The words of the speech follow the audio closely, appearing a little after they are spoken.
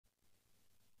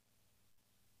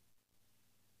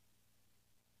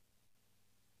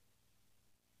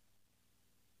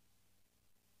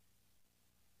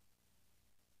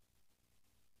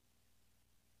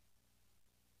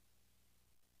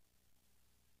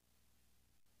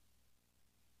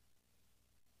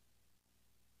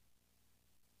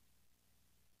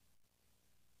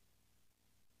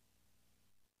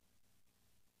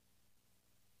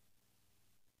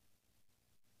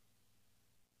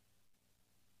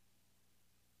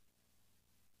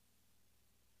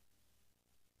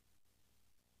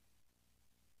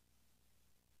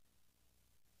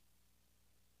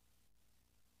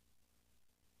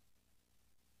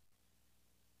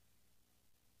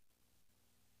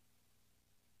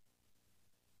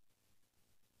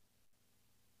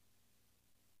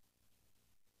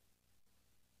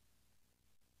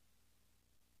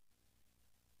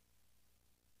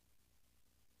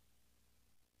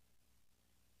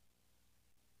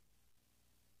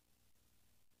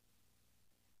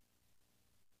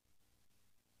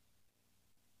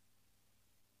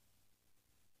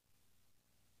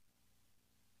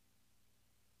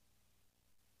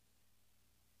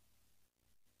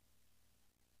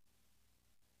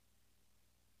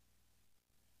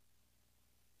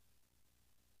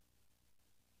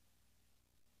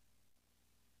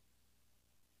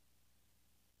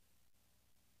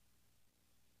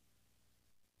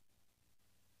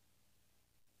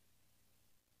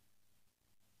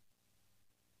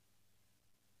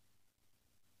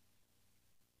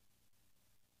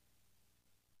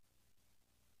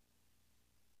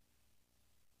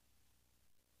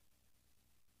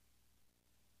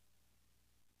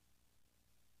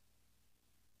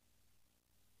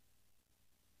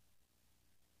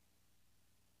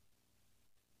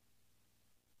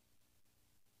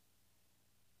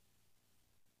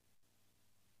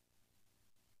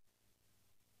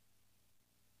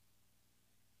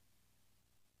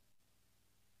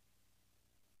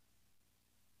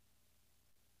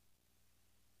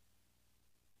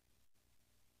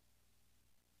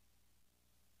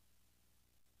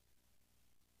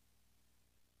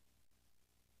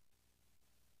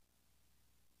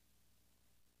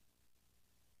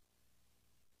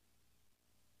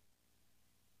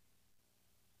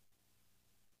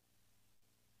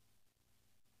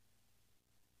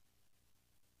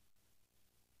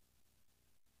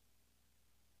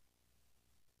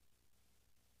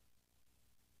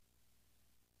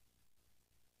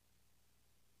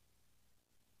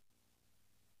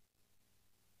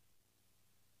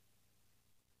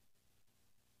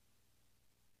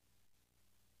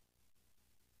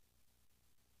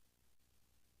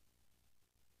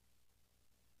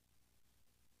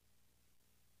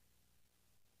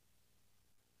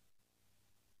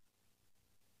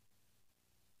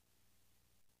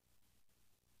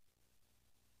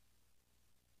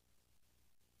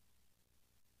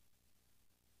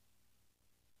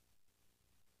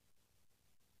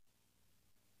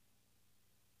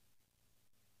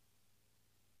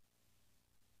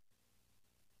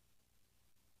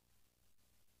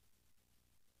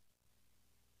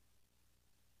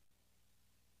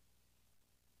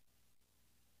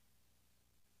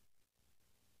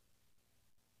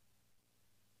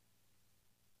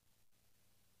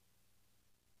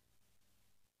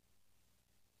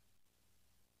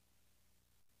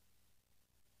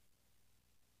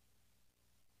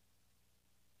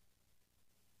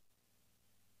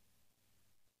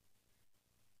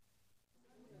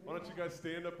you guys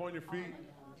stand up on your feet?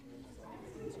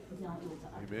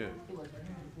 Amen.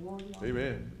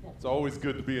 Amen. It's always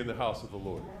good to be in the house of the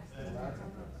Lord.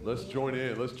 Let's join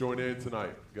in. Let's join in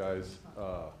tonight, guys.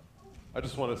 I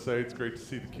just want to say it's great to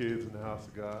see the kids in the house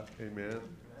of God. Amen.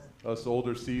 Us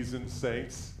older seasoned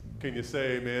saints. Can you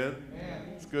say amen?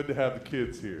 Amen. It's good to have the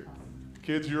kids here.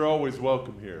 Kids, you're always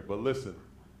welcome here. But listen,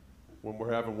 when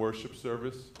we're having worship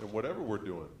service and whatever we're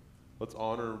doing, let's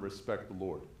honor and respect the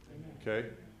Lord. Okay?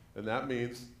 And that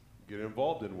means get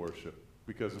involved in worship.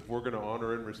 Because if we're going to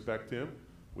honor and respect him,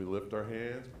 we lift our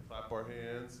hands, we clap our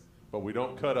hands, but we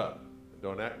don't cut up.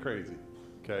 Don't act crazy.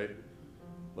 Okay?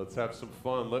 Let's have some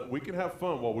fun. We can have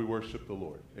fun while we worship the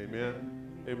Lord. Amen?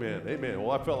 Amen. Amen.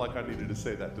 Well, I felt like I needed to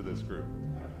say that to this group.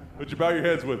 Would you bow your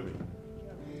heads with me?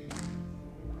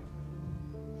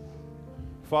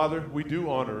 Father, we do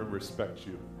honor and respect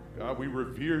you. God, we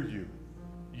revere you.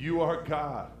 You are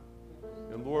God.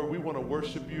 And Lord, we want to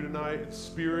worship you tonight in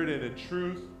spirit and in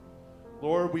truth.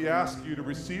 Lord, we ask you to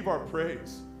receive our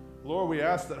praise. Lord, we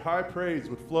ask that high praise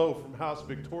would flow from House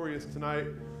Victorious tonight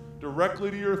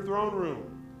directly to your throne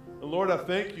room. And Lord, I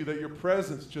thank you that your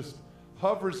presence just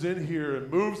hovers in here and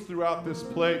moves throughout this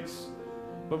place.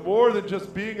 But more than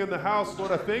just being in the house,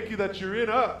 Lord, I thank you that you're in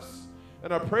us.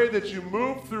 And I pray that you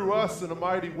move through us in a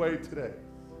mighty way today.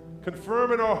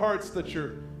 Confirm in our hearts that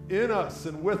you're in us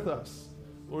and with us.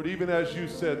 Lord, even as you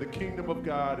said, the kingdom of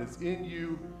God is in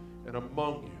you and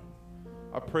among you.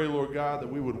 I pray, Lord God, that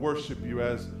we would worship you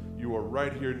as you are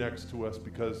right here next to us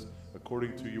because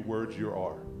according to your words, you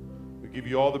are. We give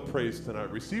you all the praise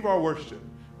tonight. Receive our worship.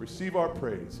 Receive our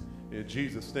praise. In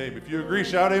Jesus' name. If you agree,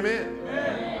 shout amen.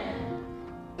 Amen.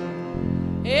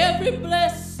 Every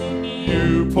blessing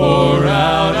you pour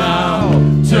out, I'll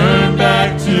turn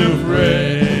back to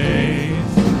praise.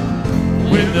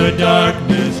 When the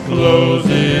darkness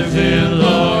closes in,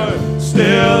 Lord,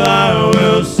 still I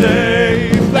will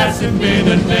say, blessed be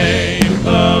the name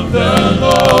of the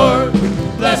Lord.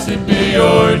 Blessed be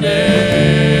your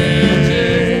name.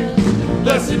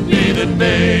 Blessed be the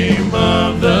name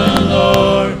of the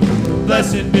Lord.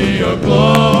 Blessed be your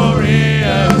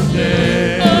glorious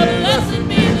name. Blessed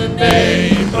be the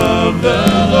name of the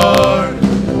Lord.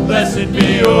 Blessed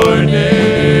be your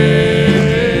name.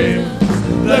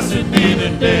 Blessed be the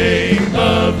name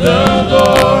of the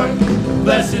Lord.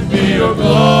 Blessed be your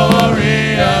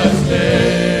glorious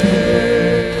name.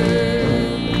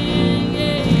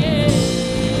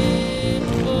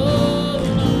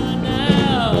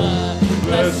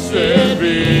 Blessed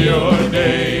be your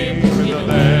name in the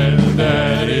land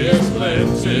that is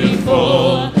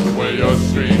plentiful, where your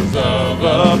streams of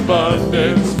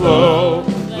abundance flow.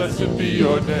 Blessed be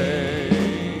your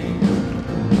name.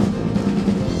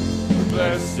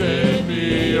 Blessed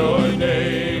be your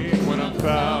name when I'm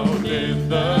found in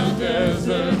the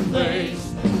desert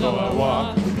place. Though I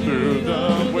walk through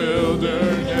the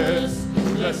wilderness,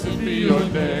 blessed be your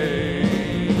name.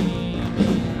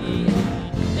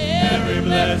 Every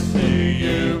blessing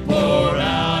you pour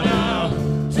out, I'll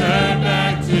turn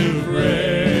back to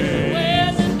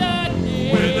praise.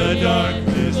 When the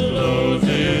darkness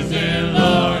closes in,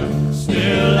 Lord,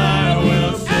 still I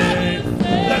will say,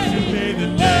 blessed be the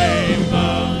name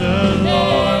of the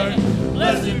Lord.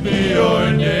 Blessed be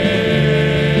your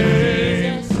name.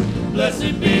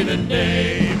 Blessed be the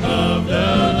name of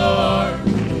the Lord.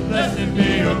 Blessed be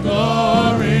your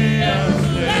glorious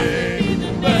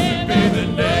name. Blessed be the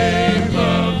name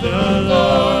of the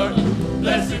Lord.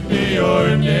 Blessed be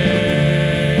your name.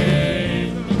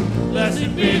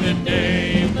 Blessed be the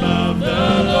name of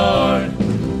the Lord.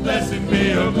 Blessed be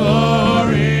your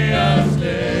glorious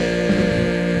name.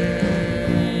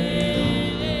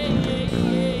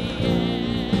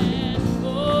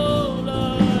 Oh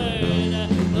Lord,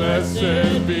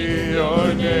 blessed be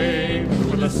your name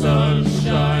when the sun's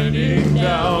shining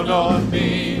down on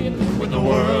me, when the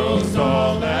world's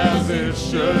all as it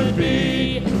should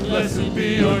be. Blessed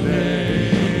be your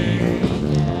name.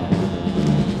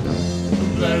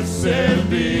 Blessed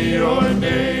be your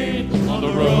name on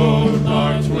the road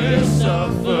marked with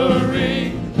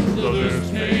suffering, though there's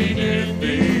pain in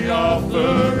the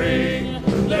offering.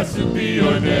 Blessed be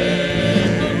your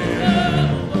name.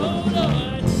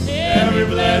 Every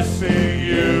blessing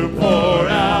you pour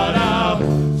out, I'll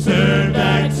turn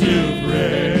back to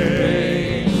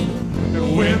praise.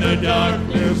 And when the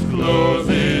darkness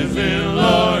closes in,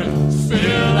 Lord,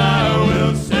 still I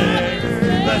will say,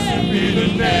 blessed be the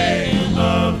name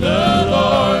of the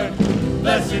Lord.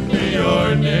 Blessed be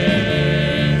your name.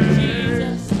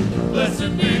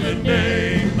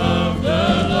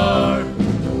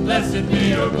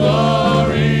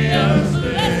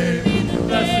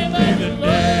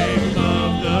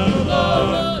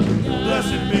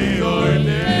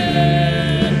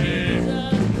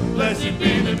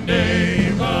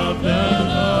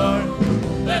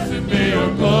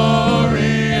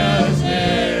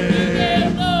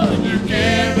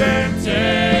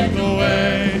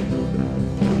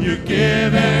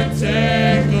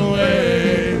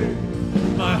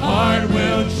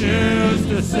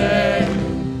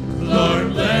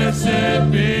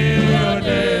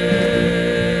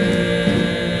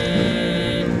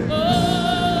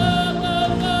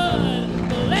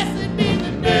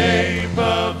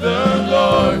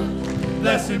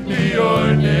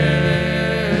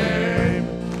 name.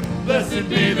 Blessed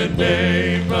be the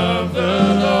name of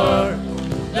the Lord.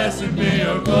 Blessed be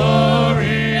your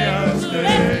glorious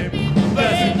name.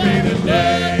 Blessed be the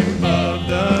name of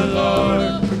the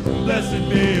Lord. Blessed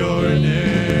be your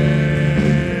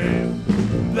name.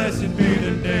 Blessed be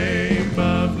the name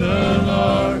of the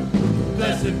Lord.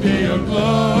 Blessed be your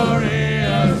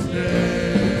glorious name.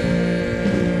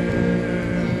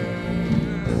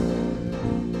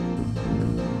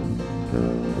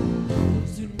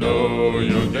 Know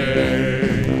your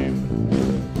name,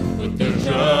 put their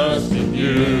trust in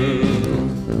you.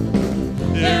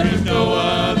 There is no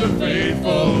other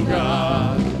faithful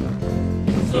God,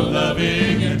 so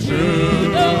loving and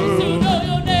true. Those who know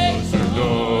your name, Those who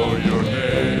know your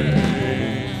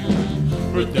name,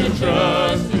 put their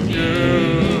trust in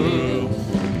you.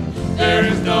 There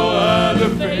is no other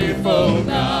faithful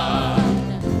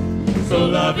God, so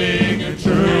loving and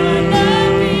true.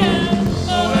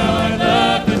 Oh, how I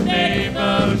love the name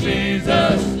of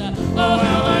Jesus. Oh,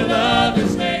 how I love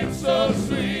his name so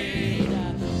sweet.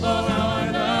 Oh, how I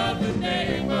love the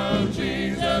name of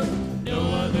Jesus. No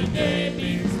other name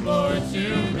means more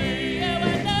to me.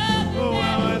 Oh,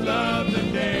 how I love the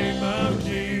name of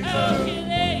Jesus.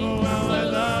 Oh, how I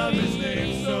love his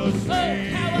name so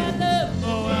sweet.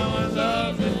 Oh, how I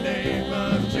love the name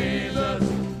of Jesus.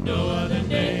 No other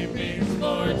name means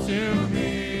more to me.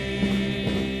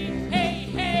 hey,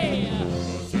 hey,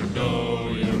 Those who know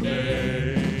your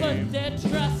name, put their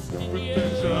trust in put you. their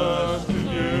trust in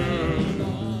you.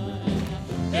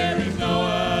 There is no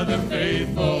other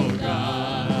faithful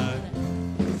God,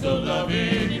 so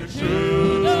loving and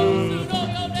true. Those who know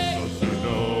your name, Those who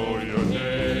know your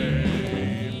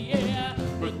name, yeah.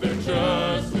 put their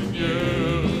trust in you.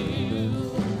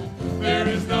 There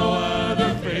is no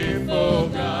other faithful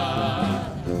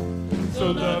God,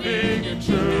 so loving and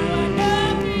true.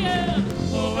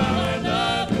 Oh, how I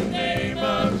love the name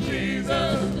of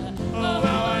Jesus. Oh,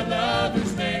 how I love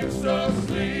his name so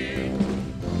sweet.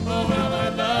 Oh, how I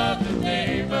love the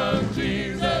name of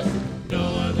Jesus. No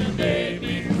other name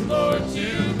means more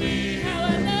to me. How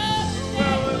I love Oh,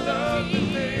 how I love the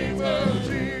name of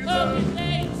Jesus.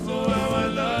 Oh, how I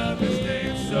love his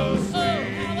name so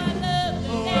sweet.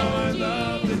 Oh, how I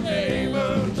love the name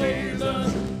of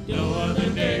Jesus. No other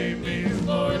name means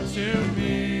more to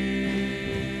me.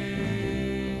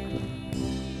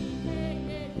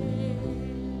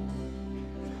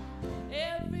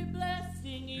 Every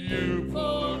blessing You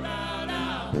pour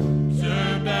out,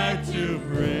 turn back to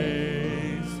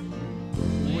praise.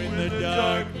 When the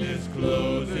darkness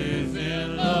closes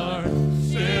in, Lord,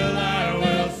 still I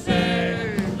will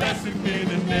say, blessed be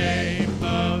the name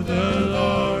of the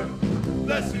Lord.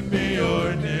 Blessed be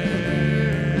your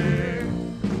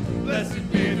name.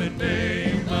 Blessed be the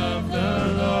name of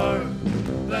the Lord.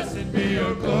 Blessed be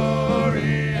your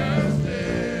glorious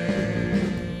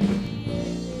name.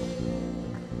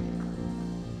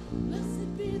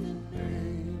 Blessed be the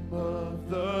Name of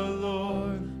the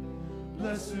Lord,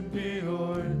 blessed be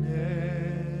your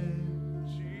name,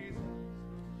 Jesus.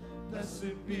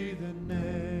 Blessed be the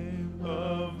name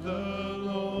of the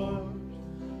Lord,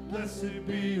 blessed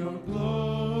be your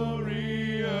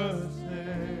glorious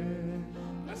name.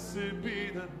 Blessed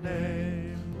be the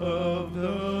name of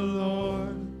the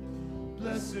Lord,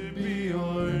 blessed be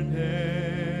your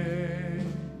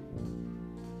name.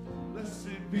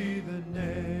 Blessed be the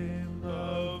name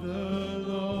of the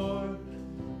Lord.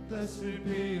 Blessed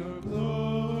be your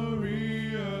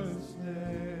glorious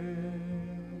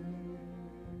name.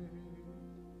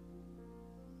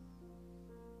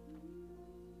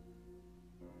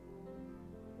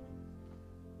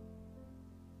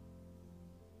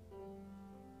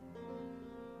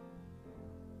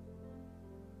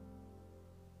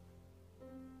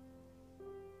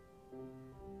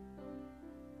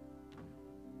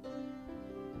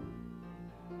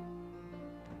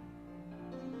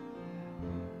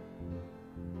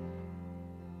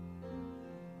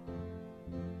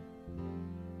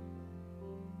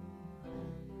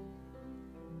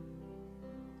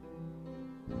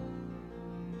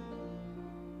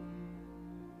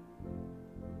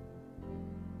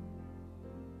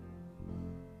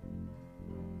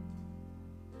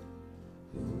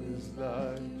 Who is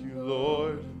like you,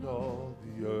 Lord, in all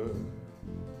the earth?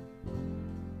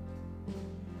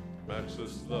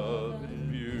 Matchless love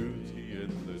and beauty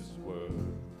in this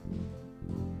world.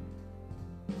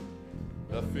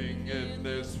 Nothing in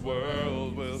this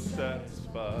world will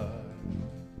satisfy.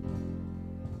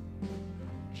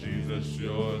 Jesus,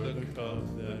 you're the cup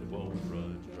that won't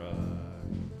run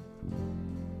dry.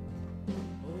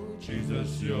 Oh,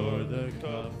 Jesus, you're the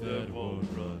cup that won't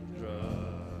run dry.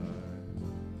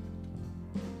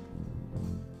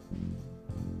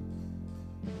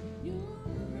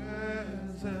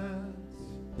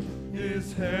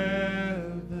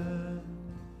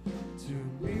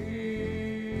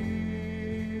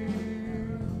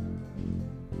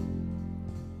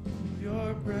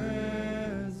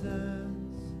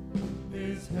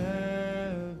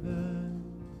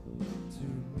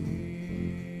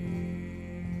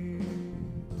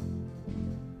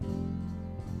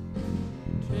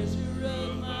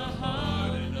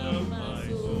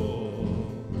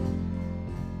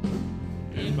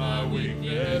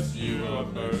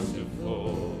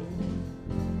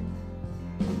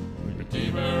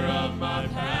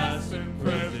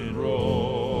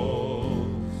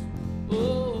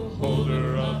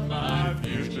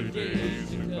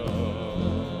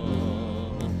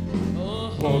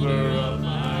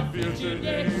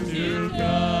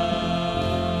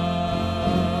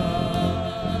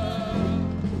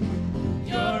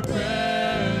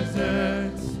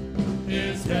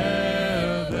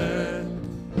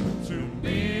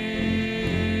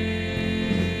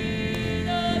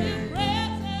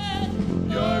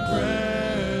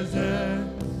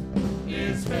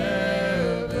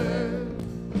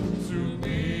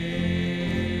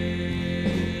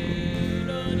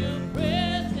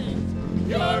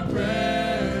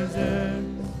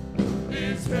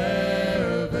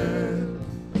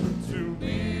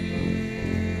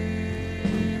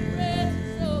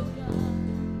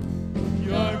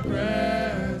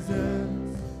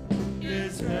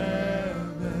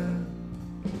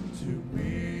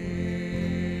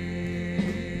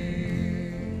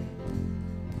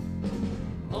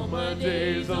 my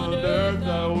days on earth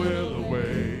I will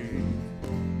await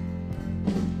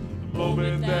the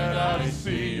moment that I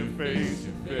see you face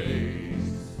to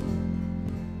face.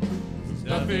 'Cause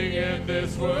nothing in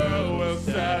this world will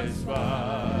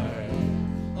satisfy.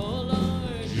 Oh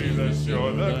Lord, Jesus,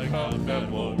 you're the cup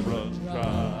that won't run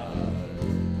dry.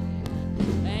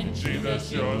 and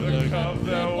Jesus, you're the cup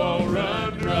that won't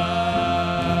run dry.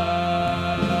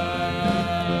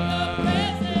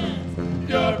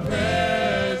 Your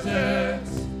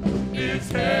presence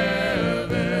is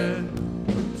heaven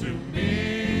to me.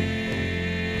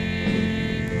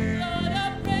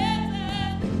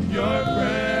 Your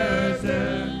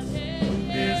presence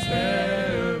is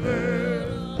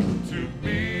heaven to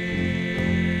me.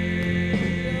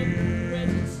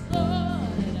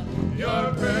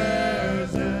 Your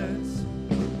presence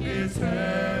is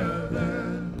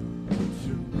heaven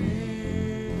to me.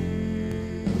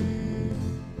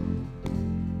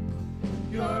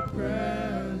 Your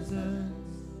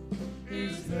presence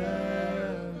is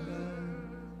heaven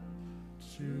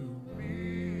to me.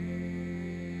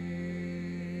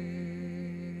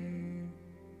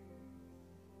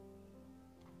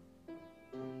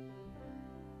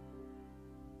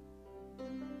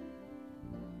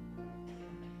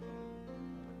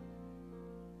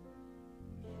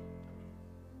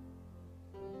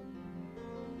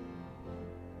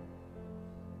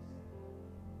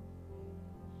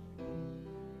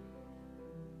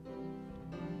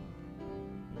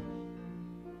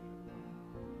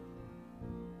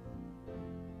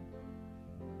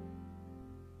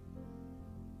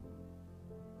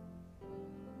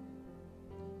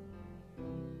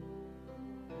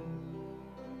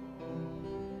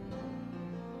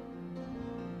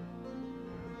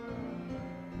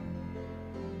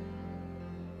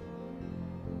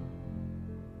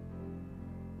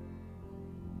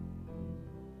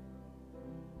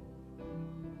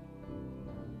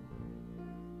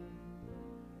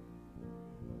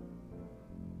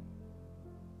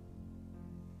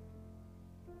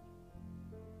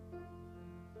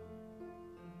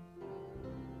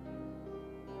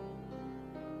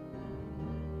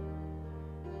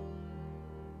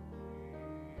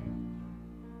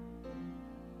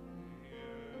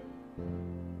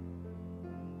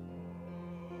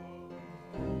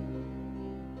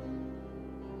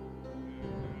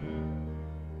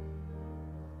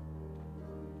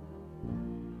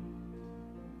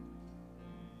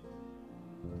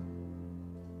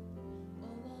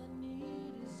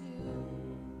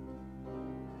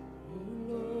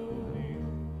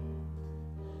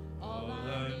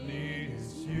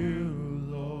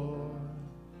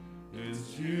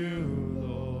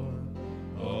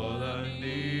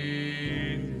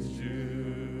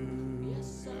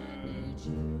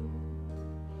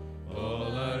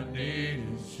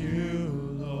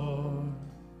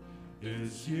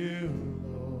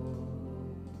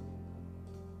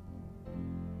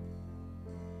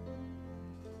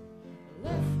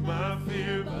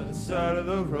 Side of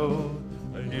the road,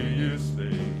 I hear you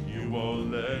say you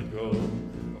won't let go.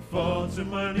 I fall to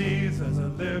my knees as I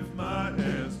lift my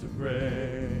hands to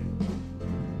pray.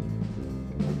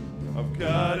 I've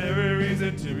got every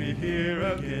reason to be here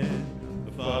again.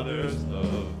 The Father's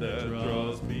love that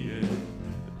draws me in,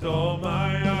 and all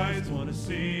my eyes want to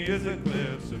see is a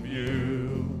glimpse of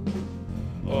you.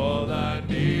 All I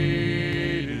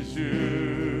need is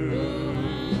you.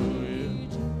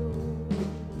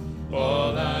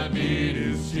 All I need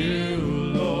is you,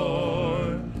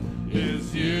 Lord,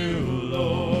 is you,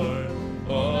 Lord.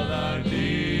 All I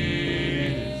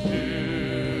need is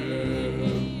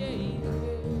you.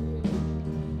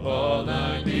 All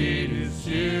I need is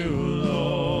you,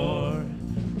 Lord,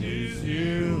 is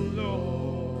you,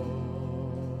 Lord.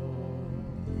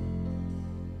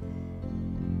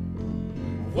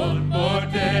 One more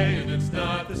day and it's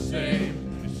not the same.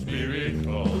 Your Spirit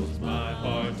calls my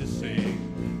heart to sing.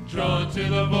 Drawn to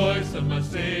the voice of my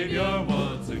Savior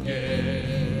once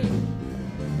again.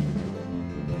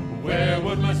 Where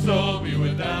would my soul be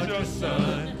without your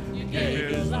Son? You gave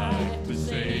his life to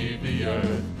save the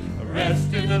earth. I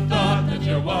rest in the thought that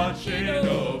you're watching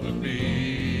over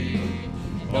me.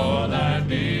 All I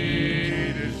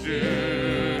need is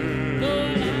you.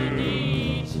 Lord, I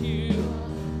need you.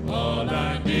 All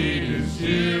I need is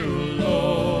you,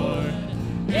 Lord,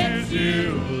 is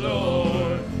you,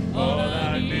 Lord. All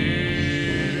I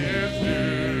need is you.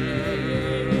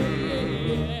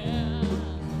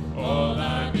 All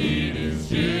I need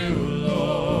is you,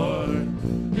 Lord,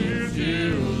 is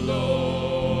you, Lord.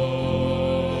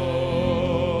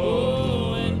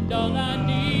 Oh, and all I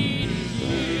need is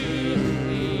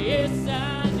you. Yes,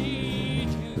 I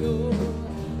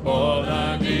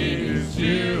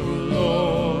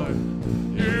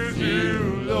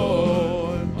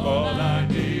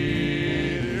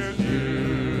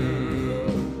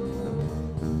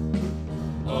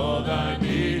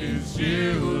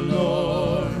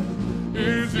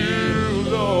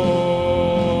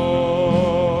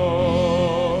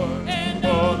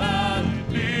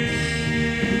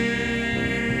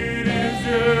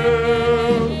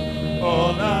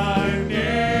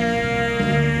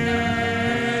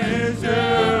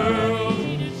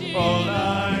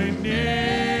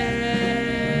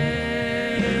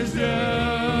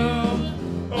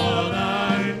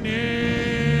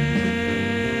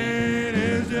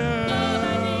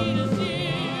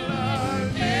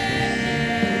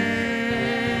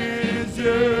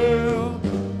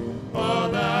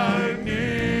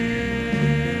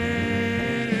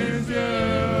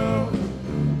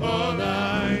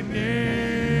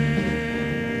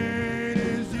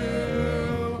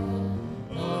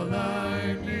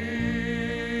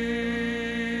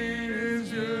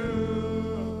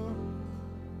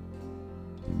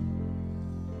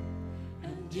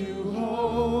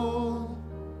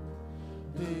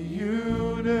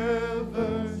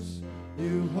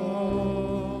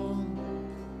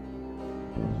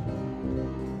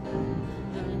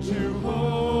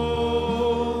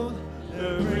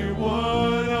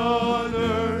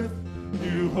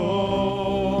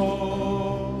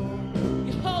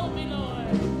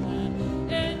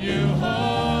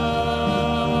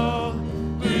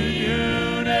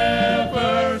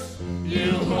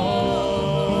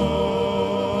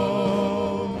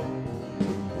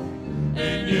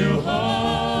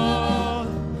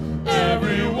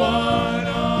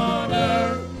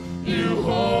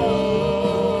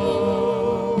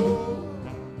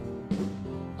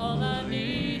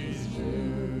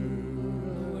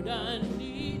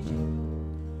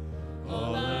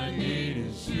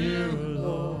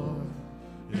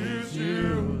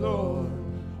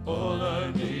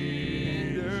I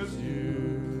need is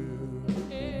you.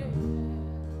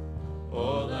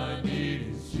 All I need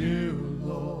is you,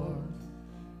 Lord,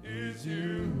 is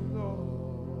you,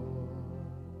 Lord.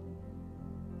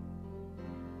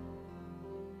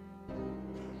 As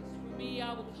for me,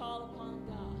 I will call upon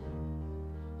God,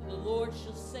 and the Lord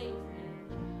shall save me.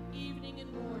 Evening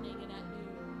and morning and at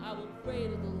noon, I will pray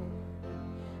to the Lord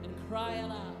and cry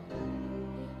aloud.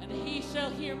 And he shall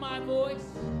hear my voice,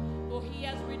 for he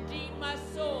has redeemed my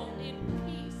soul in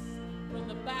peace from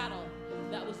the battle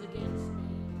that was against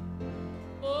me.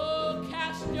 Oh,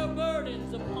 cast your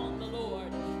burdens upon the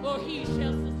Lord, for he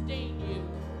shall sustain you.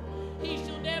 He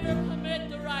shall never permit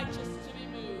the righteous to be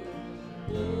moved.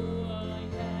 Oh,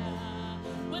 yeah.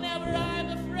 Whenever I'm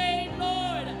afraid,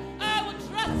 Lord, I will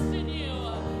trust in you.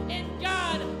 In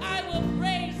God, I will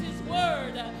praise his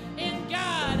word. In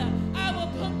God, I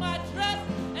will put my trust,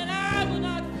 and I will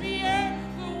not fear,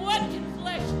 for what can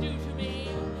flesh do to me?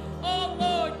 Oh,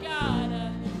 Lord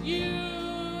God, you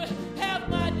have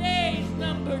my days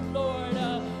numbered, Lord.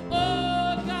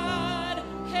 Oh, God,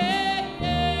 hey,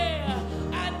 yeah,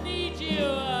 I need you.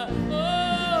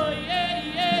 Oh, yeah,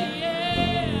 yeah,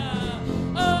 yeah.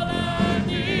 All I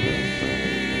need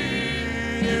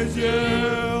Is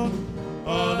you.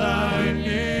 All I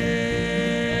need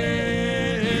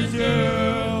is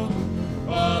you.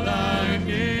 All I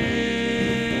need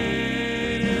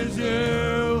is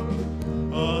you.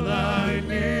 All I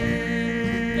need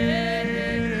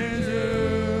is you.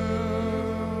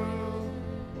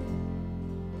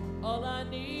 All I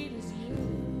need is you.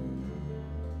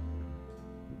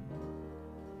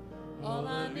 All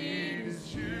I need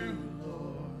is you,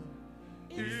 Lord.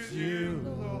 Is you,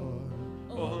 Lord.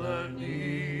 All I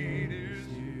need is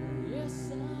you.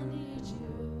 yes, I need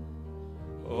you.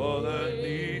 All I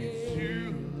need is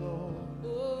you, Lord.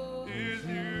 Oh, Is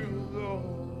you, Lord.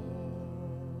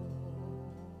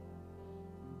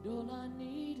 and all I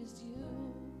need is you.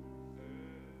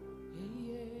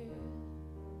 Yeah, yeah.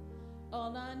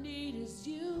 All I need is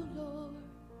you, Lord.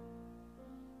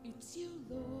 It's you,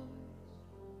 Lord.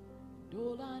 And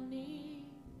all I need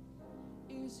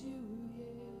is you, yeah.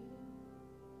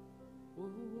 Oh,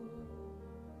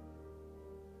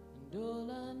 and all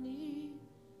I need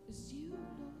is you,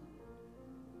 Lord.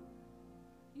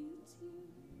 It's you,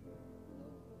 Lord.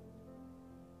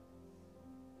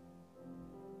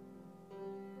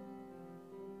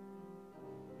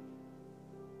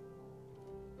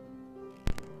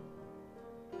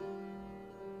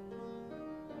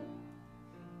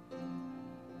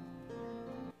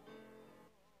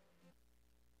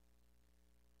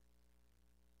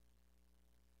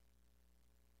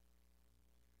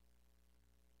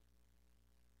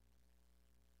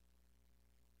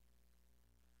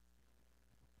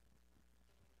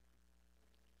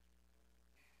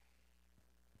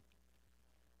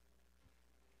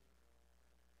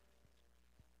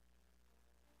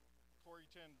 Corrie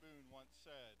ten Boom once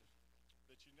said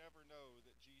that you never know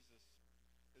that Jesus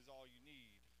is all you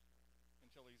need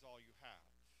until he's all you have.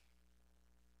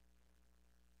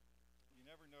 You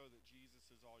never know that Jesus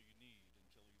is all you need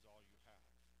until he's all you have.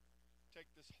 Take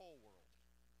this whole world,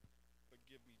 but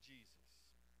give me Jesus.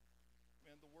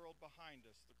 Man, the world behind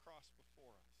us, the cross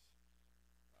before us.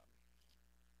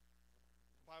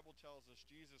 The Bible tells us,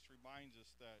 Jesus reminds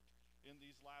us that in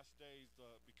these last days,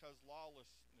 because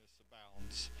lawlessness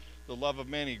abounds, the love of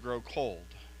many grow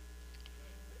cold.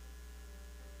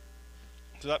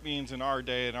 So that means in our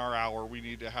day, in our hour, we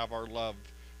need to have our love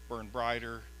burn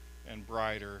brighter and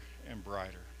brighter and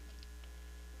brighter,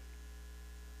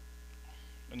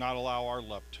 and not allow our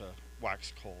love to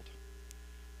wax cold.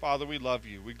 Father, we love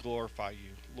you. We glorify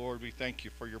you. Lord, we thank you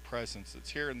for your presence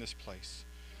that's here in this place.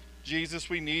 Jesus,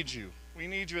 we need you. We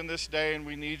need you in this day, and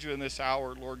we need you in this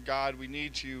hour, Lord God. We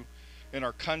need you in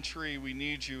our country. We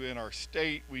need you in our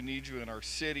state. We need you in our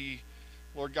city.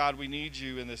 Lord God, we need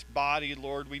you in this body,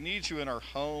 Lord. We need you in our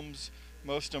homes.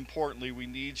 Most importantly, we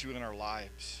need you in our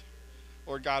lives.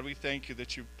 Lord God, we thank you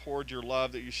that you poured your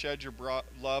love, that you shed your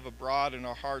love abroad in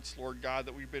our hearts, Lord God,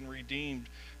 that we've been redeemed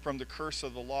from the curse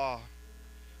of the law.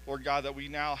 Lord God, that we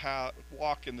now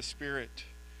walk in the Spirit,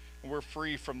 and we're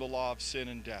free from the law of sin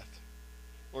and death.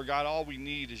 Lord God, all we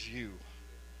need is you.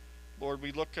 Lord,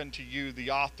 we look unto you,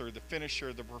 the author, the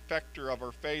finisher, the perfecter of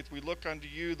our faith. We look unto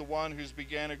you, the one who's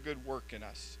began a good work in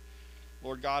us.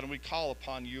 Lord God, and we call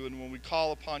upon you, and when we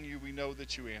call upon you, we know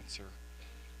that you answer.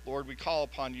 Lord, we call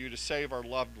upon you to save our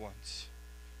loved ones,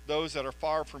 those that are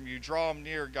far from you. Draw them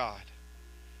near, God.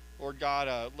 Lord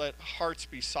God, let hearts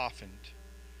be softened.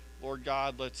 Lord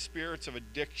God, let spirits of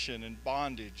addiction and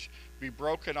bondage be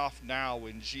broken off now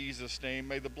in Jesus' name.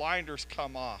 May the blinders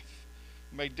come off.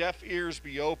 May deaf ears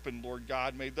be opened, Lord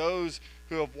God. May those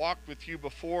who have walked with you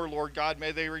before, Lord God,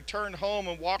 may they return home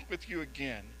and walk with you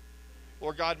again.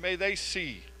 Lord God, may they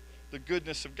see the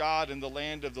goodness of God in the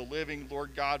land of the living,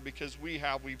 Lord God, because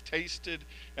we've tasted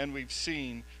and we've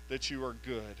seen that you are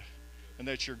good and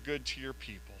that you're good to your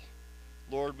people.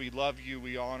 Lord, we love you,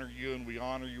 we honor you, and we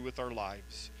honor you with our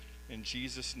lives. In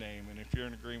Jesus' name. And if you're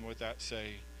in agreement with that,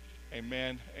 say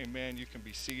amen. Amen. You can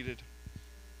be seated.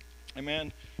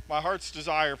 Amen. My heart's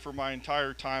desire for my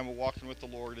entire time of walking with the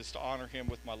Lord is to honor him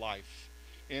with my life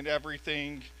in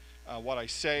everything, what I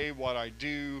say, what I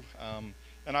do.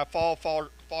 And I fall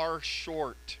far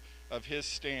short of his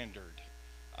standard.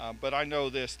 But I know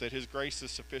this, that his grace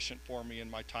is sufficient for me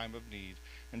in my time of need.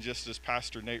 And just as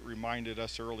Pastor Nate reminded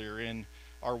us earlier, in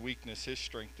our weakness, his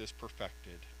strength is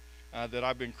perfected. That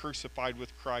I've been crucified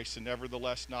with Christ, and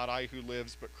nevertheless not I who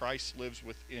lives, but Christ lives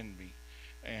within me.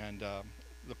 And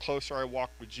the closer I walk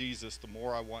with Jesus, the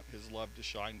more I want his love to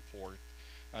shine forth,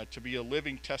 to be a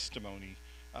living testimony,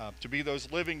 to be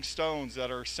those living stones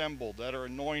that are assembled, that are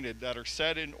anointed, that are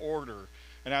set in order.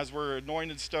 And as we're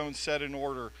anointed stones set in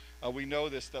order, we know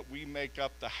this, that we make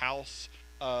up the house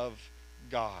of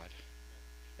God.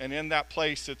 And in that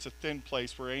place, it's a thin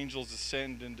place where angels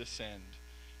ascend and descend.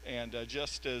 And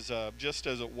just as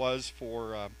it was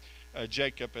for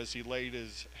Jacob as he laid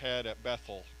his head at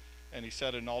Bethel and he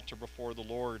set an altar before the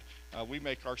Lord, we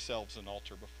make ourselves an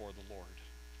altar before the Lord.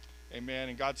 Amen.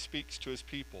 And God speaks to his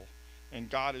people. And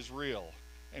God is real.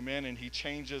 Amen. And he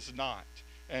changes not.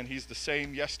 And he's the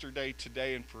same yesterday,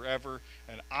 today, and forever.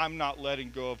 And I'm not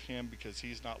letting go of him because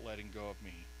he's not letting go of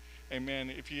me. Amen.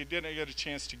 If you didn't get a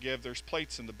chance to give, there's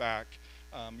plates in the back.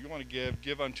 You want to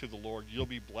give unto the Lord. You'll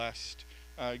be blessed.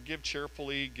 Give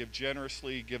cheerfully, give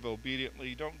generously, give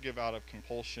obediently. Don't give out of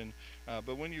compulsion.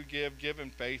 But when you give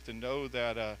in faith and know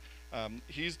that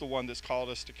he's the one that's called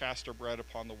us to cast our bread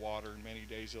upon the water. In many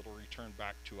days it'll return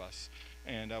back to us.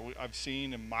 And I've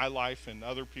seen in my life and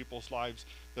other people's lives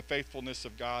the faithfulness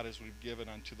of God as we've given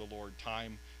unto the Lord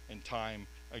time and time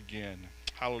again.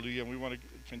 Hallelujah. And we want to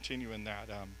continue in that.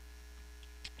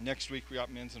 Next week we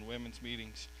got men's and women's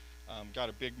meetings. Got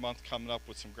a big month coming up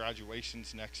with some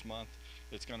graduations next month.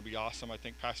 It's going to be awesome. I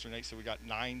think Pastor Nate said we got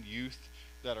 9 youth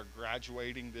that are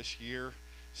graduating this year.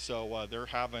 So they're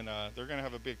going to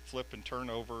have a big flip and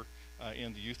turnover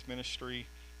in the youth ministry.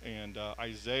 And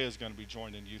Isaiah is going to be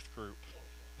joining youth group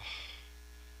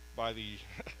by the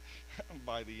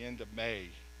by the end of May.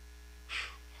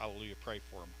 Hallelujah. Pray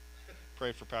for him.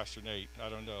 Pray for Pastor Nate. I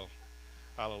don't know.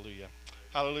 Hallelujah.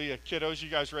 Hallelujah. Kiddos, you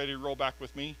guys ready to roll back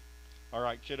with me? All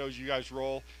right, kiddos, you guys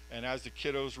roll. And as the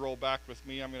kiddos roll back with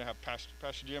me, I'm going to have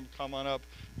Pastor Jim come on up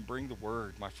and bring the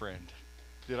word, my friend.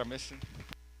 Did I miss him?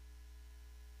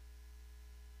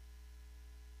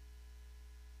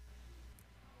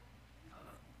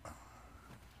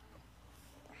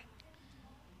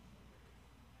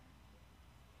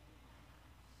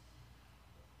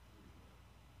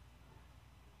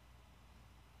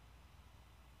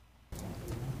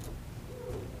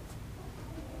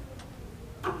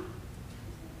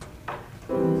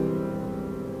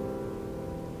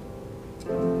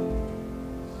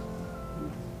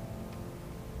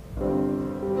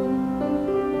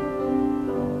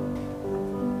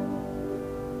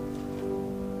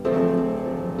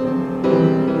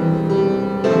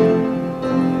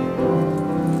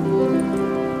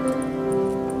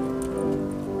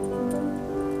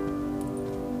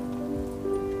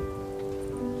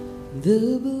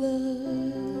 The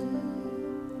blood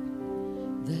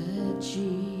that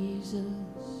Jesus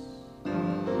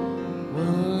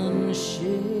once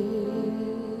shed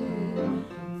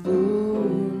for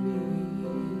me,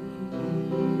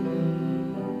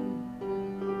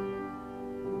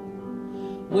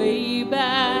 way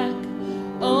back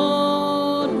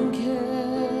on Calvary.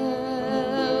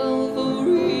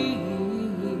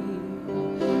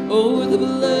 Oh, the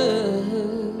blood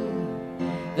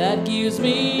that gives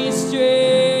me strength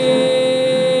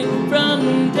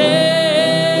from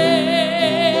day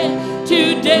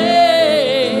to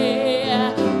day.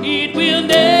 It will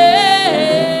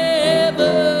never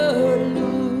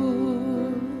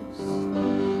lose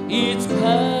its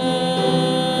power.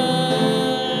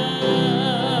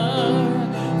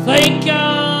 Thank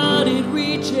God it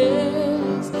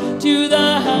reaches to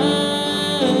the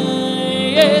highest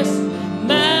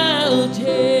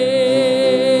mountain.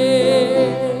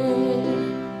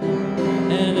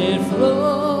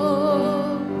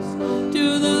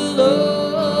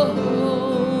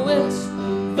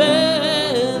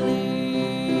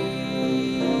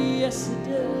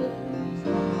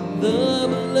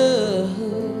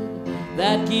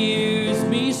 That gives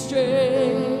me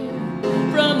strength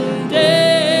from day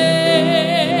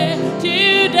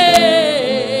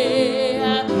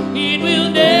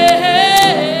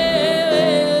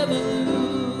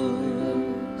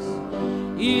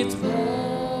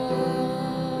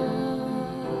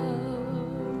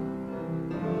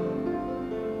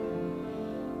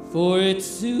for it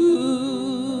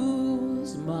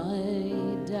soothes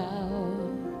my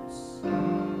doubts,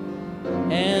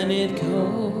 and it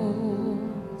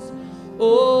calms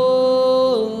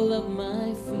all of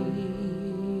my fears.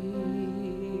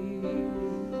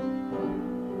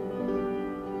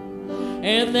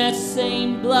 And that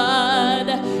same blood,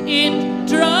 it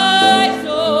dries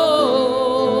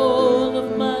all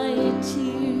of my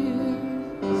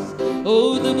tears.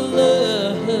 Oh, the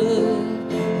blood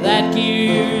that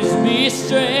gives me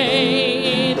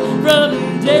strength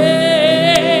from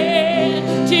day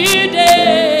to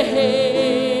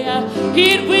day,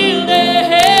 it will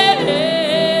never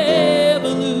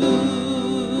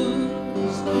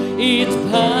lose its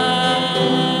power.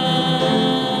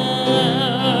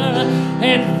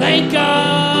 And thank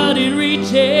God it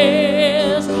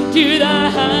reaches to the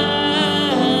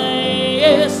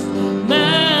highest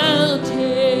mountain,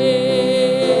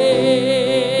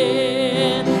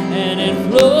 and it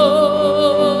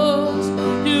flows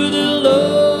to the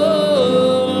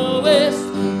lowest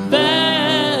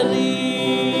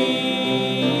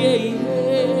valley.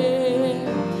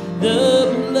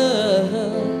 The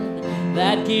blood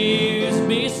that gives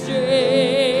me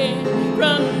strength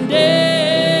from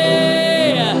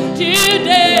day to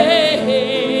day,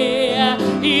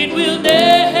 it will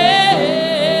never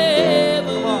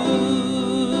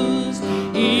lose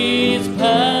its power.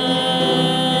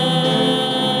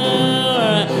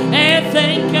 And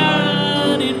thank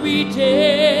God it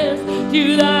reaches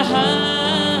to the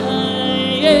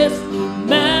highest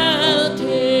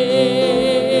mountain,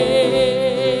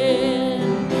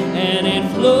 and it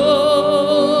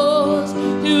flows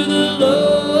to the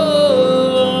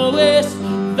lowest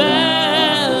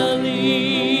valley.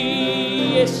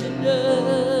 Yes, it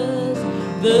does.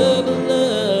 The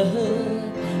blood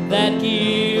that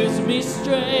gives me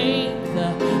strength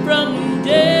from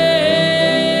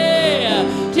day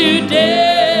to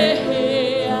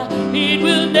day, it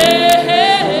will never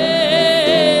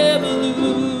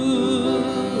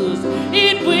lose.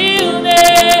 It will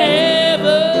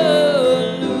never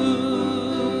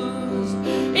lose.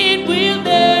 It will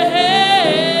never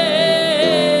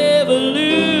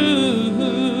lose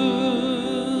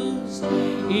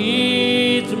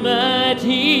its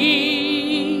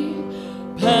mighty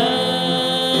power.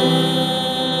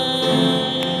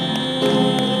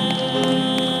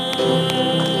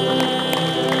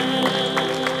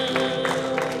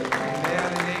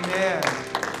 Amen and amen.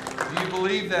 Do you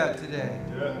believe that today?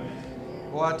 Yeah.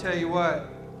 Well, I'll tell you what,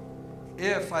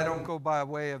 if I don't go by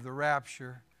way of the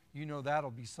rapture, you know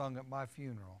that'll be sung at my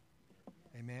funeral.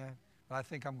 Amen. But I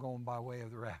think I'm going by way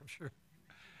of the rapture.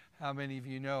 How many of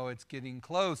you know it's getting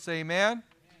close? Amen.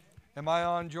 Am I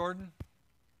on, Jordan?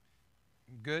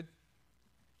 Good?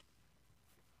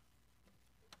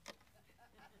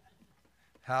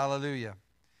 Hallelujah.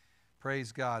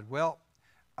 Praise God. Well,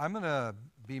 I'm going to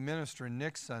be ministering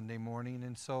next Sunday morning,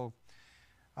 and so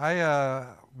I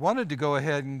wanted to go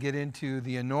ahead and get into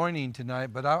the anointing tonight,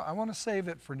 but I want to save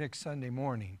it for next Sunday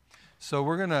morning. So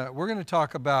we're gonna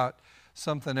talk about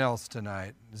something else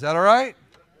tonight. Is that all right?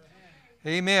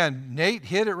 Amen. Nate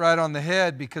hit it right on the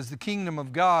head, because the kingdom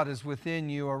of God is within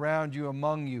you, around you,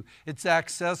 among you. It's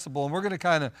accessible. And we're going to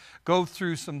kind of go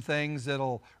through some things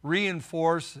that'll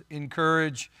reinforce,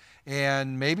 encourage,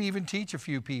 and maybe even teach a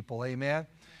few people. Amen.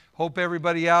 Hope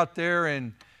everybody out there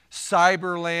in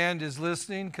Cyberland is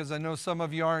listening, because I know some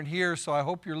of you aren't here, so I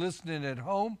hope you're listening at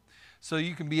home so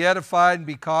you can be edified and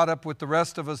be caught up with the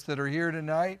rest of us that are here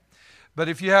tonight. But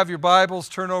if you have your Bibles,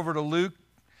 turn over to Luke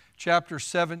chapter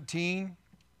 17.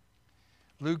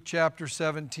 Luke chapter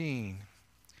 17.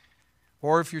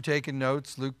 Or if you're taking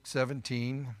notes, Luke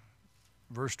 17,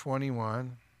 verse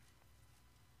 21.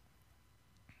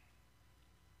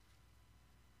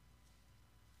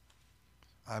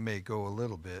 I may go a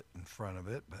little bit in front of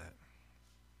it, but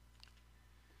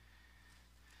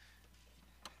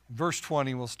verse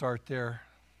 20, we'll start there.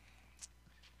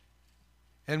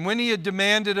 And when he had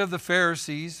demanded of the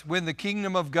Pharisees when the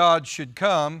kingdom of God should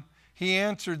come, he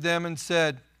answered them and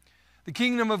said, the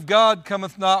kingdom of God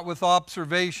cometh not with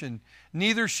observation,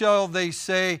 neither shall they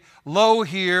say, lo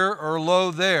here or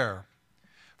lo there.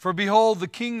 For behold, the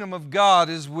kingdom of God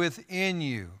is within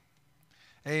you.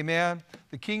 Amen.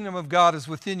 The kingdom of God is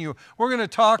within you. We're going to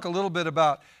talk a little bit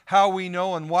about how we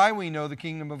know and why we know the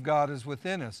kingdom of God is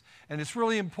within us. And it's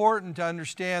really important to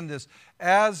understand this.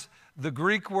 As the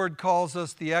Greek word calls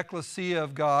us the ecclesia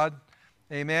of God,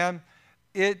 amen,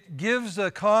 it gives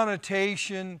a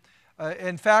connotation.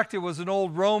 In fact, it was an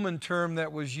old Roman term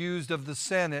that was used of the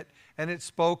Senate, and it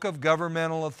spoke of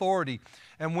governmental authority.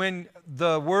 And when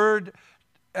the word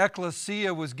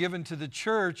ecclesia was given to the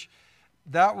church,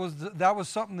 that was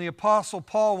something the Apostle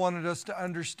Paul wanted us to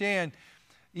understand.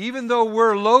 Even though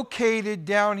we're located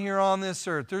down here on this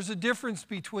earth, there's a difference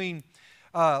between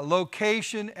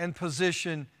location and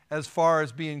position as far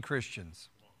as being Christians.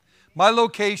 My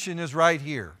location is right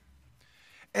here.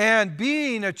 And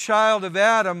being a child of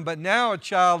Adam, but now a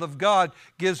child of God,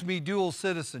 gives me dual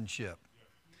citizenship.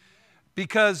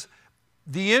 Because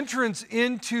the entrance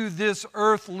into this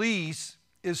earth lease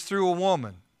is through a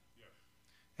woman.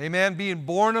 Amen. Being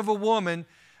born of a woman,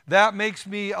 that makes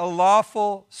me a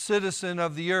lawful citizen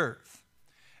of the earth.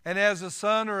 And as a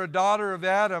son or a daughter of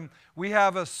Adam, we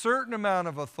have a certain amount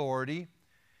of authority.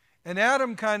 And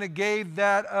Adam kind of gave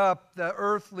that up, the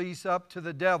earth lease up to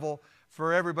the devil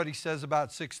for, everybody says,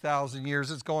 about 6,000 years.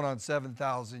 It's going on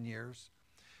 7,000 years.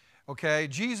 Okay,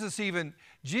 Jesus even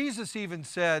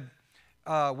said,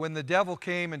 when the devil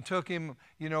came and took him,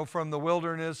 from the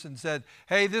wilderness and said,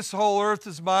 hey, this whole earth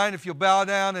is mine. If you'll bow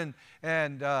down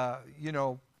and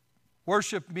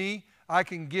worship me, I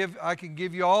can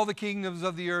give you all the kingdoms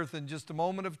of the earth in just a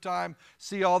moment of time.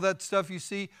 See all that stuff you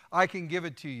see? I can give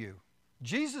it to you.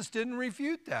 Jesus didn't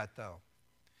refute that, though.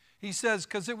 He says,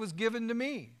 because it was given to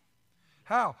me.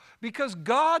 How? Because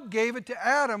God gave it to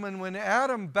Adam, and when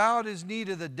Adam bowed his knee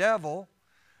to the devil,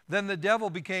 then the devil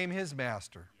became his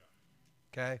master.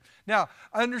 Okay? Now,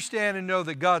 understand and know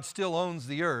that God still owns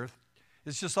the earth.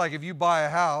 It's just like if you buy a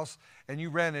house and you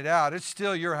rent it out, it's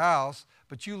still your house,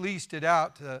 but you leased it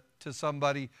out to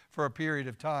somebody for a period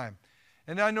of time.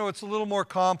 And I know it's a little more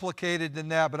complicated than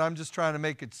that, but I'm just trying to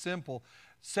make it simple.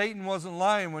 Satan wasn't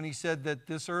lying when he said that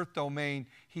this earth domain,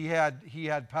 he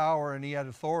had power and he had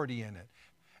authority in it.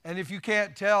 And if you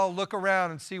can't tell, look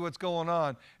around and see what's going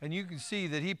on. And you can see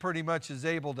that he pretty much is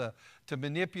able to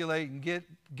manipulate and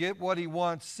get what he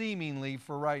wants seemingly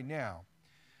for right now.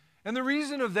 And the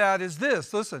reason of that is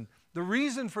this. Listen, the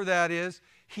reason for that is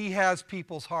he has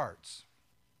people's hearts.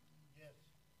 Yes.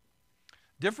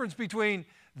 Difference between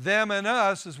them and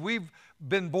us is we've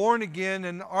been born again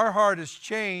and our heart has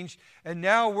changed, and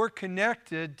now we're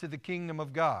connected to the kingdom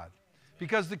of God.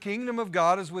 Because the kingdom of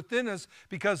God is within us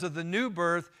because of the new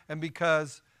birth and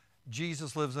because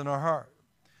Jesus lives in our heart.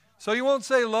 So you won't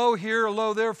say lo here or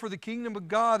lo there, for the kingdom of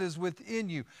God is within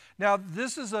you. Now,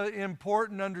 this is an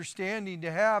important understanding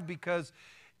to have, because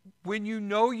when you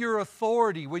know your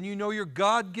authority, when you know your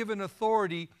God-given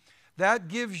authority, that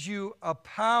gives you a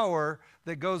power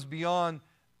that goes beyond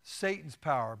Satan's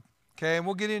power. Okay, and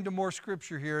we'll get into more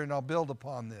scripture here, and I'll build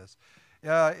upon this.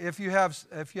 If you have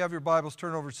your Bibles,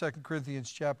 turn over to 2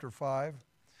 Corinthians chapter 5,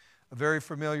 a very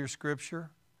familiar scripture,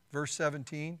 verse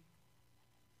 17.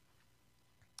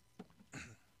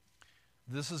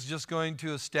 This is just going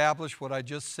to establish what I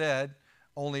just said,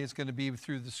 only it's going to be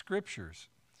through the scriptures.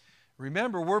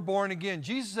 Remember, we're born again.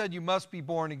 Jesus said you must be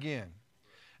born again.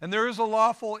 And there is a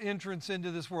lawful entrance into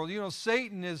this world.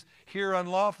 Satan is here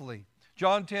unlawfully.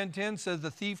 John 10:10 says the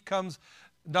thief comes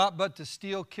not but to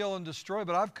steal, kill, and destroy,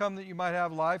 but I've come that you might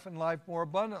have life and life more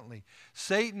abundantly.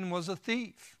 Satan was a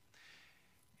thief.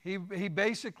 He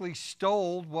basically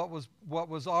stole what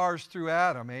was ours through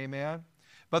Adam, amen?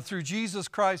 But through Jesus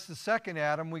Christ, the second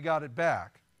Adam, we got it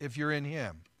back, if you're in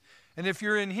Him. And if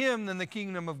you're in Him, then the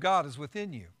kingdom of God is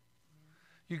within you.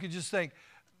 You could just think,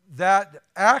 that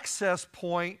access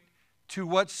point to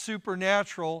what's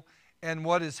supernatural and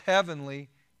what is heavenly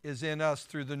is in us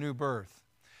through the new birth.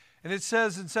 And it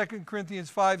says in 2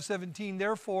 Corinthians 5:17,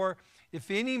 therefore,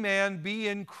 if any man be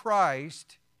in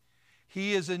Christ,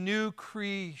 he is a new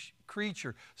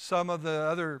creature. Some of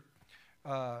them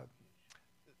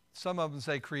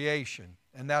say creation,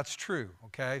 and that's true,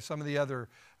 okay? Some of the other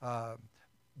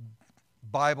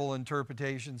Bible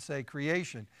interpretations say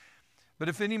creation. But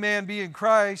if any man be in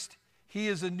Christ, he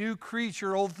is a new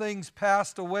creature. Old things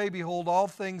passed away. Behold, all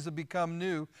things have become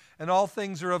new, and all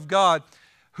things are of God,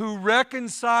 who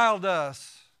reconciled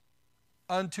us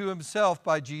unto Himself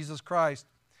by Jesus Christ,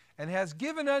 and has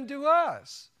given unto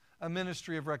us a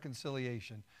ministry of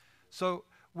reconciliation. So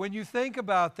when you think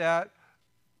about that,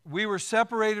 we were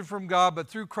separated from God, but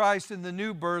through Christ in the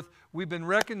new birth, we've been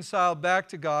reconciled back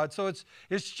to God. So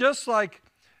it's just like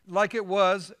it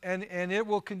was, and it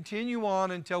will continue on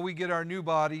until we get our new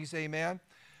bodies, amen?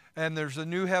 And there's a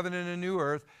new heaven and a new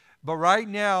earth. But right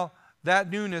now, that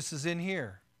newness is in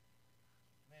here.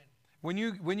 When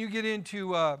you get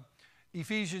into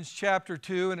Ephesians chapter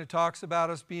 2, and it talks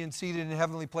about us being seated in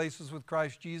heavenly places with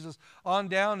Christ Jesus, on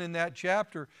down in that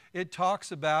chapter, it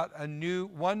talks about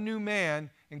one new man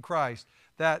in Christ.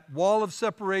 That wall of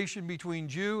separation between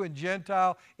Jew and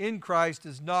Gentile in Christ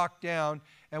is knocked down,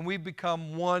 and we've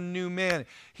become one new man.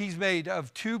 He's made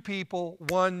of two people,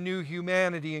 one new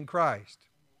humanity in Christ.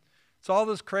 It's all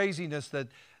this craziness that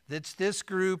it's this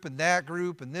group and that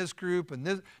group and this group and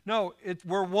this. No,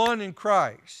 we're one in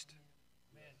Christ.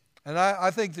 And I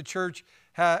think the church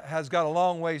has got a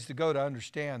long ways to go to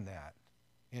understand that.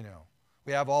 You know,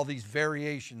 we have all these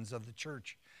variations of the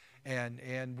church,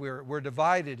 and we're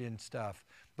divided in stuff.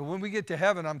 But when we get to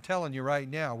heaven, I'm telling you right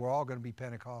now, we're all going to be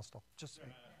Pentecostal. Just saying.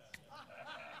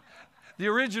 The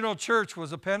original church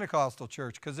was a Pentecostal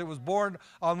church because it was born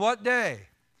on what day?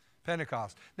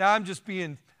 Pentecost. Now I'm just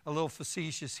being a little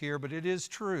facetious here, but it is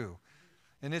true.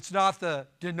 And it's not the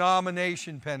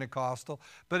denomination Pentecostal,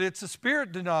 but it's a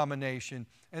spirit denomination.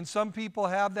 And some people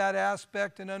have that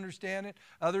aspect and understand it,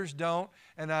 others don't.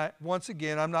 And once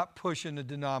again, I'm not pushing the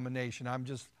denomination. I'm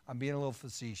being a little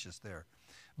facetious there.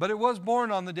 But it was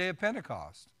born on the day of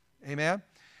Pentecost. Amen?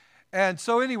 And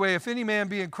so anyway, if any man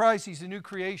be in Christ, he's a new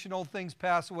creation. Old things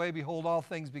pass away. Behold, all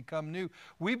things become new.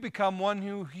 We've become one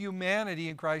new humanity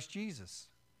in Christ Jesus.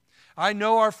 I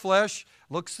know our flesh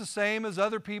looks the same as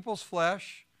other people's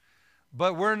flesh,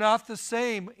 but we're not the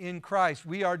same in Christ.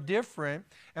 We are different,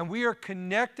 and we are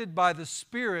connected by the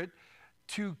Spirit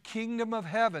to kingdom of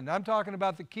heaven. I'm talking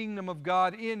about the kingdom of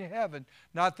God in heaven,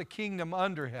 not the kingdom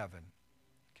under heaven.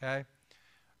 Okay?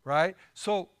 Right?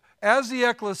 So as the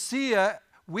ecclesia,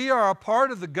 we are a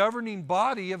part of the governing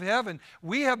body of heaven.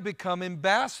 We have become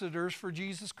ambassadors for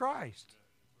Jesus Christ.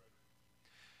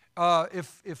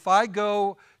 If I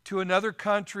go to another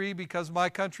country because my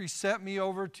country sent me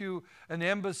over to an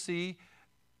embassy,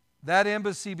 that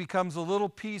embassy becomes a little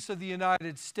piece of the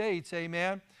United States,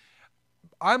 amen?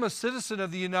 I'm a citizen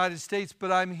of the United States,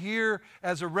 but I'm here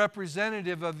as a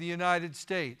representative of the United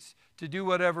States to do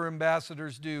whatever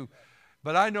ambassadors do.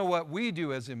 But I know what we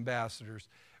do as ambassadors.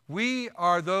 We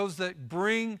are those that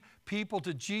bring people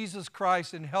to Jesus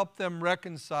Christ and help them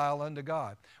reconcile unto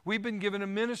God. We've been given a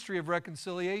ministry of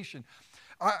reconciliation.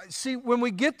 See, when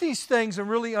we get these things and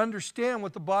really understand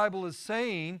what the Bible is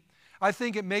saying, I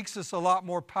think it makes us a lot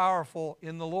more powerful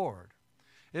in the Lord.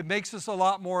 It makes us a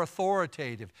lot more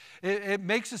authoritative. It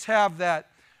makes us have that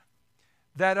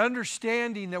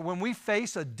understanding that when we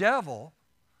face a devil,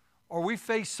 or we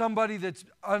face somebody that's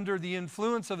under the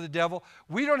influence of the devil,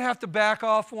 we don't have to back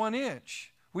off 1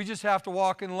 inch. We just have to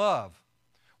walk in love.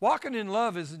 Walking in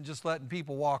love isn't just letting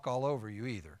people walk all over you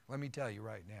either. Let me tell you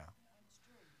right now.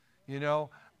 You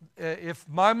know, if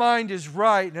my mind is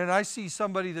right and I see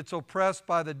somebody that's oppressed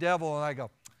by the devil and I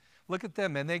go, look at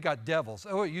them, man, they got devils.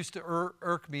 Oh, it used to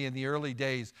irk me in the early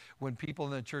days when people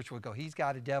in the church would go, he's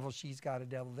got a devil, she's got a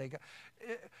devil, they got...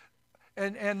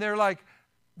 And they're like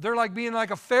being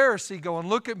like a Pharisee going,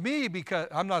 look at me, because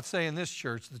I'm not saying this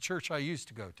church, the church I used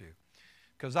to go to,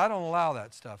 because I don't allow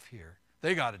that stuff here.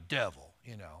 They got a devil,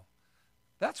 you know.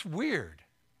 That's weird.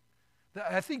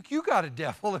 I think you got a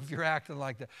devil if you're acting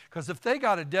like that. Because if they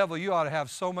got a devil, you ought to have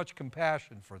so much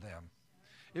compassion for them.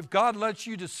 If God lets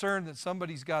you discern that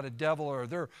somebody's got a devil or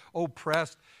they're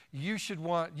oppressed, you should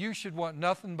want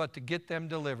nothing but to get them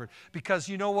delivered. Because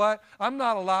you know what? I'm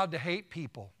not allowed to hate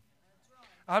people.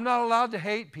 I'm not allowed to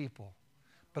hate people,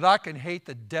 but I can hate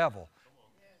the devil.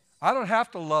 I don't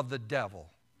have to love the devil.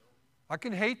 I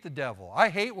can hate the devil. I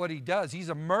hate what he does. He's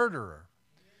a murderer.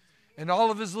 And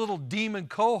all of his little demon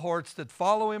cohorts that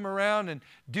follow him around and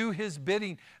do his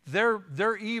bidding,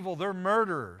 they're evil. They're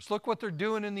murderers. Look what they're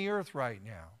doing in the earth right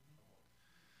now.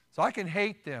 So I can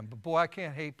hate them, but boy, I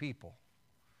can't hate people.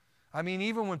 I mean,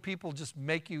 even when people just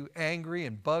make you angry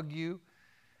and bug you,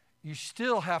 you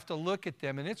still have to look at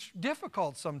them, and it's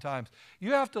difficult sometimes.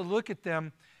 You have to look at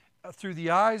them through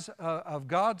the eyes of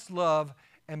God's love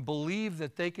and believe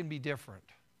that they can be different.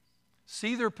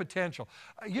 See their potential.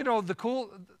 You know, the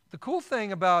cool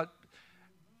thing about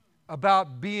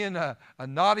being a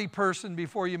naughty person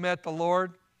before you met the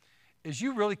Lord is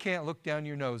you really can't look down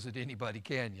your nose at anybody,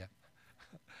 can you?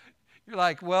 You're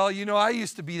like, well, you know, I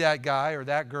used to be that guy or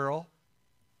that girl,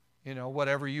 you know,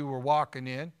 whatever you were walking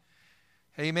in.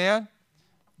 Amen?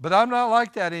 But I'm not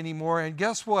like that anymore. And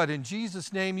guess what? In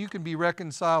Jesus' name, you can be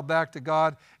reconciled back to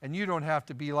God, and you don't have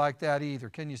to be like that either.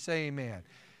 Can you say amen?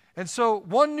 And so,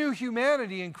 one new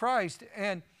humanity in Christ.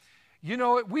 And, you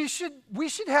know, we should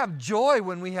have joy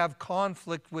when we have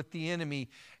conflict with the enemy,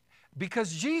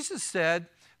 because Jesus said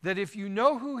that if you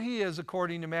know who he is,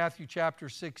 according to Matthew chapter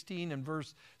 16 and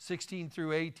verse 16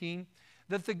 through 18,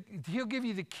 that he'll give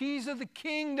you the keys of the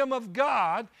kingdom of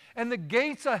God, and the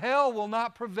gates of hell will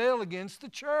not prevail against the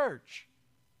church.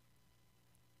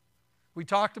 We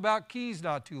talked about keys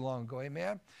not too long ago,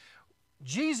 amen?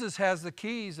 Jesus has the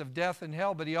keys of death and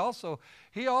hell, but he also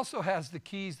has the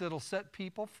keys that'll set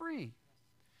people free.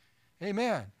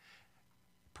 Amen.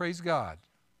 Praise God.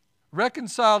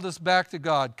 reconciled us back to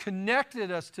God,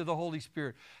 connected us to the Holy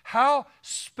Spirit. How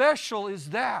special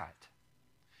is that?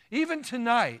 Even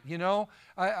tonight, you know,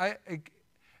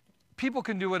 people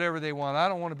can do whatever they want. I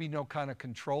don't want to be no kind of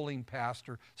controlling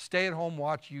pastor. Stay at home,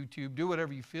 watch YouTube, do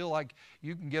whatever you feel like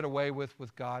you can get away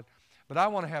with God. But I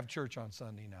want to have church on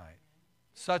Sunday night,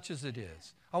 such as it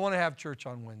is. I want to have church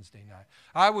on Wednesday night.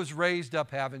 I was raised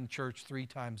up having church 3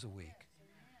 times a week.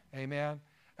 Amen?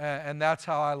 And that's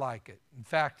how I like it. In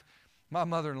fact, my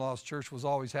mother-in-law's church was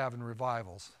always having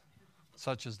revivals,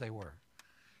 such as they were.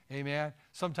 Amen?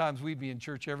 Sometimes we'd be in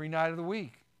church every night of the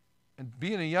week. And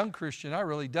being a young Christian, I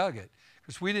really dug it.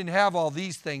 Because we didn't have all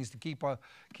these things to keep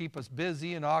us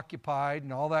busy and occupied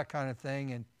and all that kind of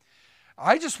thing. And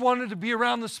I just wanted to be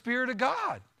around the Spirit of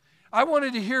God. I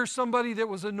wanted to hear somebody that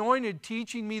was anointed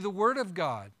teaching me the Word of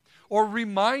God or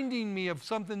reminding me of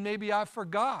something maybe I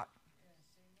forgot.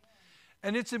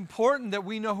 And it's important that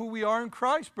we know who we are in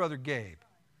Christ, Brother Gabe.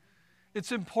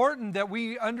 It's important that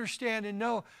we understand and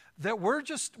know that we're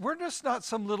just not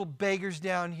some little beggars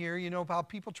down here, you know, how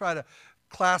people try to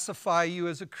classify you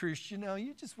as a Christian. No,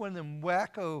 you're just one of them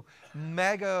wacko,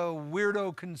 mega,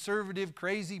 weirdo, conservative,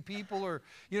 crazy people or,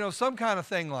 you know, some kind of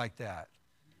thing like that.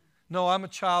 No, I'm a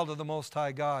child of the Most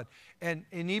High God. And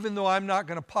even though I'm not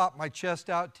going to pop my chest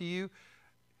out to you,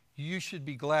 you should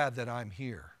be glad that I'm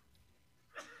here.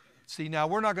 See, now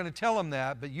we're not going to tell them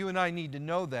that, but you and I need to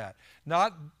know that.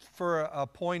 Not for a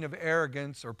point of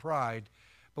arrogance or pride,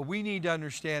 but we need to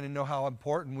understand and know how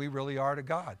important we really are to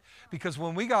God. Because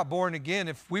when we got born again,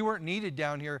 if we weren't needed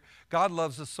down here, God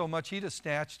loves us so much, He'd have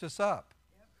snatched us up.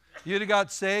 You'd have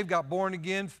got saved, got born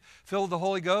again, filled with the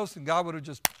Holy Ghost, and God would have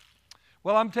just,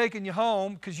 well, I'm taking you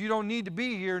home because you don't need to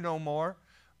be here no more,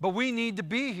 but we need to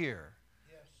be here.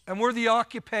 Yes. And we're the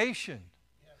occupation.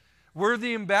 Yes. We're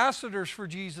the ambassadors for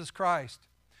Jesus Christ.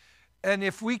 And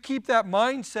if we keep that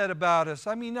mindset about us,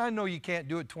 I mean, I know you can't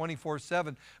do it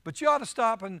 24/7, but you ought to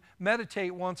stop and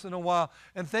meditate once in a while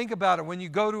and think about it when you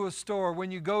go to a store, when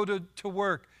you go to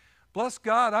work. Bless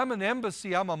God, I'm an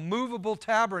embassy. I'm a movable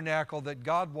tabernacle that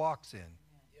God walks in.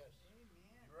 Yes.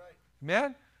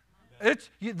 Amen?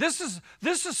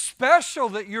 This is special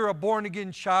that you're a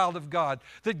born-again child of God,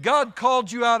 that God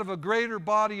called you out of a greater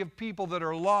body of people that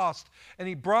are lost, and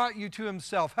He brought you to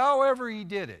Himself, however He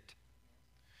did it.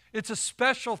 It's a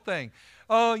special thing.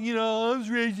 Oh, you know, I was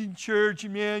raised in church,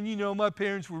 and man, you know, my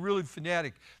parents were really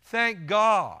fanatic. Thank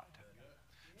God.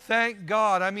 Thank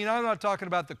God. I mean, I'm not talking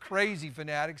about the crazy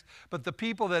fanatics, but the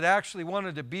people that actually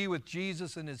wanted to be with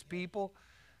Jesus and His people.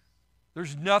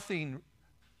 There's nothing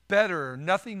better,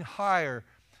 nothing higher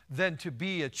than to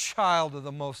be a child of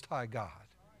the Most High God.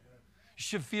 You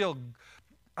should feel,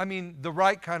 I mean, the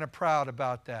right kind of proud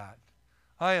about that.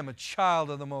 I am a child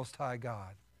of the Most High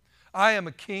God. I am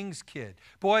a king's kid.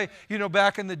 Boy, you know,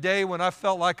 back in the day when I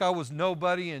felt like I was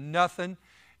nobody and nothing,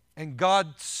 and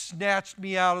God snatched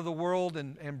me out of the world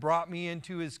and brought me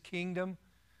into His kingdom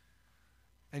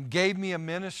and gave me a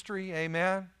ministry,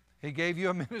 amen? He gave you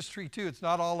a ministry too. It's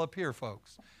not all up here,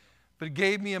 folks. But He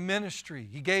gave me a ministry.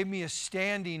 He gave me a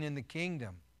standing in the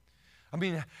kingdom. I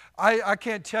mean, I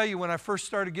can't tell you when I first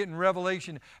started getting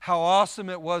revelation how awesome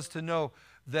it was to know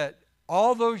that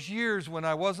all those years when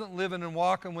I wasn't living and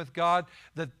walking with God,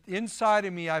 that inside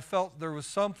of me I felt there was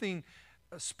something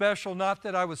special. Not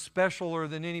that I was specialer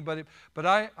than anybody, but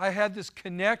I had this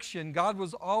connection. God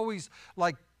was always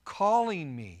like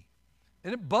calling me.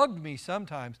 And it bugged me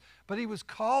sometimes, but He was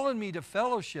calling me to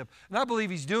fellowship. And I believe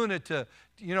He's doing it to,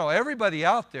 you know, everybody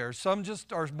out there. Some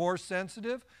just are more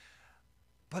sensitive.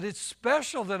 But it's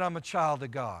special that I'm a child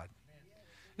of God.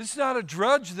 It's not a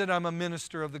drudge that I'm a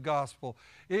minister of the gospel.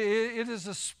 It is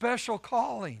a special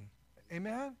calling.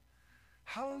 Amen?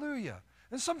 Hallelujah.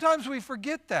 And sometimes we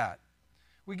forget that.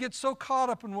 We get so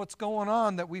caught up in what's going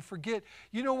on that we forget,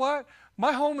 you know what?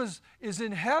 My home is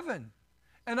in heaven,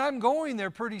 and I'm going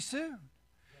there pretty soon.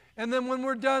 And then when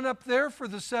we're done up there for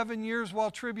the 7 years while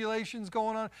tribulation's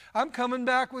going on, I'm coming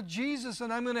back with Jesus,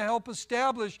 and I'm going to help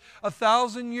establish a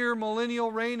 1,000-year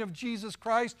millennial reign of Jesus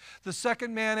Christ, the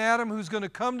second man Adam, who's going to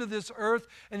come to this earth,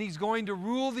 and He's going to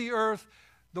rule the earth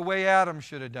the way Adam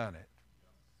should have done it.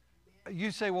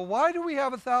 You say, well, why do we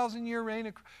have a 1,000-year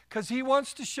reign? Because He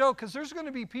wants to show, because there's going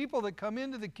to be people that come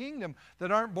into the kingdom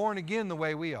that aren't born again the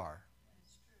way we are.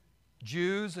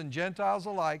 Jews and Gentiles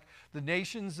alike, the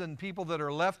nations and people that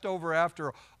are left over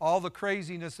after all the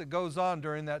craziness that goes on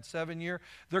during that 7 year,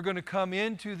 they're going to come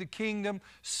into the kingdom.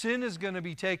 Sin is going to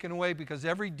be taken away because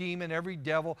every demon, every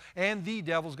devil, and the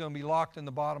devil is going to be locked in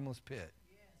the bottomless pit.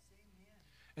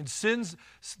 And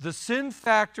the sin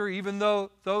factor, even though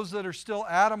those that are still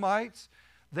Adamites,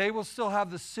 They will still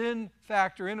have the sin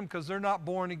factor in them because they're not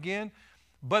born again,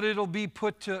 but it'll be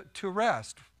put to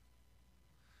rest.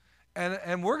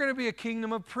 And we're going to be a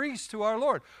kingdom of priests to our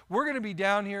Lord. We're going to be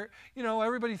down here. You know,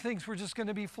 everybody thinks we're just going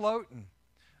to be floating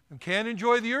and can't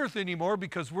enjoy the earth anymore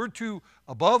because we're too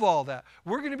above all that.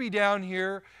 We're going to be down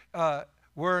here.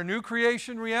 We're a new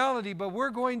creation reality, but we're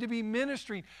going to be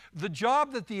ministering. The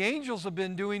job that the angels have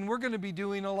been doing, we're going to be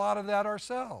doing a lot of that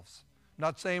ourselves. I'm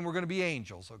not saying we're going to be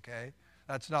angels, okay?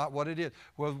 That's not what it is.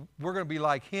 Well, we're going to be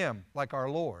like Him, like our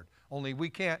Lord. Only we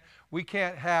can't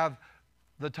have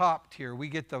the top tier. We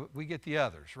get the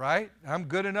others, right? I'm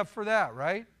good enough for that,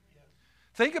 right? Yeah.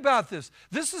 Think about this.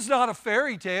 This is not a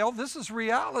fairy tale. This is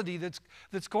reality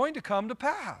that's going to come to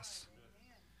pass.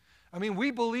 I mean,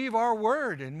 we believe our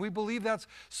word, and we believe that's...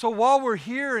 So while we're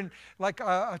here, and like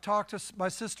I talked to my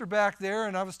sister back there,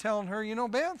 and I was telling her, you know,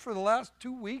 man, for the last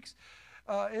 2 weeks,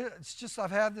 it's just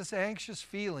I've had this anxious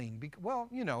feeling. Well,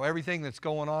 you know, everything that's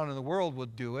going on in the world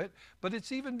would do it, but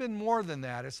it's even been more than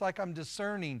that. It's like I'm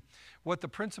discerning what the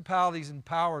principalities and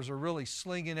powers are really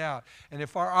slinging out. And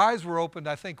if our eyes were opened,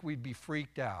 I think we'd be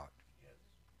freaked out.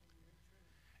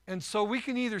 And so we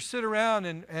can either sit around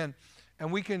and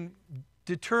we can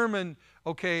determine,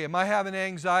 okay, am I having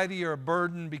anxiety or a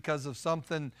burden because of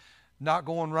something not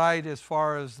going right as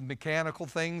far as mechanical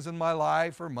things in my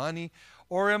life or money?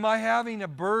 Or am I having a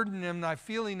burden and am I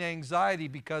feeling anxiety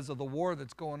because of the war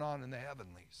that's going on in the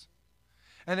heavenlies?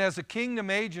 And as a kingdom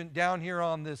agent down here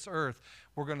on this earth,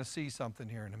 we're going to see something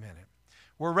here in a minute.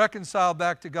 We're reconciled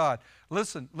back to God.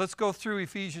 Listen, let's go through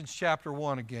Ephesians chapter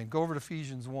 1 again. Go over to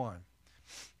Ephesians 1.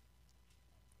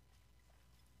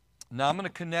 Now I'm going to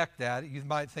connect that. You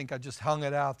might think I just hung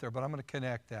it out there, but I'm going to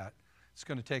connect that. It's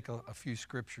going to take a few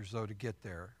scriptures, though, to get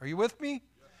there. Are you with me?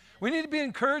 We need to be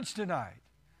encouraged tonight.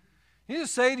 You need to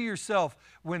say to yourself,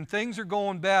 when things are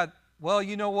going bad, well,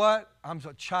 you know what? I'm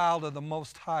a child of the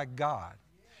Most High God.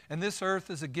 And this earth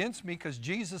is against me because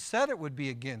Jesus said it would be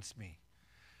against me.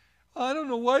 I don't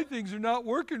know why things are not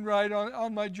working right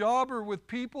on my job or with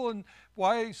people, and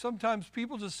why sometimes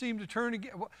people just seem to turn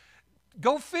against.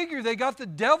 Go figure, they got the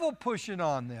devil pushing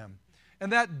on them.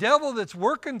 And that devil that's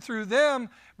working through them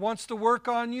wants to work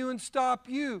on you and stop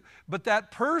you. But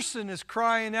that person is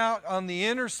crying out on the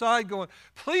inner side going,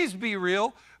 please be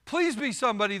real. Please be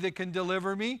somebody that can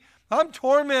deliver me. I'm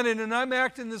tormented and I'm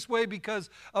acting this way because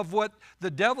of what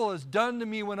the devil has done to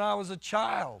me when I was a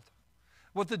child.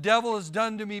 What the devil has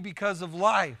done to me because of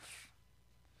life.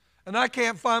 And I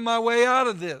can't find my way out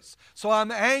of this. So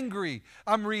I'm angry.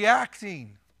 I'm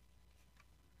reacting.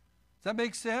 Does that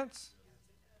make sense?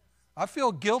 I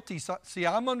feel guilty. See,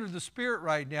 I'm under the Spirit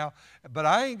right now, but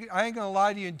I ain't going to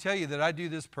lie to you and tell you that I do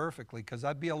this perfectly, because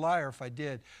I'd be a liar if I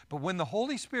did. But when the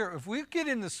Holy Spirit, if we get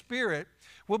in the Spirit,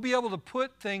 we'll be able to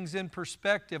put things in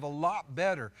perspective a lot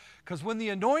better. Because when the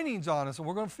anointing's on us, and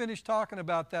we're going to finish talking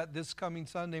about that this coming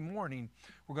Sunday morning,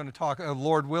 we're going to talk,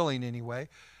 Lord willing anyway,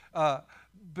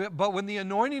 but when the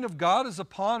anointing of God is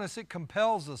upon us, it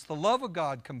compels us. The love of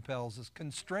God compels us,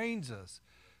 constrains us.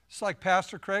 Just like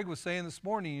Pastor Craig was saying this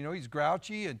morning, you know, he's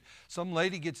grouchy and some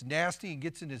lady gets nasty and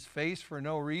gets in his face for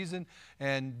no reason.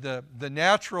 And the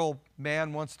natural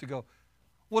man wants to go,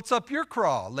 what's up your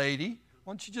craw, lady?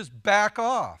 Why don't you just back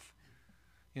off?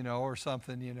 You know, or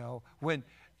something, you know. When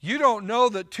you don't know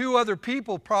that two other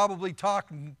people probably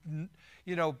talked,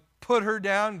 you know, put her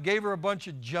down, gave her a bunch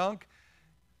of junk.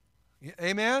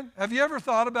 Amen? Have you ever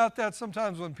thought about that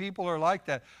sometimes when people are like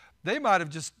that? They might have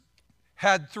just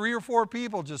had 3 or 4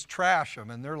 people just trash them,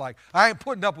 and they're like, I ain't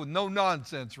putting up with no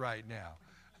nonsense right now.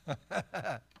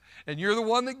 And you're the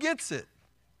one that gets it.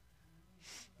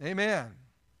 Amen.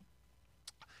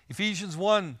 Ephesians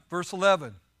 1, verse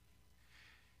 11.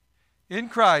 In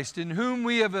Christ, in whom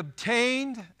we have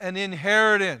obtained an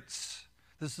inheritance.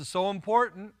 This is so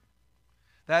important.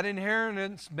 That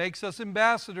inheritance makes us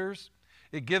ambassadors.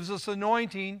 It gives us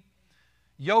anointing,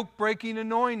 yoke-breaking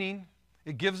anointing.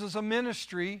 It gives us a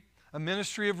ministry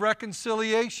of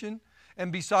reconciliation,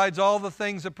 and besides all the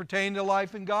things that pertain to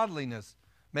life and godliness.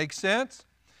 Make sense?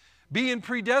 Being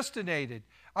predestinated.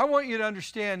 I want you to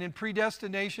understand, in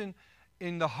predestination,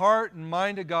 in the heart and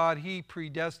mind of God, He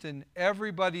predestined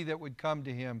everybody that would come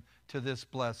to Him to this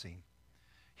blessing.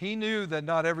 He knew that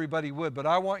not everybody would, but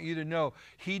I want you to know,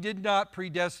 He did not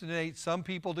predestinate some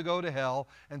people to go to hell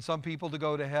and some people to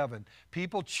go to heaven.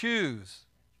 People choose.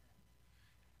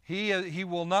 He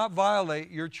will not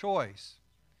violate your choice.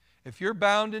 If you're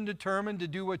bound and determined to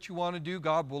do what you want to do,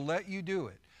 God will let you do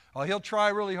it. Well, He'll try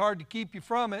really hard to keep you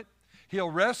from it. He'll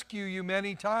rescue you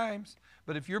many times.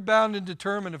 But if you're bound and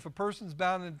determined, if a person's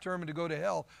bound and determined to go to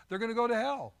hell, they're going to go to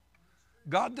hell.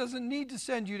 God doesn't need to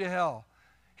send you to hell.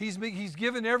 He's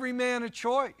given every man a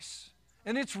choice.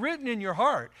 And it's written in your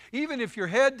heart. Even if your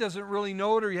head doesn't really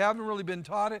know it or you haven't really been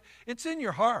taught it, it's in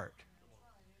your heart.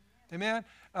 Amen?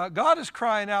 God is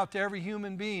crying out to every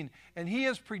human being, and He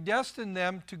has predestined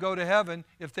them to go to heaven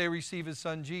if they receive His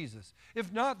Son Jesus.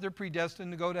 If not, they're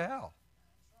predestined to go to hell.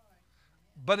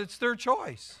 But it's their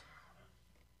choice.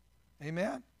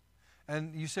 Amen?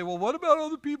 And you say, well, what about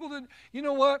other people that... You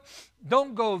know what?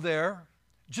 Don't go there.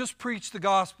 Just preach the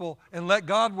gospel and let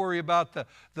God worry about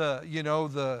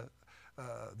the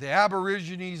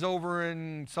Aborigines over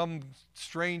in some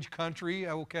strange country,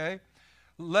 okay?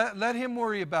 Let Him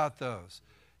worry about those.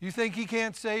 You think He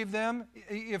can't save them?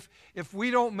 If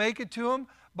we don't make it to them,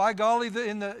 by golly,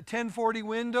 in the 1040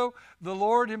 window, the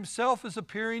Lord Himself is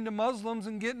appearing to Muslims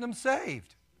and getting them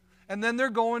saved. And then they're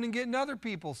going and getting other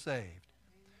people saved.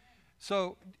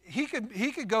 So he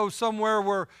could go somewhere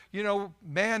where,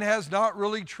 man has not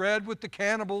really tread with the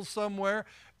cannibals somewhere,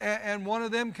 and one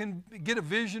of them can get a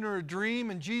vision or a dream,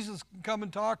 and Jesus can come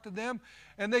and talk to them,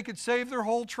 and they could save their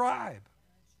whole tribe.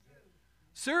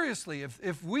 Seriously,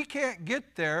 if we can't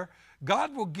get there,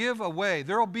 God will give a way.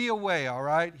 There will be a way, all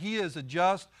right? He is a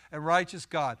just and righteous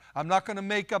God. I'm not going to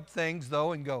make up things,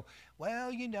 though, and go,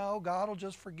 well, God will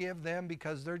just forgive them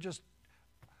because they're just,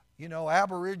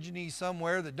 Aborigines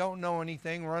somewhere that don't know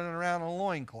anything running around in a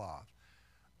loincloth.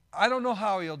 I don't know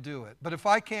how He'll do it, but if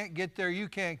I can't get there, you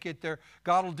can't get there,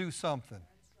 God will do something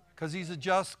because He's a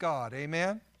just God.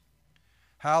 Amen?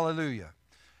 Hallelujah.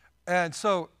 And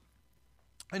so,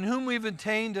 in whom we've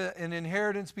attained an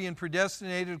inheritance, being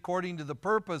predestinated according to the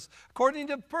purpose. According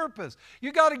to purpose.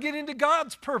 You got to get into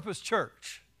God's purpose,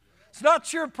 church. It's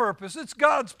not your purpose, it's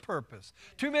God's purpose.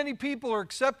 Too many people are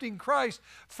accepting Christ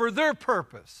for their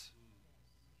purpose.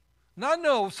 And I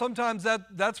know sometimes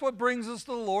that's what brings us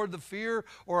to the Lord, the fear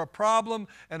or a problem,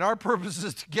 and our purpose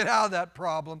is to get out of that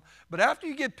problem. But after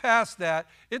you get past that,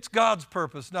 it's God's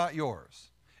purpose, not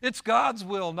yours. It's God's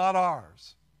will, not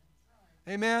ours.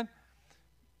 Amen?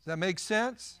 Does that make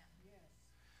sense?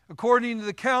 According to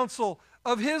the counsel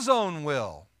of His own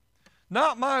will.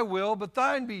 Not my will, but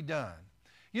thine be done.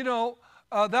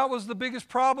 That was the biggest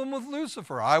problem with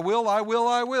Lucifer. I will, I will,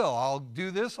 I will. I'll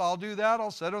do this, I'll do that, I'll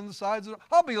sit on the sides of it.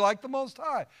 I'll be like the Most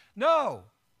High. No.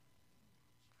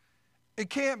 It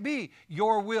can't be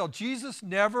your will. Jesus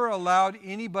never allowed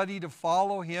anybody to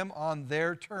follow Him on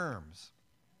their terms.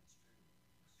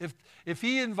 If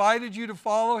He invited you to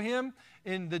follow Him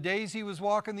in the days He was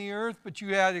walking the earth, but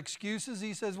you had excuses,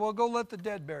 He says, well, go let the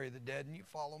dead bury the dead and you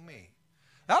follow me.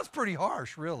 That's pretty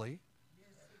harsh, really.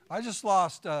 I just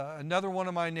lost another one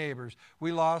of my neighbors.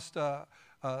 We lost a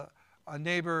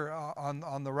neighbor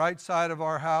on the right side of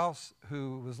our house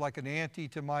who was like an auntie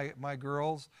to my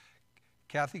girls.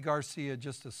 Kathy Garcia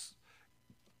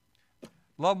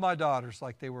loved my daughters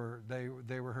like they were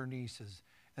her nieces.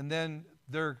 And then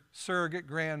their surrogate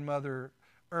grandmother,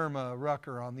 Irma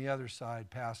Rucker, on the other side,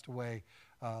 passed away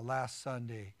last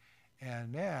Sunday.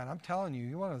 And man, I'm telling you,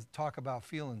 you want to talk about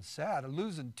feeling sad.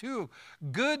 Losing two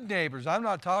good neighbors. I'm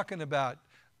not talking about,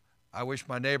 I wish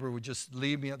my neighbor would just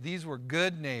leave me. These were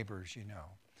good neighbors,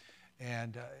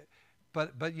 And,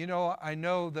 but I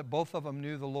know that both of them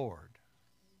knew the Lord.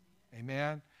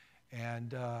 Amen?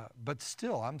 And, but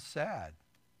still, I'm sad.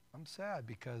 I'm sad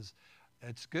because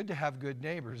it's good to have good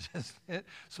neighbors, isn't it?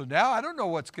 So now I don't know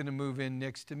what's going to move in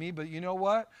next to me, but you know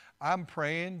what? I'm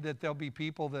praying that there'll be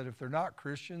people that if they're not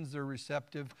Christians, they're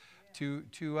receptive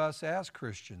to us as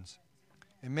Christians.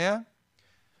 Amen?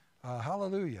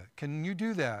 Hallelujah. Can you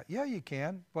do that? Yeah, you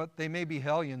can, but they may be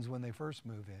hellions when they first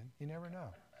move in. You never know.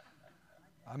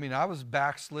 I mean, I was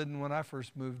backslidden when I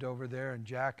first moved over there, and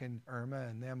Jack and Irma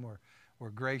and them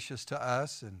were gracious to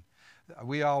us, and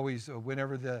we always,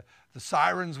 whenever the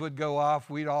sirens would go off,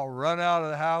 we'd all run out of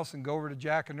the house and go over to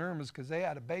Jack and Irma's because they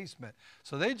had a basement.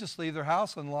 So they'd just leave their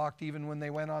house unlocked even when they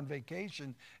went on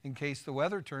vacation in case the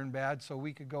weather turned bad so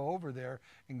we could go over there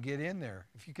and get in there,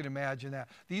 if you can imagine that.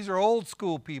 These are old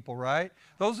school people, right?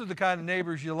 Those are the kind of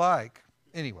neighbors you like.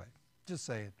 Anyway, just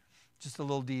saying, just a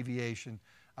little deviation.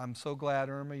 I'm so glad,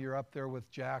 Irma, you're up there with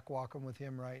Jack, walking with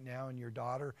him right now, and your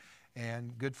daughter,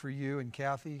 and good for you. And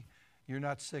Kathy, you're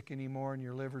not sick anymore and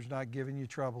your liver's not giving you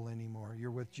trouble anymore.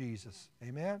 You're with Jesus.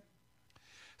 Amen?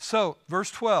 So, verse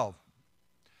 12.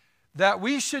 That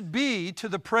we should be to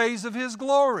the praise of His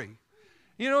glory.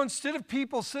 Instead of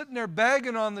people sitting there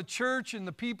bagging on the church and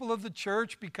the people of the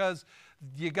church because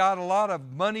you got a lot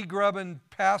of money-grubbing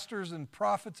pastors and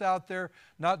prophets out there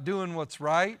not doing what's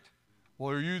right.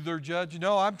 Well, are you their judge?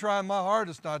 No, I'm trying my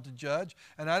hardest not to judge.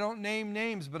 And I don't name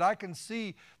names, but I can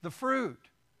see the fruit.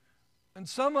 And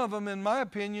some of them, in my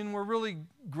opinion, were really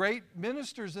great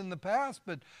ministers in the past,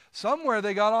 but somewhere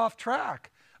they got off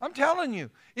track. I'm telling you,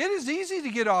 it is easy to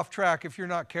get off track if you're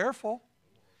not careful,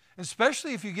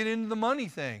 especially if you get into the money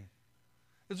thing.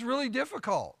 It's really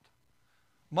difficult.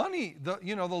 Money, the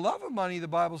love of money, the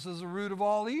Bible says, is the root of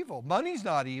all evil. Money's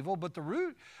not evil, but the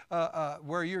root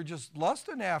where you're just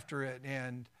lusting after it,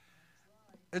 and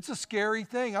it's a scary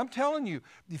thing. I'm telling you,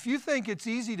 if you think it's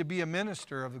easy to be a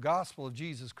minister of the gospel of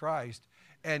Jesus Christ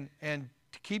and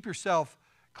to keep yourself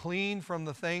clean from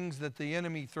the things that the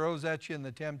enemy throws at you and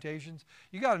the temptations,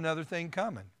 you got another thing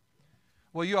coming.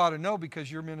 Well, you ought to know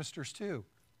because you're ministers too.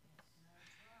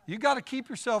 You got to keep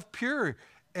yourself pure.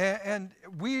 And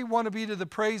we want to be to the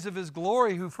praise of His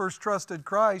glory who first trusted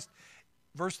Christ.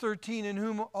 Verse 13, in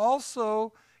whom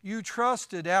also you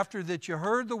trusted after that you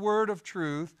heard the word of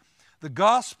truth, the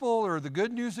gospel or the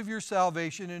good news of your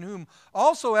salvation, in whom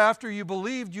also after you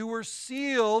believed you were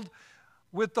sealed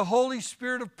with the Holy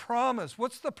Spirit of promise.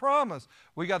 What's the promise?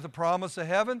 We got the promise of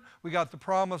heaven. We got the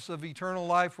promise of eternal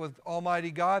life with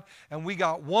Almighty God. And we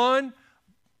got one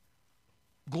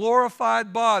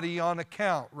glorified body on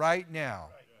account right now.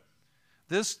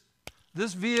 This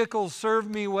vehicle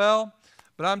served me well,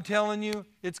 but I'm telling you,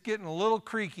 it's getting a little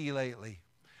creaky lately.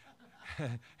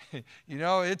 You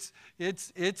know, it's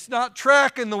not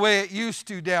tracking the way it used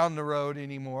to down the road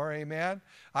anymore, amen?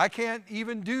 I can't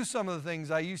even do some of the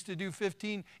things I used to do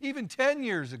 15, even 10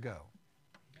 years ago.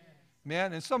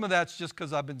 Man, and some of that's just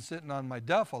because I've been sitting on my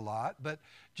duff a lot, but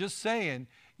just saying,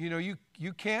 you know,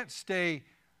 you can't stay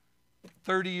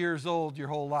 30 years old your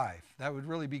whole life. That would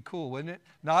really be cool, wouldn't it?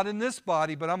 Not in this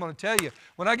body, but I'm going to tell you,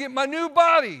 when I get my new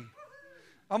body,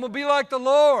 I'm going to be like the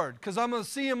Lord because I'm going to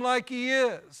see Him like He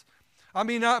is. I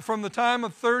mean, from the time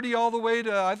of 30 all the way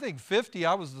to, I think, 50,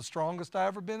 I was the strongest I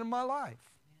ever been in my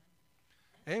life.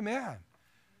 Amen.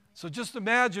 So just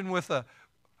imagine with a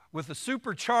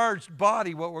supercharged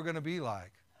body what we're going to be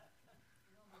like.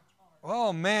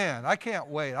 Oh, man, I can't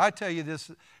wait. I tell you this,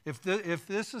 if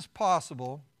this is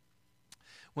possible,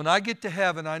 when I get to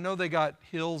heaven, I know they got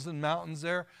hills and mountains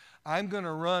there. I'm going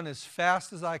to run as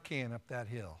fast as I can up that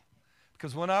hill.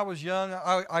 Because when I was young,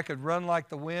 I could run like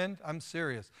the wind. I'm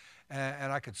serious.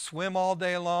 And I could swim all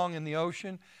day long in the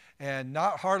ocean and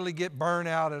not hardly get burned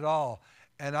out at all.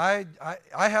 And I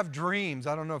have dreams.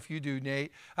 I don't know if you do,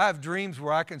 Nate. I have dreams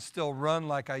where I can still run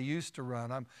like I used to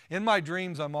run. In my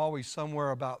dreams, I'm always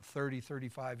somewhere about 30,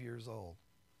 35 years old.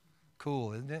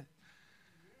 Cool, isn't it?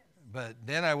 But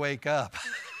then I wake up.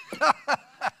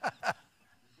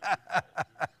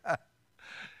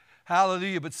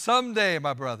 Hallelujah. But someday,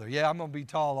 my brother, yeah, I'm going to be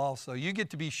tall also. You get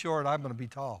to be short, I'm going to be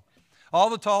tall. All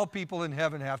the tall people in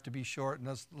heaven have to be short, and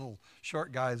us little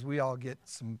short guys, we all get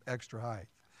some extra height.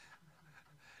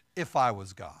 If I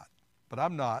was God. But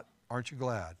I'm not. Aren't you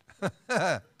glad?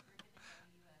 Yeah,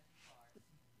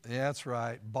 that's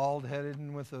right. Bald-headed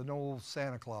and with an old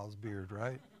Santa Claus beard,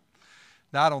 right?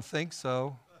 No, I don't think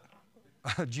so.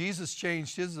 Jesus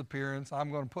changed His appearance.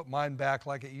 I'm going to put mine back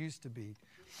like it used to be.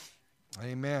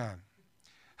 Amen.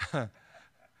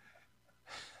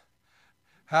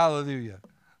 Hallelujah.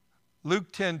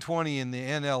 Luke 10:20 in the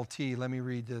NLT, let me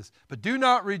read this. But do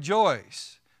not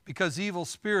rejoice because evil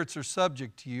spirits are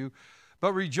subject to you,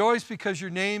 but rejoice because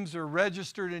your names are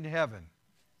registered in heaven.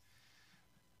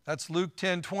 That's Luke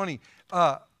 10:20.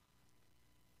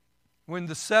 When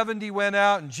the 70 went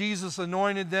out and Jesus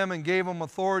anointed them and gave them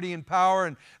authority and power,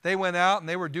 and they went out and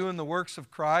they were doing the works of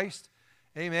Christ,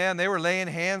 amen, they were laying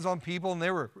hands on people and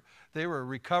they were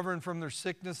recovering from their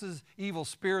sicknesses. Evil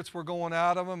spirits were going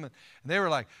out of them, and they were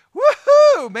like,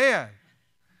 woohoo, man.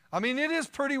 I mean, it is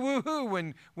pretty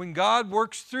woohoo when God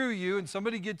works through you and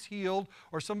somebody gets healed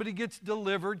or somebody gets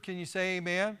delivered. Can you say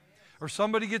amen? Or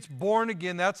somebody gets born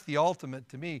again. That's the ultimate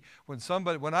to me.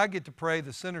 When I get to pray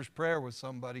the sinner's prayer with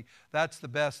somebody, that's the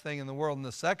best thing in the world. And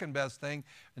the second best thing,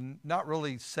 and not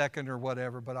really second or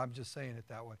whatever, but I'm just saying it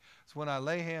that way, is when I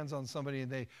lay hands on somebody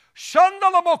and they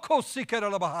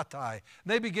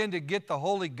they begin to get the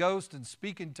Holy Ghost and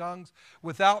speak in tongues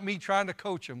without me trying to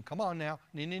coach them. Come on now.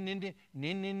 You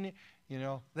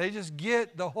know, they just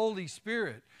get the Holy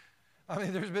Spirit. I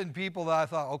mean, there's been people that I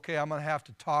thought, okay, I'm going to have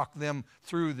to talk them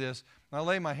through this. And I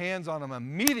lay my hands on them,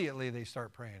 immediately they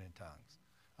start praying in tongues.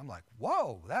 I'm like,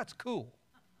 whoa, that's cool.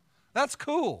 That's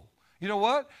cool. You know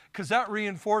what? Because that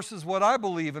reinforces what I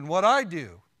believe and what I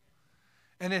do.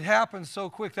 And it happens so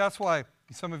quick. That's why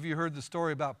some of you heard the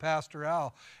story about Pastor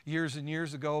Al years and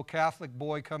years ago, Catholic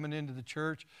boy coming into the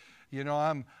church. You know,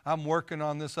 I'm working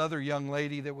on this other young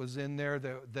lady that was in there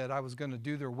that I was going to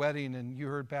do their wedding, and you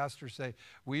heard Pastor say,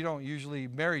 we don't usually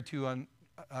marry two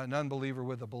an unbeliever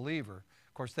with a believer.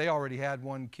 Of course, they already had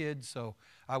one kid, so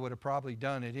I would have probably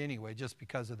done it anyway just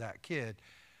because of that kid.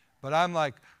 But I'm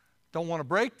like, don't want to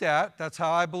break that. That's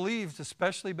how I believed,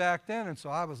 especially back then. And so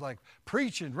I was like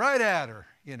preaching right at her,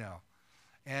 you know.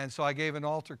 And so I gave an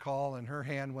altar call, and her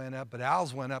hand went up, but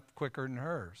Al's went up quicker than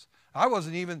hers. I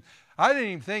didn't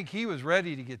even think he was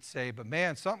ready to get saved, but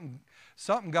man,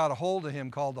 something got a hold of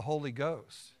him called the Holy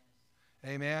Ghost.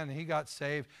 Amen. And he got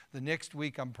saved. The next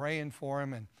week I'm praying for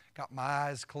him and got my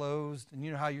eyes closed. And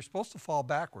you know how you're supposed to fall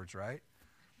backwards, right?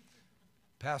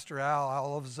 Pastor Al,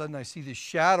 all of a sudden I see this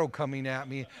shadow coming at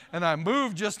me, and I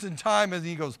move just in time, and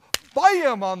he goes,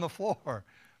 bam, on the floor.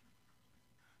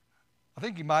 I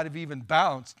think he might have even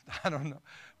bounced. I don't know.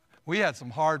 We had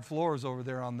some hard floors over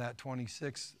there on that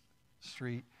 26th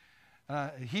Street.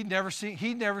 He'd never seen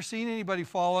anybody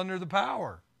fall under the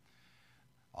power.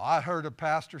 I heard a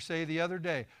pastor say the other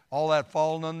day, all that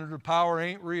falling under the power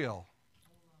ain't real.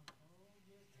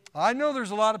 I know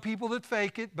there's a lot of people that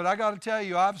fake it, but I got to tell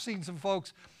you, I've seen some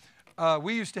folks.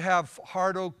 We used to have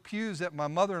hard oak pews at my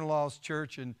mother-in-law's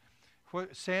church, and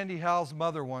Sandy Howell's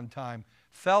mother one time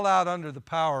fell out under the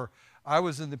power. I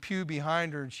was in the pew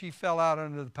behind her, and she fell out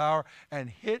under the power and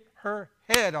hit her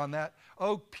head on that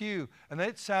oak pew, and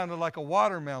it sounded like a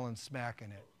watermelon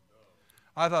smacking it.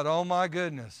 I thought, oh my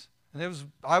goodness. And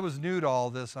I was new to all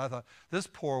this, and I thought, this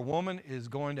poor woman is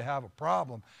going to have a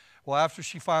problem. Well, after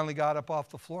she finally got up off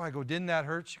the floor, I go, didn't that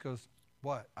hurt? She goes,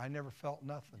 what? I never felt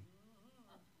nothing.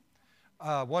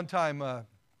 One time, I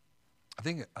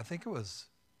think it was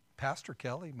Pastor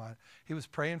Kelly. He was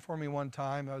praying for me one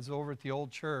time. I was over at the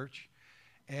old church,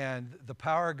 and the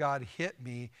power of God hit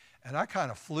me, and I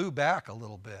kind of flew back a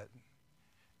little bit.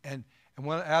 And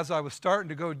as I was starting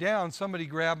to go down, somebody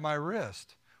grabbed my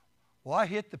wrist. Well, I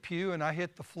hit the pew and I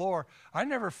hit the floor. I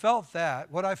never felt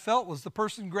that. What I felt was the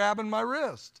person grabbing my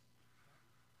wrist,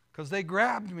 because they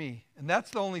grabbed me. And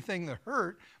that's the only thing that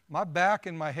hurt. My back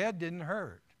and my head didn't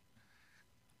hurt.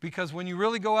 Because when you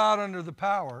really go out under the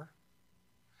power,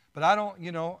 but I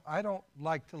don't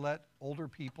like to let older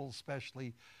people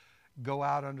especially go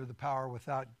out under the power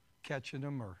without catching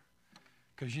them,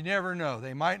 because you never know.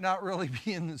 They might not really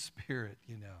be in the Spirit,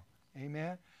 you know.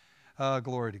 Amen?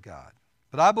 Glory to God.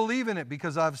 But I believe in it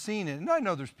because I've seen it. And I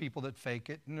know there's people that fake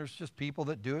it, and there's just people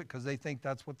that do it because they think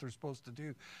that's what they're supposed to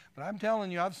do. But I'm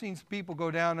telling you, I've seen people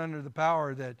go down under the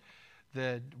power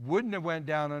that wouldn't have went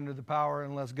down under the power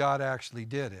unless God actually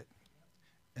did it.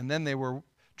 And then they were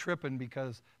tripping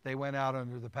because they went out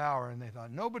under the power, and they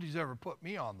thought, nobody's ever put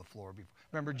me on the floor before.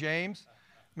 Remember James?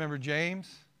 Remember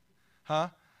James? Huh?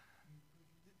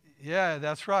 Yeah,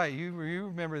 that's right. You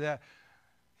remember that.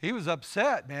 He was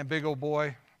upset, man, big old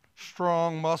boy.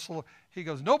 Strong muscle. He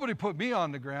goes, nobody put me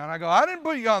on the ground. I go, I didn't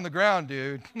put you on the ground,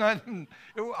 dude. I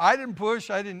didn't push.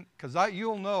 Because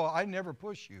you'll know I never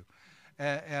push you.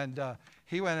 And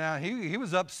he went out. He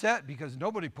was upset because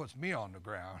nobody puts me on the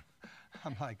ground.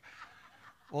 I'm like,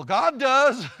 well, God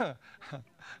does.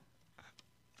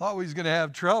 Thought we was going to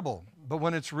have trouble. But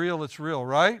when it's real,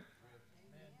 right? Amen.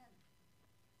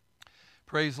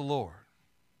 Praise the Lord.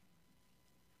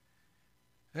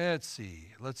 Let's see.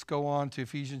 Let's go on to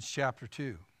Ephesians chapter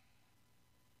 2.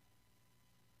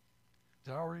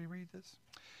 Did I already read this?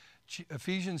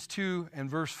 Ephesians 2 and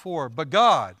verse 4. But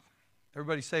God,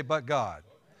 everybody say, but God.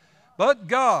 But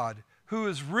God, who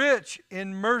is rich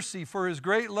in mercy for his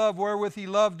great love wherewith he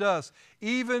loved us,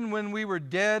 even when we were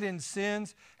dead in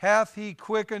sins, hath he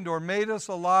quickened or made us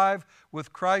alive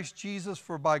with Christ Jesus,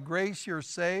 for by grace you're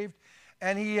saved.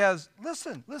 And he has,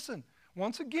 listen,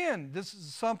 once again, this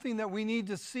is something that we need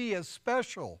to see as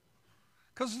special.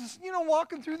 Because,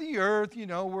 walking through the earth,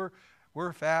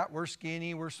 we're fat, we're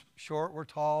skinny, we're short, we're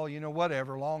tall,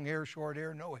 whatever, long hair, short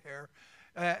hair, no hair.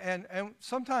 And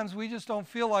sometimes we just don't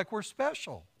feel like we're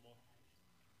special.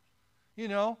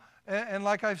 And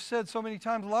like I've said so many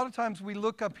times, a lot of times we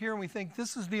look up here and we think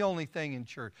this is the only thing in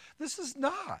church. This is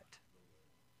not.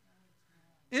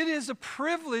 It is a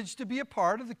privilege to be a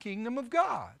part of the kingdom of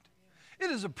God. It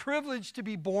is a privilege to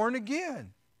be born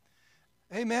again.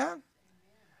 Amen?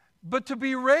 But to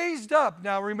be raised up.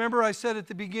 Now, remember I said at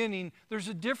the beginning, there's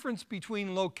a difference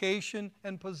between location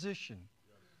and position.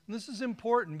 And this is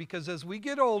important because as we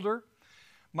get older,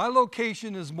 my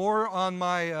location is more on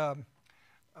my,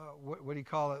 what do you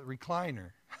call it,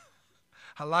 recliner.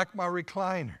 I like my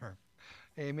recliner.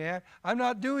 Amen? I'm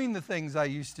not doing the things I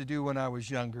used to do when I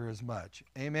was younger as much.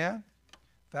 Amen?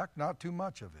 In fact, not too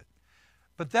much of it.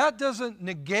 But that doesn't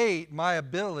negate my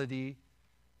ability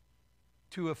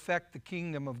to affect the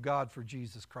kingdom of God for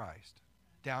Jesus Christ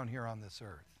down here on this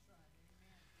earth.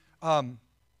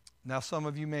 Now, some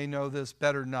of you may know this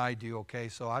better than I do, okay?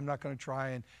 So I'm not going to try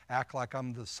and act like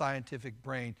I'm the scientific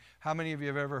brain. How many of you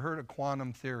have ever heard of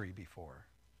quantum theory before?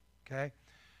 Okay?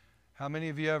 How many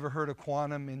of you ever heard of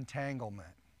quantum entanglement?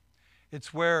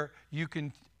 It's where you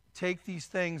can take these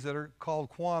things that are called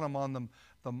quantum on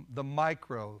the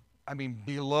micro, I mean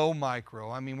below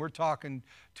micro. I mean, we're talking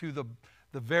to the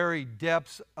very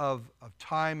depths of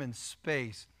time and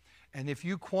space. And if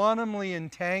you quantumly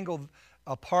entangle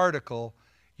a particle,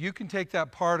 you can take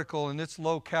that particle and its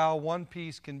locale, one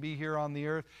piece can be here on the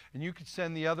earth, and you could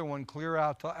send the other one clear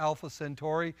out to Alpha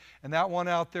Centauri, and that one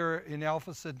out there in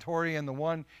Alpha Centauri and the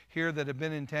one here that have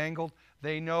been entangled,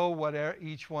 they know what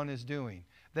each one is doing.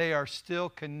 They are still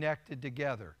connected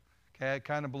together. Okay, it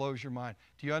kind of blows your mind.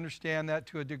 Do you understand that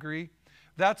to a degree?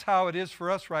 That's how it is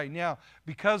for us right now,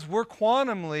 because we're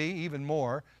quantumly, even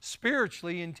more,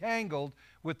 spiritually entangled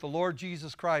with the Lord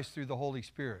Jesus Christ through the Holy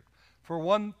Spirit.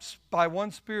 By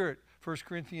one Spirit, 1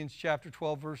 Corinthians chapter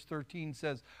 12, verse 13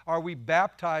 says, are we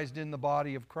baptized in the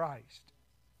body of Christ?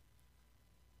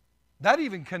 That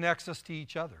even connects us to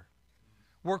each other.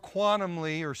 We're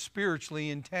quantumly or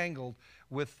spiritually entangled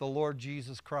with the Lord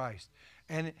Jesus Christ.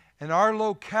 And our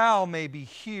locale may be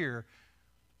here,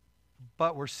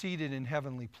 but we're seated in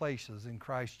heavenly places in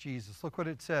Christ Jesus. Look what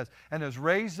it says. And has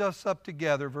raised us up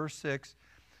together, verse 6,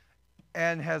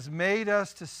 and has made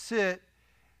us to sit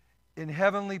in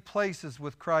heavenly places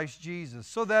with Christ Jesus,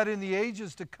 so that in the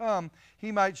ages to come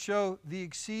he might show the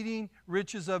exceeding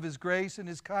riches of his grace and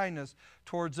his kindness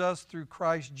towards us through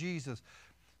Christ Jesus.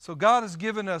 So God has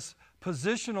given us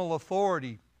positional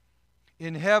authority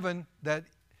in heaven that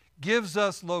gives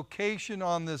us location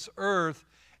on this earth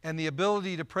and the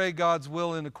ability to pray God's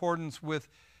will in accordance with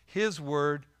his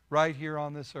word right here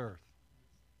on this earth.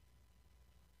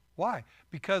 Why?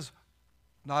 Because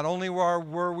not only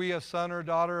were we a son or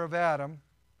daughter of Adam,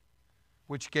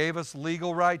 which gave us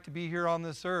legal right to be here on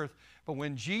this earth, but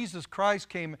when Jesus Christ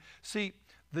came, see,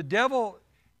 the devil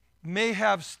may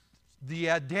have the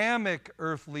Adamic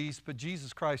earth lease, but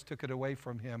Jesus Christ took it away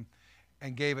from him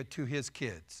and gave it to his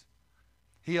kids.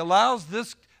 He allows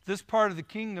this part of the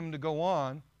kingdom to go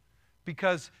on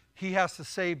because he has to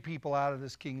save people out of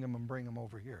this kingdom and bring them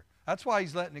over here. That's why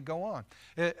he's letting it go on.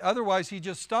 Otherwise, he'd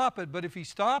just stop it. But if he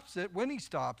stops it, when he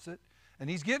stops it, and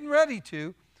he's getting ready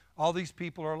to, all these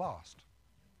people are lost.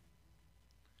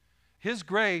 His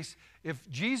grace, if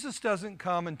Jesus doesn't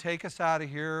come and take us out of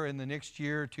here in the next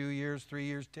year, 2 years, 3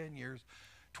 years, 10 years,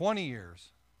 20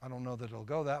 years, I don't know that it'll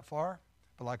go that far.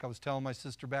 But like I was telling my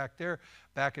sister back there,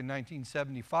 back in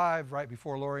 1975, right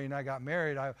before Lori and I got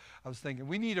married, I was thinking,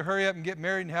 we need to hurry up and get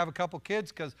married and have a couple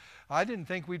kids, because I didn't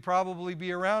think we'd probably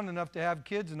be around enough to have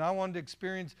kids, and I wanted to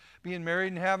experience being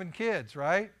married and having kids,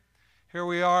 right? Here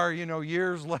we are,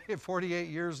 years later, 48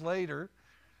 years later,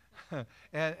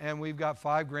 and we've got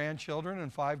 5 grandchildren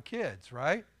and 5 kids,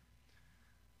 right?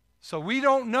 So we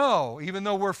don't know, even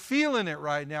though we're feeling it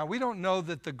right now, we don't know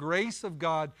that the grace of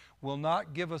God will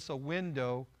not give us a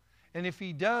window. And if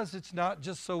he does, it's not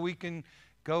just so we can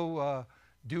go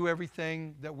do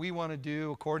everything that we want to do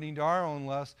according to our own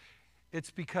lust. It's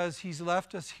because he's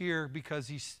left us here because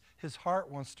his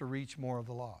heart wants to reach more of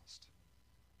the lost.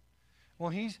 Well,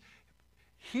 he's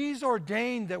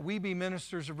ordained that we be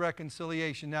ministers of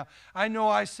reconciliation. Now, I know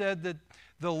I said that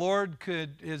the Lord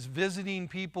is visiting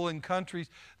people in countries.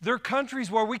 There are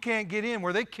countries where we can't get in,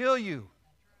 where they kill you.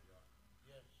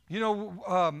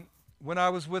 When I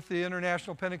was with the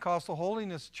International Pentecostal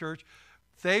Holiness Church,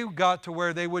 they got to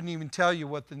where they wouldn't even tell you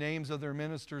what the names of their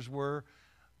ministers were,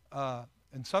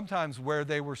 and sometimes where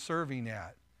they were serving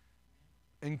at,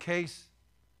 in case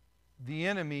the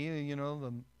enemy,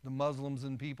 the Muslims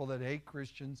and people that hate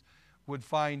Christians, would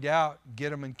find out, get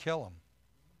them and kill them.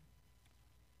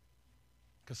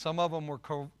 Because some of them were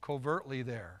covertly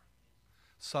there.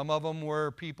 Some of them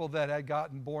were people that had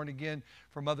gotten born again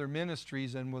from other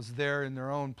ministries and was there in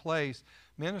their own place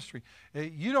ministry.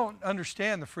 You don't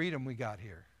understand the freedom we got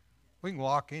here. We can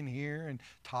walk in here and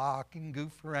talk and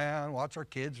goof around, watch our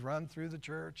kids run through the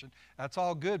church. And that's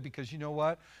all good, because you know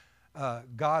what?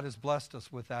 God has blessed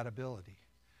us with that ability.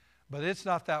 But it's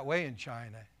not that way in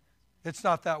China. It's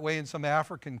not that way in some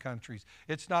African countries.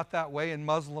 It's not that way in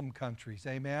Muslim countries.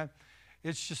 Amen?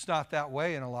 It's just not that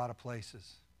way in a lot of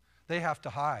places. They have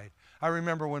to hide. I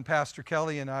remember when Pastor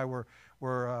Kelly and I were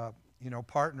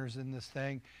partners in this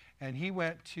thing, and he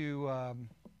went to,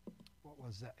 what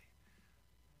was that?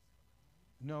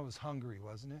 No, it was Hungary,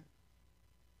 wasn't it?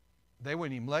 They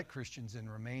wouldn't even let Christians in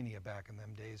Romania back in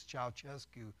them days.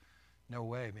 Ceausescu, no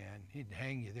way, man. He'd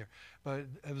hang you there. But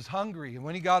it was Hungary. And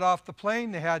when he got off the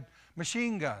plane, they had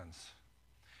machine guns.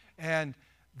 And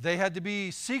they had to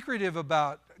be secretive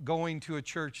about going to a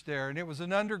church there, and it was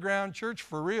an underground church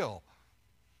for real,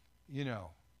 you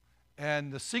know.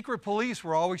 And the secret police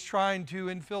were always trying to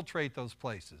infiltrate those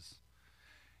places.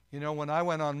 You know, when I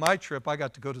went on my trip, I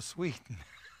got to go to Sweden.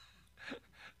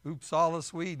 Uppsala,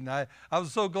 Sweden. I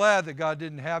was so glad that God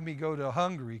didn't have me go to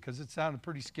Hungary, because it sounded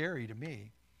pretty scary to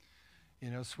me. You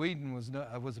know, Sweden was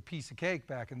a piece of cake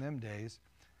back in them days.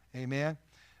 Amen?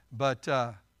 But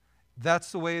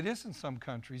that's the way it is in some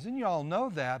countries. And you all know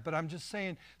that, but I'm just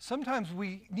saying sometimes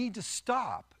we need to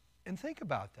stop and think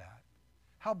about that.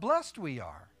 How blessed we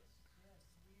are.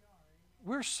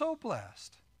 We're so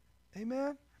blessed.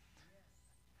 Amen?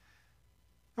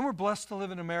 And we're blessed to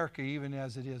live in America even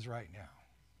as it is right now.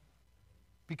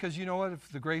 Because you know what?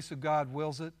 If the grace of God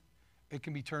wills it, it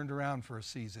can be turned around for a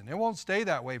season. It won't stay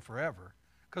that way forever,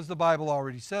 because the Bible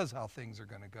already says how things are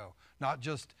going to go. Not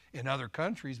just in other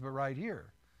countries, but right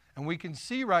here. And we can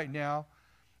see right now,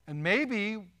 and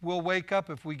maybe we'll wake up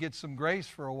if we get some grace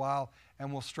for a while,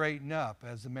 and we'll straighten up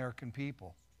as American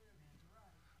people.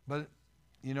 But,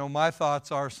 you know, my thoughts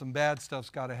are some bad stuff's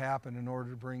got to happen in order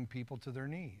to bring people to their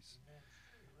knees.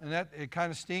 And that it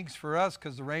kind of stinks for us,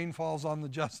 because the rain falls on the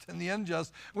just and the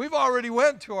unjust. We've already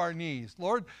went to our knees.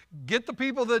 Lord, get the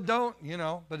people that don't, you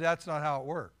know, but that's not how it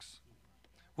works.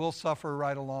 We'll suffer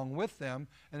right along with them,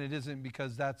 and it isn't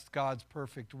because that's God's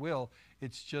perfect will.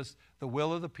 It's just the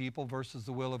will of the people versus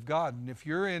the will of God. And if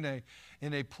you're in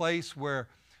a place where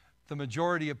the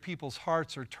majority of people's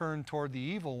hearts are turned toward the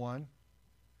evil one,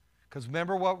 because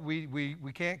remember what, we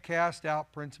can't cast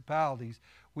out principalities.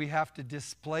 We have to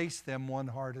displace them one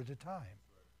heart at a time.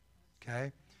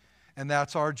 Okay? And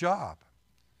that's our job.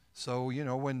 So, you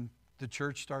know, when the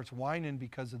church starts whining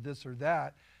because of this or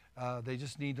that, they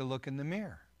just need to look in the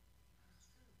mirror.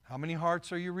 How many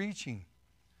hearts are you reaching?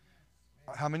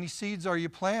 How many seeds are you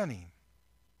planting?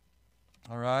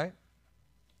 All right?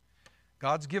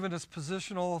 God's given us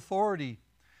positional authority.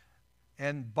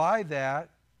 And by that,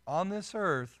 on this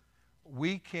earth,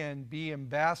 we can be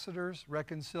ambassadors,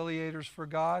 reconciliators for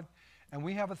God, and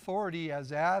we have authority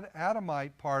as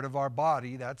Adamite part of our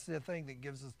body. That's the thing that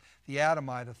gives us the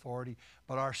Adamite authority,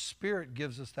 but our spirit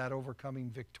gives us that overcoming,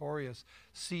 victorious,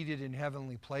 seated in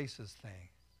heavenly places thing.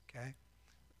 Okay?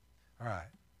 All right.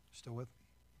 Still with me?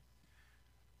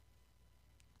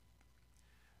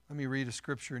 Let me read a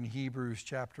scripture in Hebrews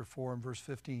chapter 4 and verse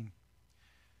 15.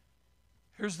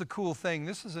 Here's the cool thing.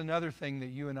 This is another thing that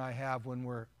you and I have when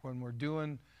we're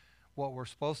doing what we're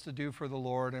supposed to do for the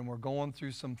Lord and we're going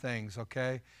through some things,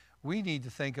 okay? We need to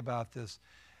think about this.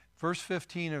 Verse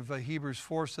 15 of Hebrews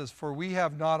 4 says, "For we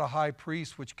have not a high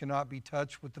priest which cannot be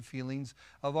touched with the feelings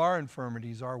of our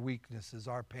infirmities, our weaknesses,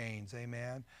 our pains."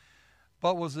 Amen.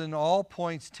 "But was in all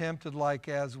points tempted like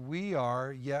as we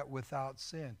are, yet without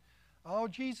sin." Oh,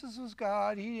 Jesus was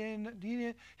God. He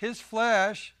didn't. His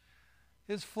flesh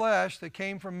that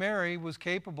came from Mary was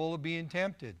capable of being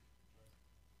tempted.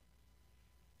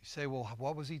 You say, well,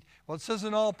 what was he? Well, it says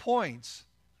in all points.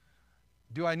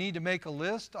 Do I need to make a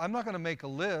list? I'm not going to make a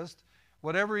list.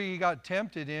 Whatever he got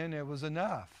tempted in, it was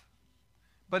enough.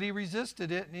 But he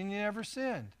resisted it and he never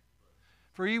sinned.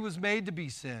 For he was made to be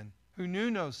sin, who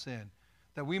knew no sin,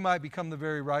 that we might become the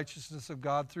very righteousness of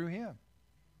God through him.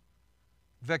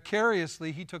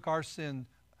 Vicariously, he took our sin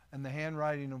and the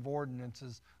handwriting of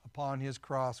ordinances upon his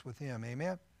cross with him.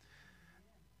 Amen?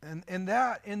 And in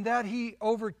that he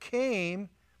overcame.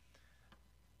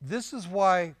 This is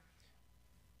why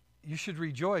you should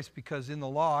rejoice, because in the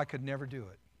law I could never do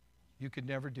it. You could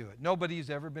never do it.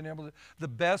 Nobody's ever been able to. The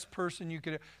best person you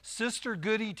could, Sister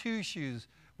Goody Two-Shoes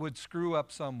would screw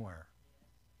up somewhere.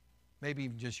 Maybe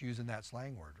even just using that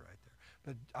slang word right there.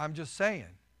 But I'm just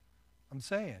saying.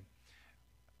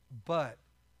 But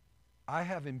I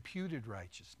have imputed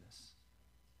righteousness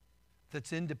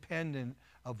that's independent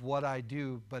of what I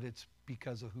do, but it's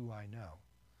because of who I know.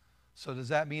 So does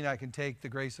that mean I can take the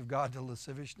grace of God to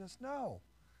lasciviousness? No.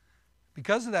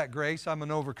 Because of that grace, I'm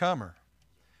an overcomer.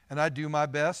 And I do my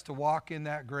best to walk in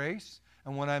that grace.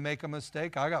 And when I make a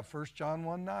mistake, I got 1 John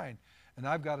 1:9. And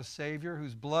I've got a Savior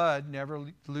whose blood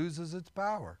never loses its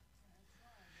power.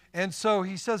 And so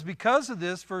he says, because of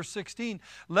this, verse 16,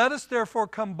 "Let us therefore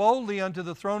come boldly unto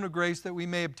the throne of grace, that we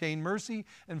may obtain mercy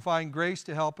and find grace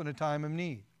to help in a time of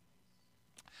need."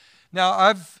 Now,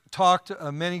 I've talked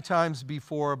many times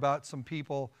before about some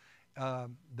people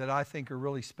that I think are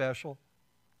really special.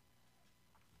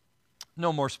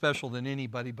 No more special than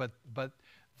anybody, but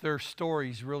their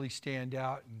stories really stand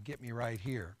out and get me right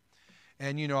here.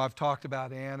 And, I've talked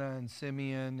about Anna and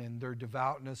Simeon and their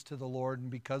devoutness to the Lord. And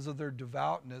because of their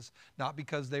devoutness, not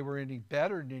because they were any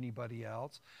better than anybody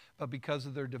else, but because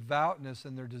of their devoutness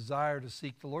and their desire to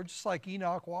seek the Lord, just like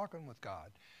Enoch walking with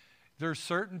God. There's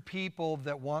certain people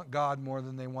that want God more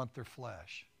than they want their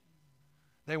flesh.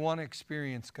 They want to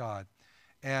experience God.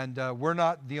 And we're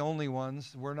not the only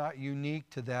ones. We're not unique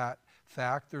to that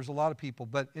fact. There's a lot of people.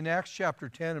 But in Acts chapter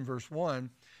 10 and verse 1,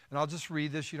 and I'll just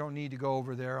read this. You don't need to go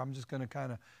over there. I'm just going to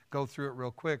kind of go through it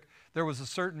real quick. There was a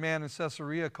certain man in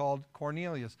Caesarea called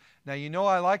Cornelius. Now,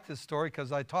 I like this story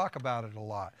because I talk about it a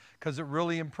lot, because it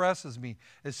really impresses me.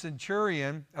 A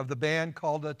centurion of the band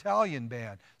called the Italian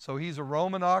band. So he's a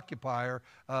Roman occupier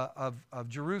of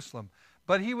Jerusalem.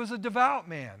 But he was a devout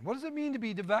man. What does it mean to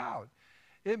be devout?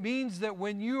 It means that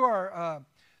when you are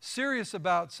serious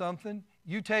about something,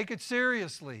 you take it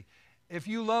seriously. If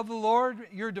you love the Lord,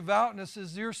 your devoutness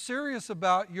is you're serious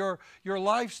about your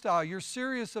lifestyle. You're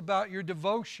serious about your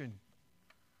devotion.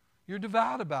 You're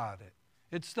devout about it.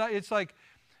 It's like,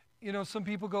 some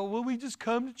people go, well, we just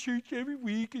come to church every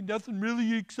week and nothing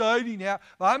really exciting happens.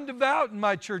 Well, I'm devout in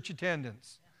my church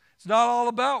attendance. It's not all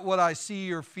about what I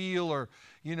see or feel or,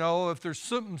 if there's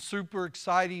something super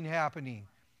exciting happening.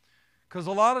 Because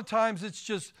a lot of times it's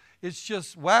just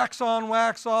wax on,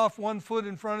 wax off, one foot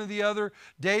in front of the other,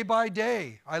 day by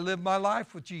day. I live my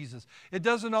life with Jesus. It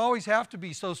doesn't always have to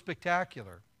be so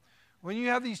spectacular. When you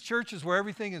have these churches where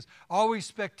everything is always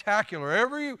spectacular,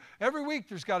 every week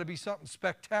there's got to be something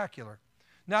spectacular.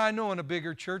 Now, I know in a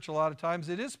bigger church a lot of times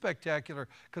it is spectacular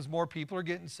because more people are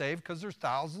getting saved because there's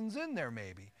thousands in there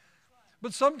maybe.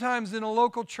 But sometimes in a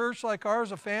local church like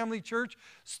ours, a family church,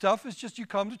 stuff is just you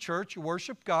come to church, you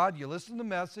worship God, you listen to the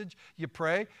message, you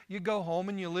pray, you go home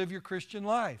and you live your Christian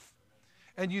life.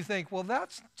 And you think, well,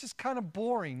 that's just kind of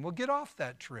boring. Well, get off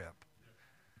that trip.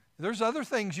 There's other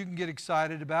things you can get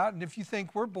excited about, and if you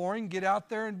think we're boring, get out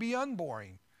there and be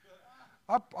unboring.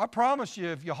 I promise you,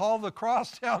 if you haul the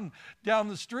cross down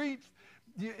the street,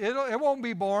 it won't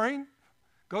be boring.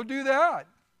 Go do that.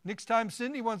 Next time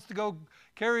Cindy wants to go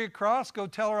carry a cross, go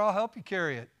tell her I'll help you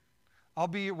carry it. I'll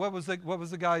be, what was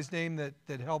the guy's name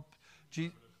that helped?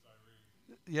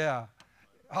 Yeah,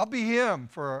 I'll be him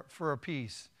for a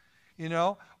piece,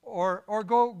 or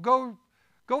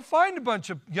go find a bunch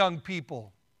of young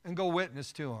people and go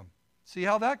witness to them. See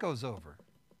how that goes over.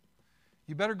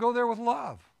 You better go there with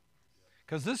love,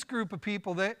 because this group of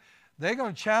people, they're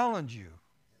going to challenge you.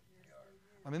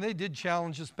 I mean, they did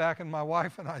challenge us back in my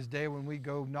wife and I's day when we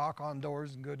go knock on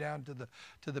doors and go down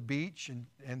to the beach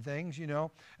and things, And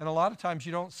a lot of times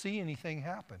you don't see anything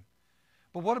happen.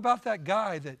 But what about that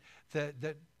guy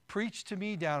that preached to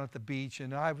me down at the beach,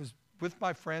 and I was with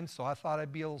my friends, so I thought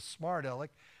I'd be a little smart aleck,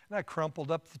 and I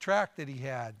crumpled up the tract that he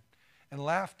had and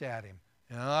laughed at him.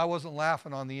 And I wasn't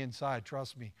laughing on the inside,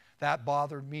 trust me. That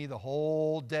bothered me the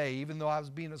whole day, even though I was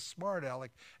being a smart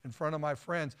aleck in front of my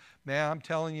friends. Man, I'm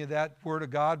telling you, that Word of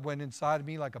God went inside of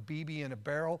me like a BB in a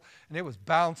barrel, and it was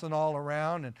bouncing all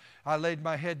around. And I laid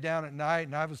my head down at night,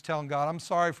 and I was telling God, I'm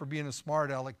sorry for being a smart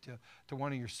aleck to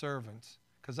one of your servants,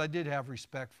 because I did have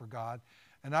respect for God,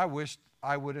 and I wished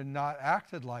I would have not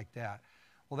acted like that.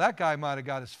 Well, that guy might have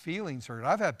got his feelings hurt.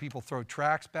 I've had people throw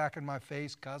tracts back in my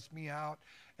face, cuss me out,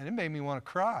 and it made me want to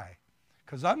cry,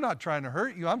 because I'm not trying to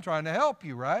hurt you. I'm trying to help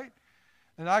you, right?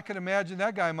 And I can imagine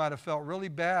that guy might have felt really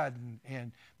bad,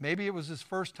 and maybe it was his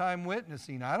first time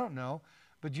witnessing. I don't know.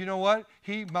 But you know what?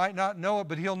 He might not know it,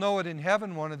 but he'll know it in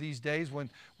heaven one of these days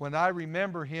when I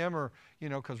remember him, or,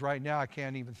 because right now I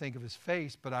can't even think of his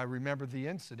face, but I remember the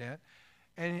incident.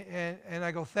 And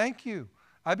I go, thank you.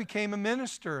 I became a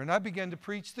minister, and I began to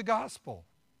preach the gospel.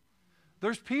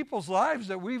 There's people's lives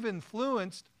that we've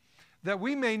influenced that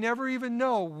we may never even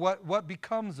know what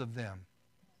becomes of them.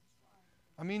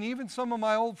 I mean, even some of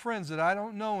my old friends that I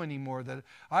don't know anymore, that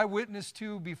I witnessed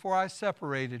to before I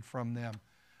separated from them.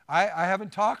 I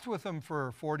haven't talked with them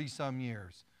for 40-some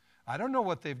years. I don't know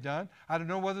what they've done. I don't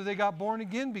know whether they got born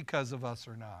again because of us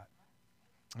or not.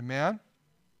 Amen?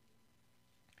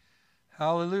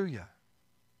 Hallelujah.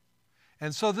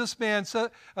 And so this man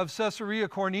of Caesarea,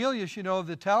 Cornelius, of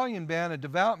the Italian band, a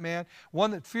devout man,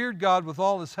 one that feared God with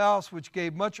all his house, which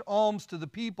gave much alms to the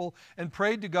people and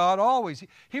prayed to God always.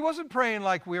 He wasn't praying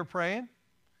like we're praying.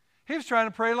 He was trying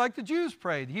to pray like the Jews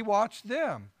prayed. He watched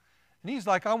them. And he's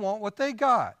like, I want what they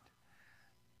got.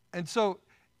 And so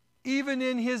even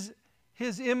in his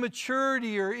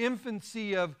immaturity or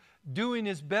infancy of doing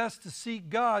his best to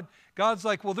seek God, God's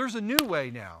like, well, there's a new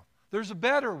way now. There's a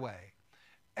better way.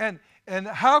 And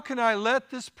how can I let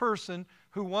this person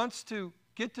who wants to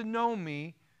get to know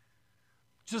me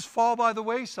just fall by the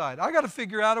wayside? I got to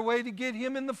figure out a way to get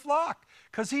him in the flock,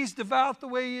 because he's devout the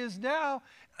way he is now.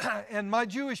 And my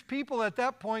Jewish people at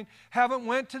that point haven't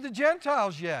went to the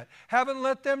Gentiles yet, haven't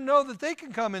let them know that they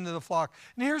can come into the flock.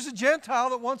 And here's a Gentile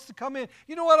that wants to come in.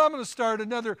 You know what? I'm going to start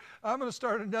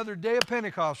another day of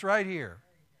Pentecost right here.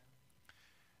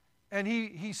 And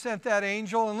he sent that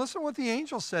angel, and listen to what the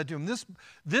angel said to him.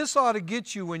 This ought to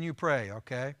get you when you pray,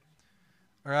 okay?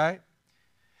 All right?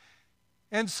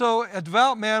 And so a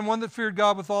devout man, one that feared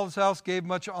God with all his house, gave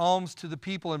much alms to the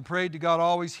people and prayed to God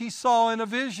always. He saw in a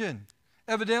vision,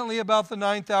 evidently about the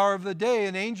 9th hour of the day,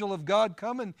 an angel of God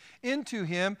coming into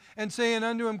him and saying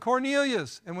unto him,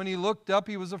 Cornelius. And when he looked up,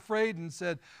 he was afraid and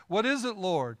said, What is it,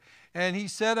 Lord? And he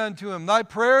said unto him, Thy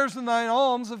prayers and thine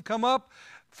alms have come up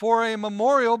for a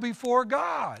memorial before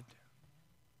God.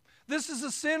 This is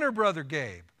a sinner, Brother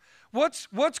Gabe. What's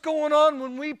going on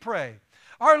when we pray?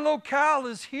 Our locale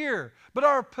is here, but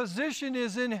our position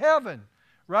is in heaven,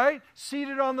 right?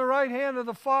 Seated on the right hand of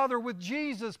the Father with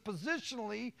Jesus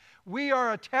positionally, we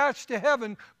are attached to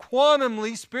heaven,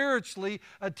 quantumly, spiritually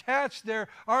attached there.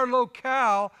 Our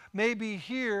locale may be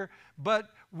here,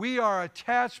 but we are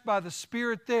attached by the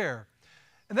Spirit there.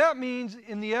 And that means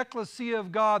in the ecclesia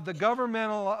of God, the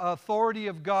governmental authority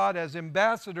of God as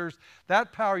ambassadors,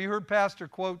 that power, you heard Pastor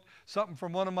quote something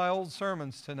from one of my old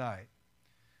sermons tonight.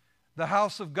 The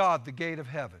house of God, the gate of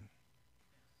heaven.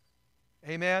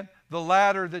 Amen? The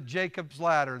ladder, Jacob's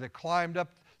ladder that climbed up,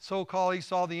 so-called, he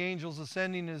saw the angels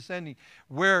ascending and ascending,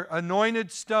 where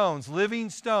anointed stones, living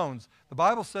stones. The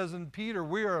Bible says in Peter,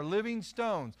 we are living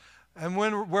stones. And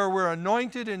where we're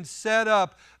anointed and set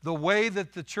up the way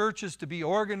that the church is to be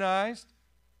organized,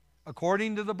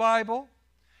 according to the Bible,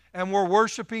 and we're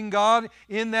worshiping God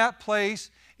in that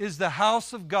place, is the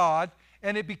house of God,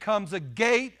 and it becomes a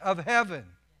gate of heaven.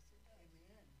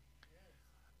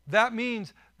 That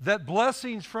means that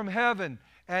blessings from heaven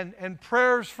and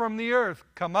prayers from the earth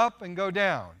come up and go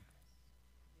down.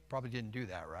 Probably didn't do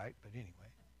that right, but anyway.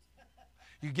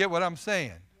 You get what I'm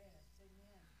saying?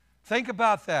 Think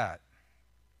about that.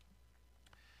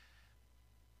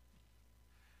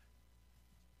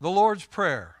 The Lord's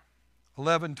Prayer,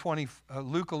 Luke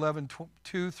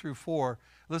 11:2 through 4.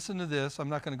 Listen to this. I'm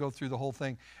not going to go through the whole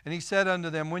thing. And he said unto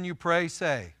them, when you pray,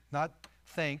 say. Not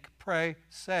think, pray,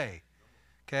 say.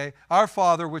 Okay? Our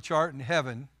Father which art in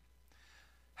heaven,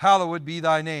 hallowed be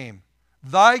thy name.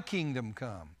 Thy kingdom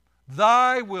come.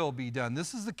 Thy will be done.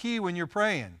 This is the key when you're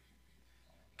praying.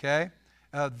 Okay?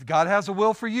 God has a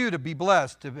will for you to be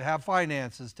blessed, to have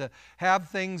finances, to have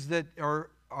things that are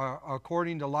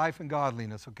according to life and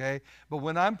godliness, okay? But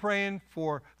when I'm praying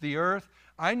for the earth,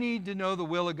 I need to know the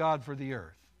will of God for the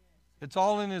earth. It's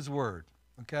all in His Word,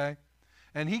 okay?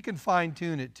 And He can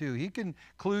fine-tune it too. He can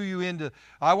clue you into,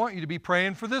 I want you to be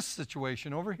praying for this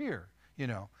situation over here, you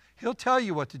know. He'll tell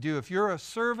you what to do. If you're a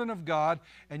servant of God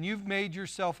and you've made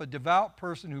yourself a devout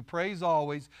person who prays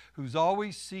always, who's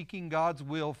always seeking God's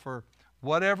will for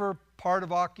whatever part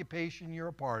of occupation you're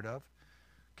a part of,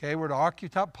 okay, we're to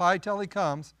occupy till He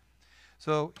comes.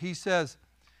 So He says,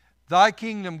 Thy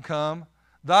kingdom come,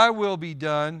 Thy will be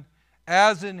done,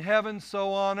 as in heaven,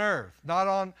 so on earth. Not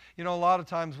on, you know, a lot of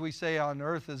times we say on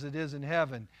earth as it is in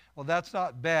heaven. Well, that's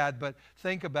not bad, but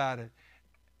think about it.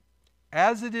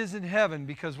 As it is in heaven,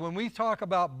 because when we talk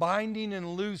about binding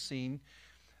and loosing,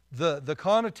 the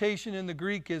connotation in the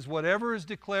Greek is whatever is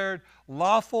declared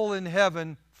lawful in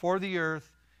heaven for the earth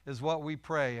is what we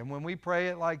pray. And when we pray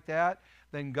it like that,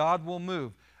 then God will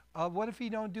move. What if He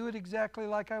don't do it exactly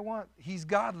like I want? He's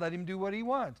God. Let Him do what He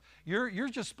wants. You're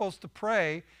just supposed to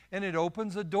pray, and it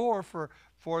opens a door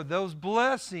for those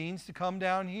blessings to come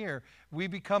down here. We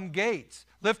become gates.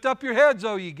 Lift up your heads,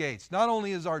 O ye gates. Not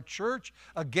only is our church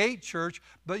a gate church,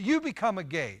 but you become a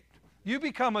gate. You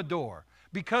become a door.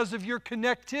 Because of your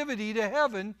connectivity to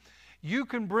heaven, you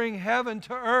can bring heaven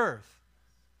to earth.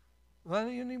 What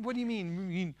do you mean? You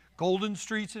mean golden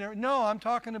streets and everything? No, I'm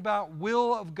talking about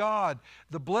will of God,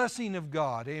 the blessing of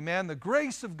God, amen, the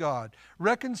grace of God,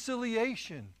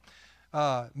 reconciliation,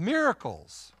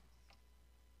 miracles.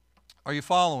 Are you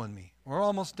following me? We're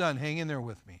almost done. Hang in there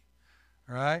with me.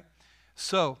 All right?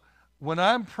 So, when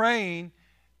I'm praying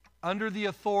under the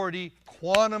authority,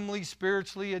 quantumly,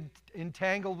 spiritually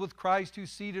entangled with Christ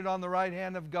who's seated on the right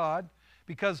hand of God,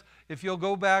 because if you'll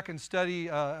go back and study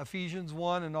Ephesians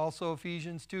 1 and also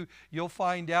Ephesians 2, you'll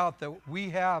find out that we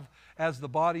have, as the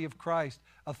body of Christ,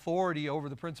 authority over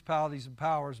the principalities and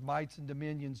powers, mights and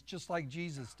dominions, just like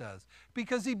Jesus does.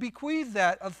 Because He bequeathed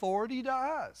that authority to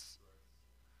us.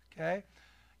 Okay?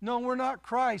 No, we're not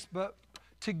Christ, but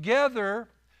together,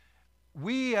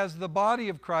 we as the body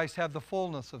of Christ have the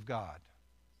fullness of God.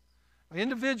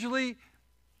 Individually,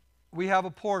 we have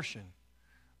a portion.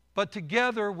 But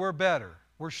together, we're better.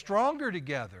 We're stronger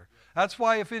together. That's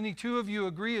why if any two of you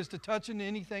agree as to touching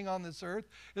anything on this earth,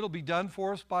 it'll be done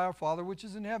for us by our Father which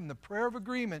is in heaven. The prayer of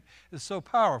agreement is so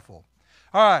powerful.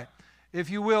 All right, if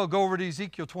you will, go over to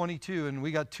Ezekiel 22, and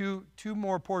we got two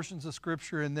more portions of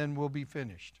Scripture, and then we'll be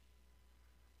finished.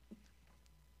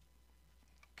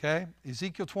 Okay,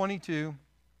 Ezekiel 22,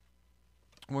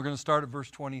 we're going to start at verse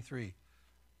 23.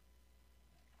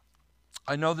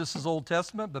 I know this is Old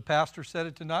Testament, but Pastor said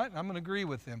it tonight, and I'm going to agree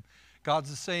with him.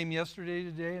 God's the same yesterday,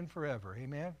 today, and forever.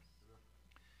 Amen?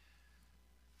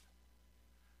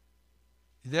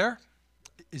 You there?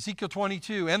 Ezekiel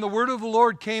 22. And the word of the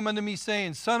Lord came unto me,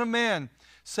 saying, Son of man,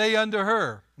 say unto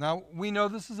her. Now, we know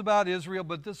this is about Israel,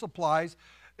 but this applies.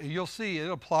 You'll see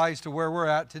it applies to where we're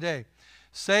at today.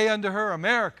 Say unto her,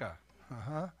 America.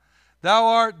 Thou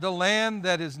art the land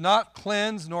that is not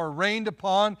cleansed nor rained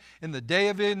upon in the day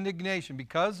of indignation.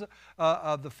 Because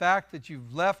of the fact that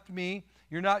you've left me,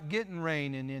 you're not getting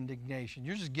rain and indignation.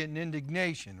 You're just getting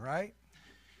indignation, right?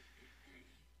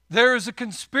 There is a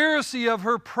conspiracy of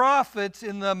her prophets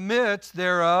in the midst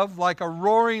thereof, like a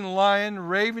roaring lion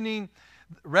ravening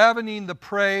the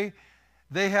prey.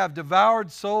 They have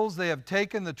devoured souls. They have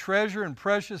taken the treasure and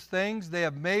precious things. They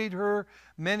have made her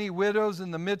many widows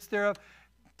in the midst thereof.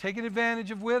 Taking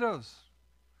advantage of widows,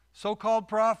 so-called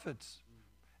prophets.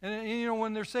 And you know,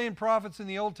 when they're saying prophets in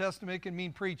the Old Testament, it can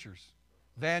mean preachers,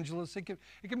 evangelists. It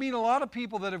can mean a lot of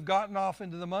people that have gotten off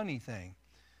into the money thing.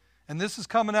 And this is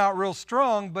coming out real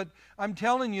strong, but I'm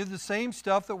telling you, the same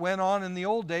stuff that went on in the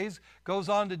old days goes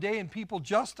on today, and people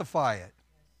justify it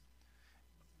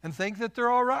and think that they're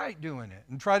all right doing it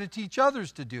and try to teach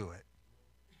others to do it.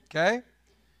 Okay?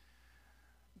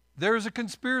 There is a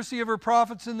conspiracy of her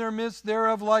prophets in their midst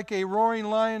thereof, like a roaring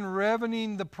lion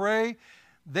ravening the prey.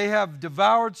 They have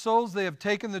devoured souls. They have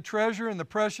taken the treasure and the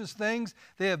precious things.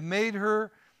 They have made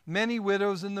her many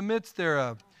widows in the midst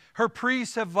thereof. Her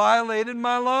priests have violated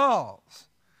my laws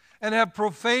and have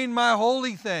profaned my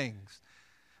holy things.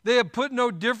 They have put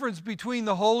no difference between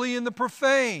the holy and the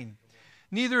profane.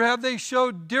 Neither have they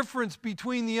showed difference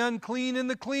between the unclean and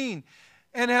the clean,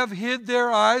 and have hid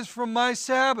their eyes from my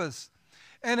Sabbaths.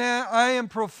 And I am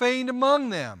profaned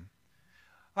among them.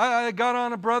 I got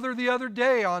on a brother the other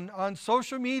day on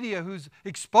social media who's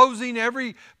exposing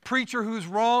every preacher who's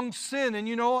wronged sin. And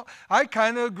you know, I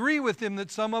kind of agree with him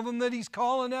that some of them that he's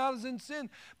calling out is in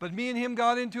sin. But me and him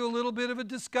got into a little bit of a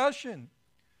discussion.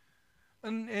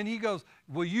 And he goes,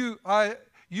 well, you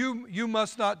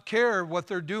must not care what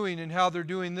they're doing and how they're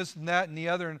doing this and that and the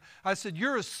other. And I said,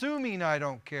 you're assuming I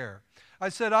don't care. I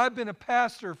said, I've been a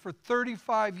pastor for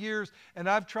 35 years, and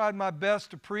I've tried my best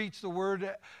to preach the word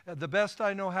the best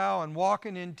I know how and walk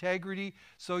in integrity.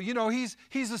 So, you know, he's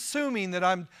assuming that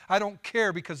I don't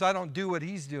care because I don't do what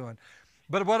he's doing.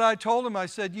 But what I told him, I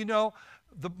said, you know,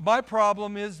 my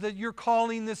problem is that you're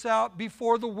calling this out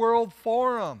before the World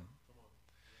Forum.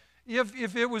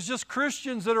 If it was just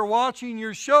Christians that are watching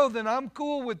your show, then I'm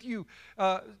cool with you,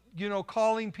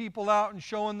 calling people out and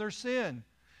showing their sin.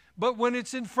 But when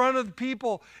it's in front of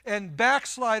people and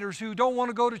backsliders who don't want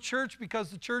to go to church because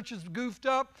the church is goofed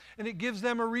up and it gives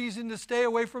them a reason to stay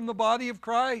away from the body of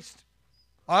Christ.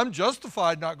 I'm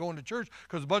justified not going to church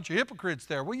because a bunch of hypocrites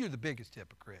there. Well, you're the biggest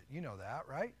hypocrite. You know that,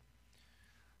 right?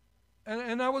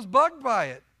 And I was bugged by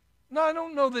it. Now, I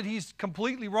don't know that he's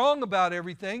completely wrong about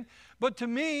everything, but to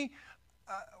me,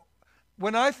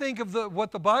 when I think of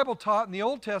what the Bible taught in the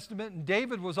Old Testament, and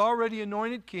David was already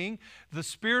anointed king, the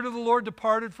Spirit of the Lord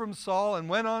departed from Saul and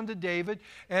went on to David,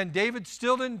 and David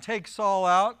still didn't take Saul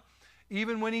out,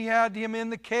 even when he had him in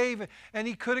the cave, and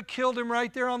he could have killed him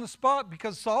right there on the spot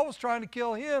because Saul was trying to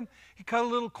kill him. He cut a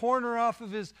little corner off of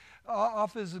his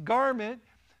garment,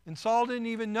 and Saul didn't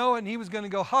even know it, and he was going to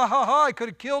go, ha, ha, ha, I could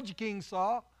have killed you, King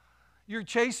Saul. You're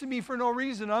chasing me for no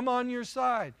reason. I'm on your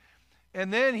side.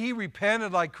 And then he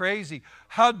repented like crazy.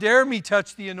 How dare me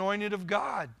touch the anointed of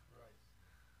God?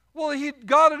 Well,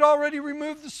 God had already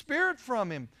removed the Spirit from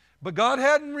him, but God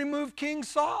hadn't removed King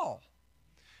Saul.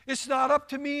 It's not up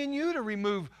to me and you to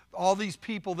remove all these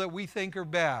people that we think are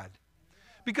bad,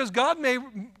 because God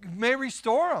may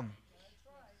restore them.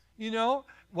 You know,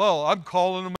 well, I'm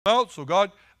calling them out, so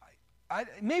God,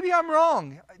 maybe I'm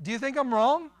wrong. Do you think I'm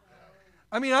wrong?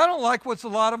 I mean, I don't like what a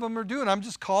lot of them are doing. I'm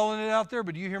just calling it out there,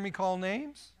 but do you hear me call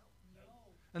names?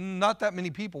 And not that many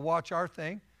people watch our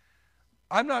thing.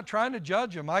 I'm not trying to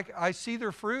judge them. I see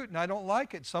their fruit, and I don't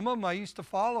like it. Some of them I used to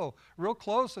follow real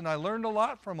close, and I learned a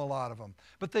lot from a lot of them.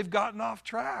 But they've gotten off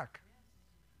track,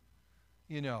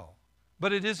 you know.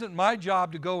 But it isn't my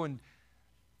job to go and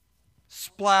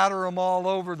splatter them all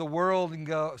over the world and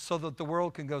go so that the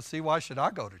world can go, see, why should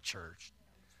I go to church?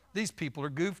 These people are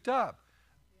goofed up.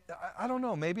 I don't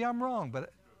know, maybe I'm wrong,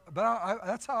 but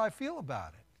that's how I feel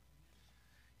about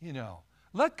it. You know,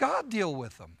 let God deal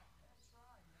with them.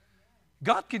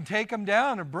 God can take them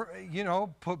down and, you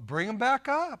know, bring them back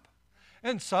up.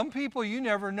 And some people you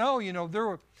never know. You know,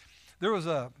 there was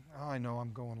a, oh, I know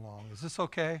I'm going long. Is this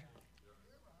okay?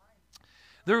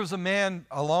 There was a man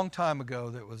a long time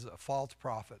ago that was a false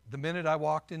prophet. The minute I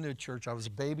walked into the church, I was a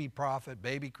baby prophet,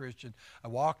 baby Christian. I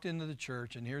walked into the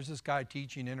church, and here's this guy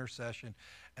teaching intercession.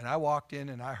 And I walked in,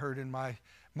 and I heard in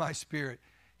my spirit,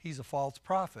 he's a false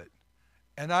prophet.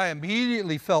 And I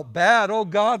immediately felt bad. Oh,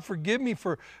 God, forgive me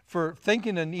for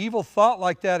thinking an evil thought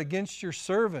like that against your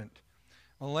servant.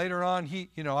 Well, later on,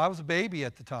 you know, I was a baby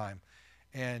at the time.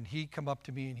 And he'd come up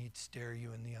to me, and he'd stare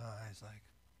you in the eyes like,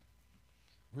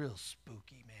 real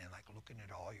spooky, man, like looking at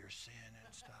all your sin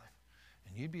and stuff.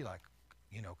 And you'd be like,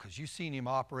 you know, because you've seen him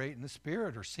operate in the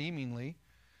spirit, or seemingly,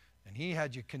 and he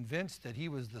had you convinced that he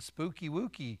was the spooky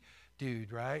wooky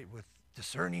dude, right, with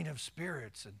discerning of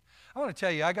spirits. And I want to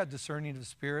tell you, I got discerning of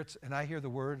spirits, and I hear the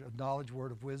word of knowledge,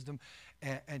 word of wisdom,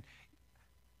 and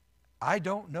I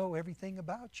don't know everything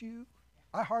about you.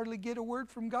 I hardly get a word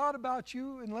from God about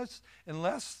you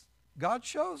unless God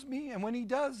shows me, and when he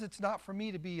does, it's not for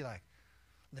me to be like,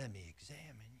 let me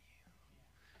examine you.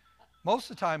 Most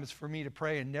of the time it's for me to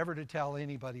pray and never to tell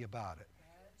anybody about it.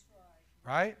 That's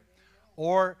right. Right?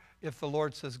 Or if the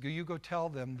Lord says, you go tell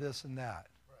them this and that.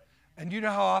 And you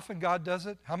know how often God does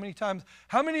it? How many times?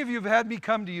 How many of you have had me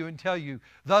come to you and tell you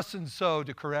thus and so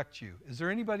to correct you? Is there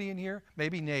anybody in here?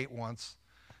 Maybe Nate once.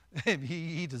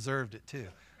 he deserved it too.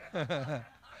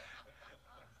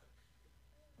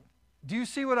 Do you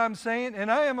see what I'm saying?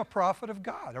 And I am a prophet of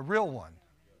God, a real one.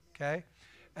 Okay?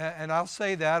 And I'll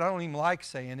say that. I don't even like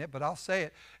saying it, but I'll say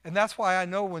it. And that's why I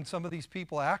know when some of these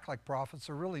people act like prophets,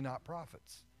 they're really not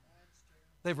prophets.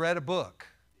 They've read a book,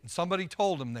 and somebody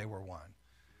told them they were one.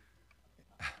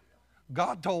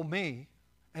 God told me,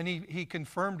 and he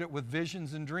confirmed it with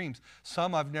visions and dreams.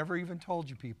 Some I've never even told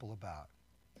you people about.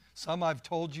 Some I've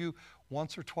told you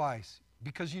once or twice.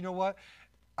 Because you know what?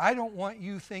 I don't want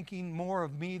you thinking more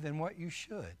of me than what you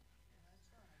should.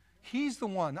 He's the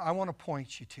one I want to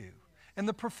point you to. And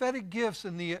the prophetic gifts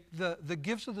and the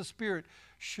gifts of the Spirit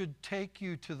should take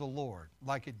you to the Lord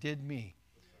like it did me.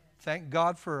 Thank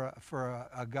God for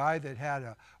a guy that had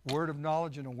a word of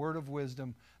knowledge and a word of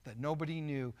wisdom that nobody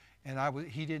knew. And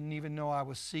he didn't even know I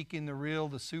was seeking the real,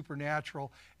 the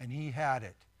supernatural, and he had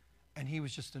it. And he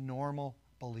was just a normal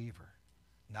believer.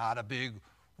 Not a big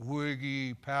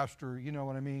wiggy pastor, you know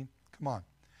what I mean? Come on.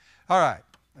 All right,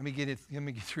 let me get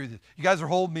through this. You guys are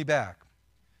holding me back.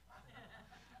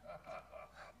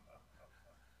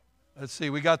 Let's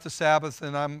see, we got the Sabbath,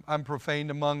 and I'm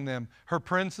profaned among them. Her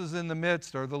princes in the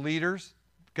midst, or the leaders,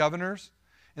 governors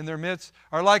in their midst,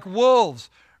 are like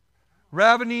wolves,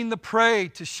 ravening the prey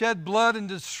to shed blood and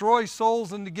destroy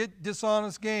souls and to get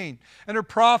dishonest gain. And her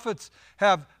prophets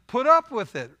have put up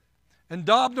with it and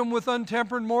daubed them with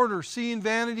untempered mortar, seeing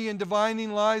vanity and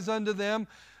divining lies unto them.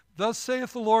 Thus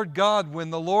saith the Lord God, when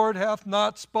the Lord hath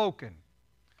not spoken.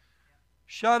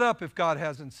 Shut up if God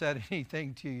hasn't said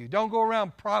anything to you. Don't go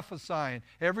around prophesying.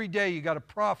 Every day you got a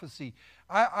prophecy.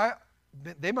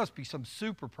 They must be some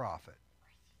super prophet.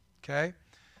 Okay?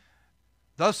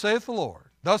 Thus saith the Lord.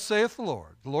 Thus saith the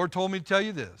Lord. The Lord told me to tell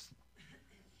you this.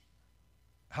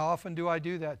 How often do I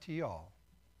do that to y'all?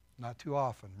 Not too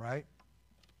often, right?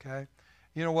 Okay?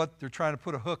 You know what? They're trying to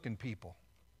put a hook in people.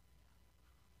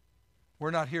 We're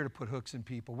not here to put hooks in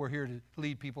people. We're here to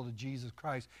lead people to Jesus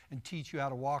Christ and teach you how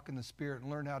to walk in the Spirit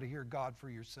and learn how to hear God for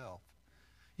yourself.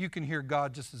 You can hear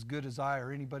God just as good as I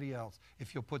or anybody else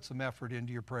if you'll put some effort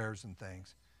into your prayers and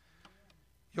things.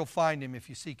 You'll find Him if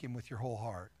you seek Him with your whole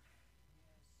heart.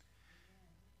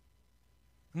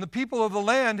 And the people of the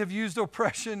land have used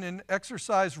oppression and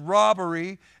exercised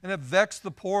robbery and have vexed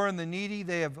the poor and the needy.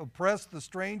 They have oppressed the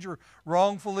stranger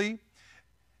wrongfully.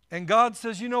 And God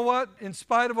says, you know what? In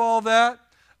spite of all that,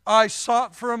 I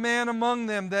sought for a man among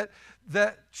them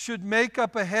that should make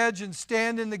up a hedge and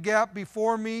stand in the gap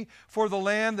before me for the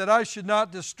land, that I should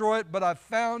not destroy it, but I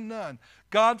found none.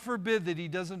 God forbid that He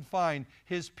doesn't find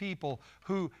His people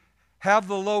who have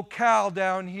the locale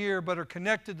down here but are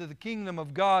connected to the kingdom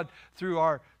of God through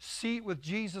our seat with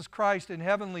Jesus Christ in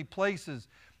heavenly places,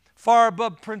 far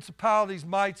above principalities,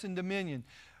 mights, and dominion.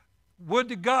 Would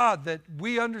to God that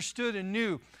we understood and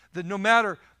knew that no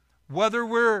matter whether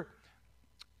we're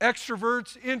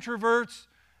extroverts, introverts,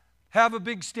 have a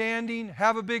big standing,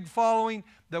 have a big following,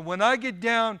 that when I get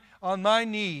down on my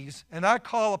knees and I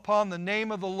call upon the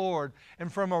name of the Lord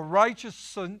and from a righteous,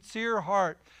 sincere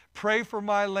heart pray for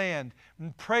my land,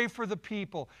 and pray for the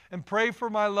people, and pray for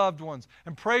my loved ones,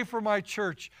 and pray for my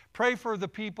church, pray for the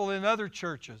people in other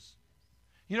churches.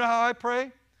 You know how I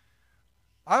pray?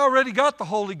 I already got the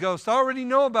Holy Ghost. I already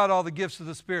know about all the gifts of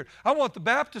the Spirit. I want the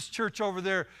Baptist church over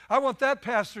there. I want that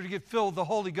pastor to get filled with the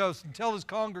Holy Ghost and tell his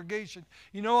congregation,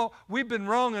 you know, we've been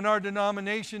wrong in our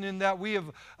denomination in that we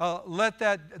have let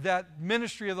that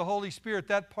ministry of the Holy Spirit,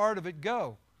 that part of it,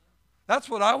 go. That's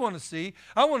what I want to see.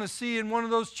 I want to see in one of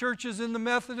those churches in the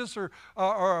Methodist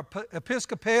or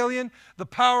Episcopalian, the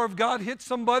power of God hit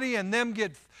somebody and them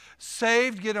get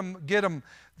saved, get them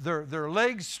their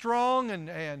legs strong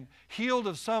and healed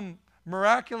of some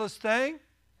miraculous thing.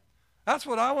 That's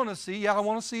what I want to see. Yeah, I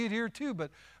want to see it here too.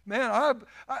 But man,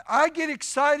 I get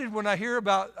excited when I hear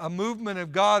about a movement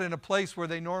of God in a place where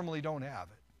they normally don't have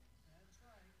it.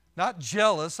 Not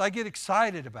jealous. I get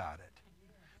excited about it.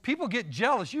 People get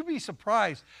jealous. You'd be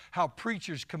surprised how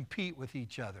preachers compete with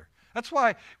each other. That's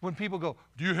why when people go,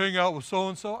 do you hang out with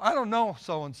so-and-so? I don't know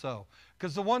so-and-so.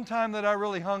 Because the one time that I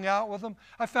really hung out with them,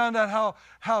 I found out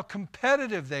how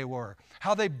competitive they were,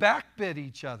 how they backbit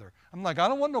each other. I'm like, I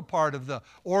don't want no part of the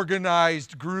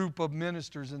organized group of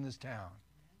ministers in this town.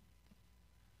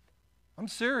 I'm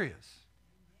serious.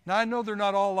 Now, I know they're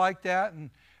not all like that,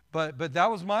 but that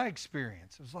was my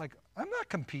experience. It was like, I'm not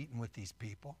competing with these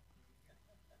people.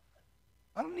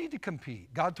 I don't need to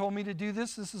compete. God told me to do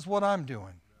this. This is what I'm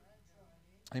doing.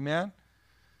 Amen?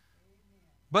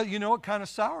 But you know, it kind of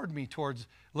soured me towards,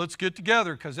 let's get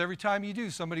together, because every time you do,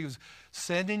 somebody was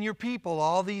sending your people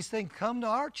all these things. Come to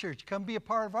our church. Come be a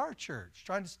part of our church.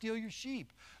 Trying to steal your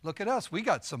sheep. Look at us. We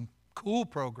got some cool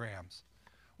programs.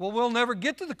 Well, we'll never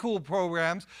get to the cool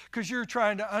programs because you're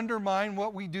trying to undermine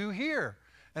what we do here.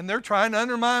 And they're trying to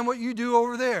undermine what you do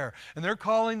over there. And they're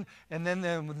calling, and then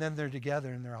they're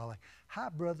together, and they're all like, hi,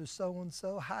 brother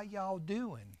so-and-so. How y'all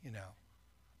doing? You know.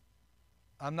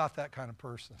 I'm not that kind of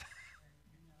person.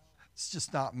 It's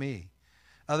just not me.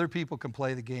 Other people can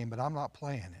play the game, but I'm not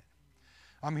playing it.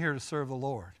 I'm here to serve the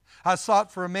Lord. I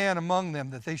sought for a man among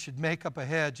them that they should make up a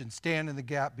hedge and stand in the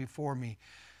gap before me,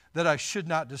 that I should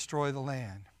not destroy the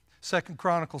land. 2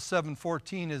 Chronicles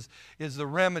 7:14 is the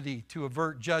remedy to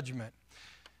avert judgment.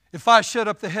 If I shut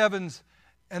up the heavens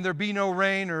and there be no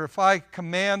rain, or if I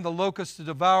command the locusts to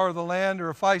devour the land,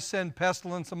 or if I send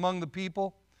pestilence among the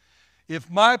people, if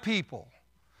my people,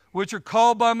 which are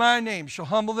called by my name, shall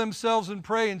humble themselves and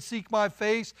pray and seek my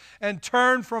face and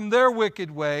turn from their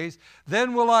wicked ways,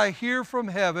 then will I hear from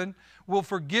heaven, will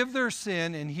forgive their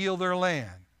sin and heal their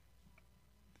land.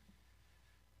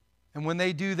 And when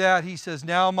they do that, he says,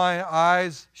 now my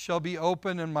eyes shall be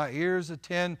open and my ears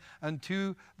attend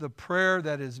unto the prayer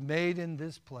that is made in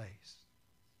this place.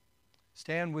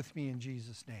 Stand with me in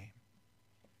Jesus' name.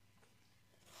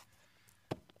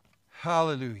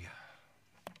 Hallelujah.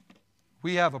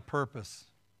 We have a purpose.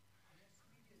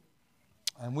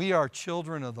 And we are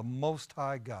children of the Most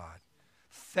High God.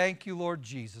 Thank you, Lord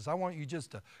Jesus. I want you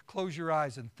just to close your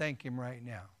eyes and thank Him right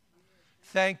now.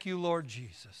 Thank you, Lord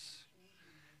Jesus.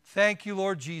 Thank you,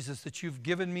 Lord Jesus, that you've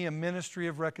given me a ministry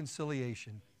of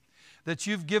reconciliation, that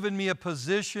you've given me a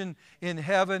position in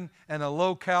heaven and a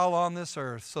locale on this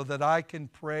earth so that I can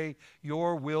pray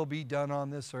your will be done on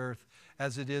this earth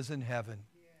as it is in heaven.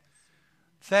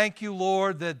 Thank you,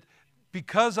 Lord, that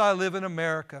because I live in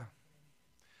America,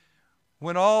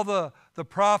 when all the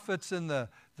prophets and the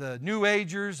New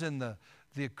Agers and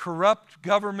the corrupt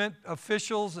government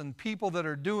officials and people that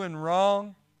are doing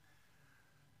wrong,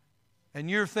 and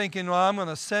you're thinking, well, I'm going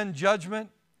to send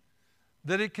judgment,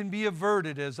 that it can be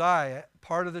averted as I,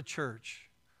 part of the church,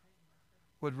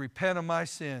 would repent of my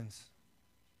sins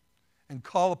and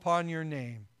call upon your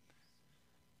name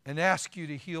and ask you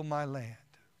to heal my land.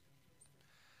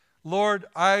 Lord,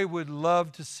 I would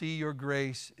love to see your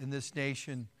grace in this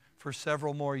nation for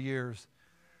several more years,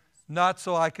 not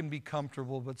so I can be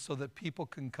comfortable, but so that people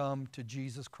can come to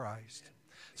Jesus Christ.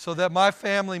 So that my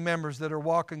family members that are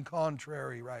walking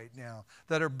contrary right now,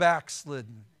 that are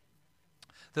backslidden,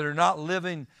 that are not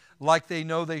living like they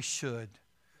know they should,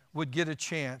 would get a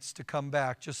chance to come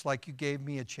back just like you gave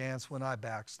me a chance when I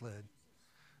backslid.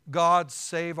 God,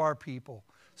 save our people.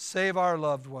 Save our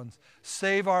loved ones.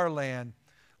 Save our land.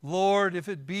 Lord, if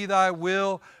it be thy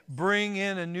will, bring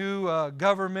in a new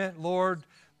government, Lord,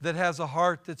 that has a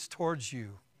heart that's towards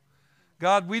you.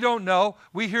 God, we don't know.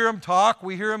 We hear them talk.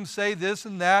 We hear them say this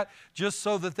and that just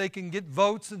so that they can get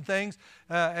votes and things.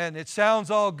 And it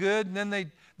sounds all good. And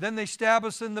then they stab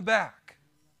us in the back.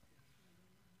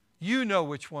 You know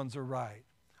which ones are right.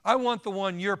 I want the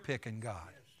one you're picking, God.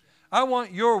 I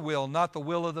want your will, not the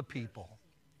will of the people.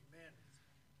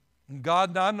 And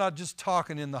God, I'm not just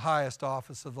talking in the highest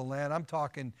office of the land. I'm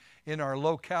talking in our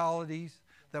localities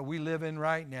that we live in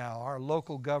right now, our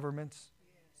local governments.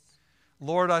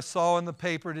 Lord, I saw in the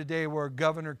paper today where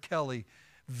Governor Kelly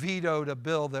vetoed a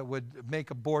bill that would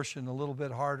make abortion a little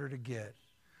bit harder to get.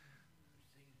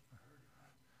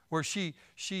 Where she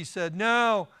said,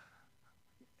 no.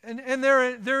 And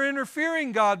they're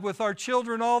interfering, God, with our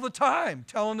children all the time,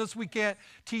 telling us we can't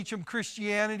teach them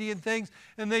Christianity and things.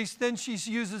 And then she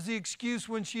uses the excuse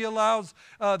when she allows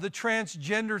the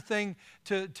transgender thing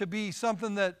to be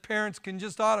something that parents can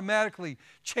just automatically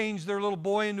change their little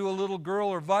boy into a little girl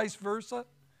or vice versa.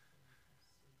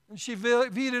 And she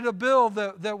vetoed a bill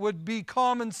that would be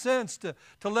common sense to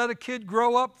let a kid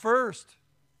grow up first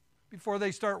before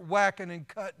they start whacking and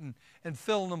cutting and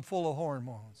filling them full of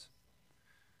hormones.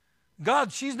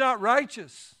 God, she's not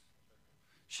righteous.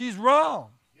 She's wrong.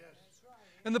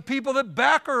 And the people that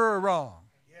back her are wrong.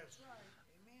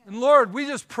 And Lord, we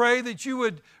just pray that you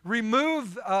would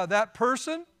remove that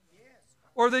person,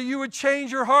 or that you would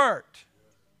change her heart.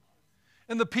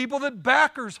 And the people that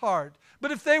back her's heart. But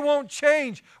if they won't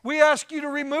change, we ask you to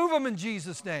remove them in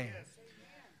Jesus' name.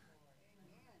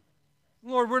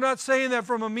 Lord, we're not saying that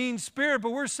from a mean spirit, but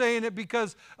we're saying it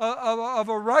because of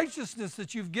a righteousness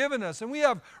that you've given us. And we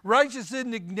have righteous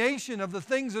indignation of the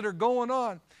things that are going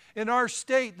on in our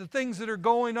state, the things that are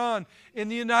going on in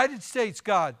the United States,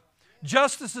 God.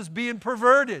 Justice is being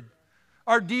perverted.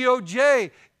 Our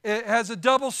DOJ has a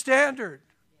double standard.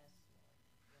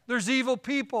 There's evil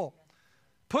people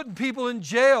putting people in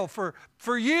jail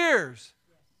for years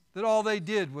that all they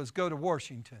did was go to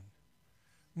Washington.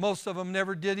 Most of them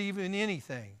never did even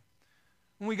anything.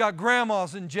 And we got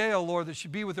grandmas in jail, Lord, that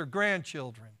should be with their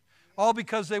grandchildren, all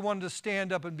because they wanted to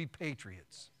stand up and be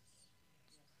patriots.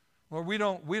 Lord, we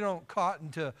don't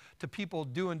cotton to people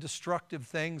doing destructive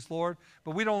things, Lord,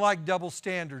 but we don't like double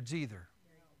standards either.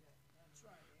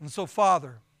 And so,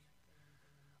 Father,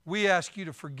 we ask you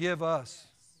to forgive us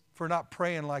for not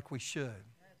praying like we should.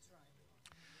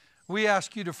 We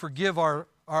ask you to forgive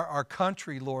our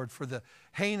country, Lord, for the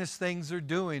heinous things they're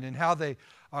doing and how they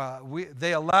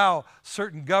allow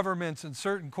certain governments and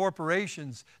certain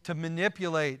corporations to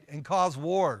manipulate and cause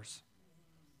wars.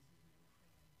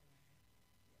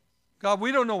 God,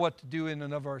 we don't know what to do in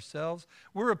and of ourselves.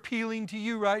 We're appealing to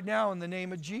you right now in the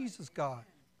name of Jesus, God.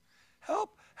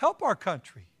 Help our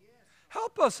country.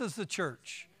 Help us as the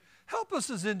church. Help us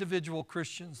as individual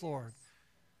Christians, Lord,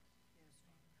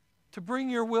 to bring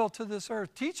your will to this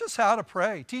earth. Teach us how to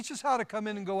pray. Teach us how to come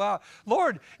in and go out.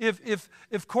 Lord, if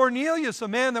Cornelius, a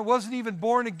man that wasn't even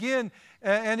born again,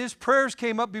 and his prayers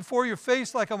came up before your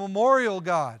face like a memorial,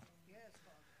 God,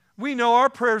 we know our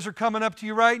prayers are coming up to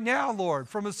you right now, Lord,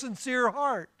 from a sincere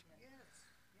heart.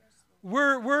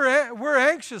 We're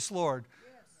anxious, Lord.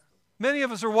 Many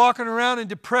of us are walking around in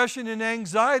depression and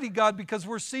anxiety, God, because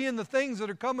we're seeing the things that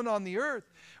are coming on the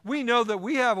earth. We know that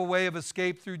we have a way of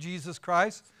escape through Jesus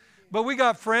Christ. But we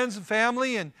got friends and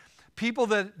family and people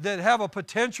that have a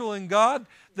potential in God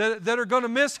that are going to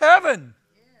miss heaven.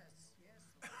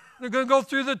 They're going to go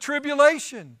through the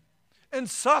tribulation and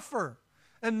suffer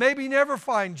and maybe never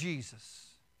find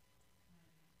Jesus.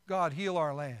 God, heal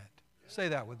our land. Say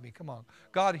that with me. Come on.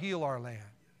 God, heal our land.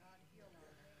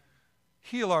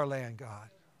 Heal our land, God.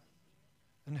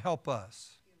 And help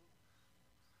us.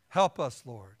 Help us,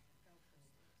 Lord,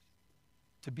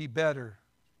 to be better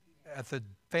at the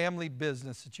family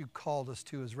business that you called us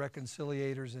to as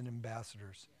reconciliators and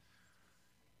ambassadors.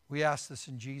 We ask this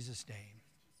in Jesus' name.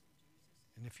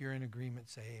 And if you're in agreement,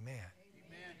 say amen.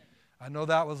 Amen. I know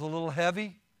that was a little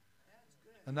heavy.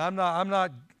 And I'm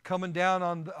not coming down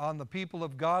on the people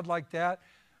of God like that.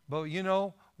 But you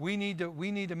know, we need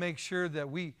to make sure that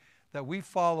we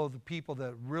follow the people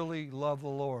that really love the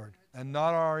Lord and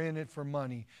not are in it for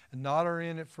money and not are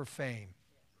in it for fame.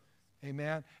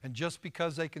 Amen. And just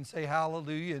because they can say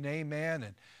hallelujah and amen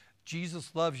and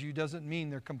Jesus loves you doesn't mean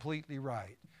they're completely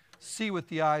right. See with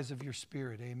the eyes of your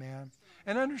spirit. Amen.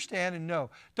 And understand and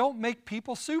know. Don't make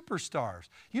people superstars.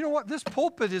 You know what? This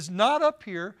pulpit is not up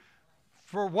here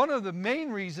for one of the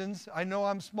main reasons. I know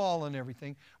I'm small and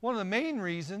everything. One of the main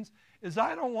reasons is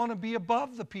I don't want to be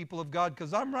above the people of God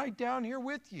because I'm right down here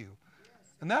with you.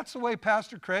 And that's the way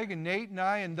Pastor Craig and Nate and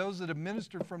I and those that have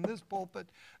ministered from this pulpit,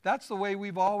 that's the way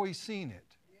we've always seen it.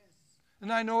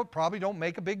 And I know it probably don't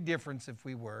make a big difference if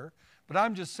we were, but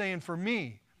I'm just saying for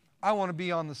me, I want to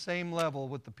be on the same level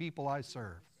with the people I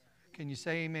serve. Can you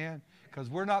say amen? Because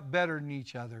we're not better than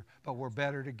each other, but we're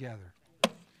better together.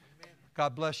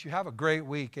 God bless you. Have a great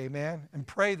week, amen? And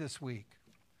pray this week.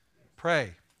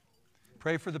 Pray.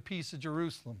 Pray for the peace of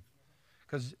Jerusalem.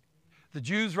 Because The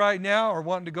Jews right now are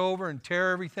wanting to go over and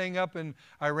tear everything up in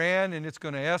Iran, and it's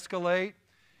going to escalate.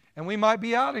 And we might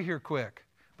be out of here quick,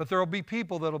 but there will be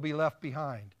people that will be left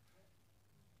behind.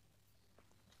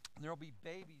 There will be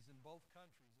babies